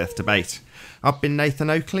Flat Earth debate. I've been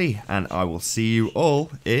Nathan Oakley, and I will see you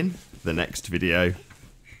all in the next video.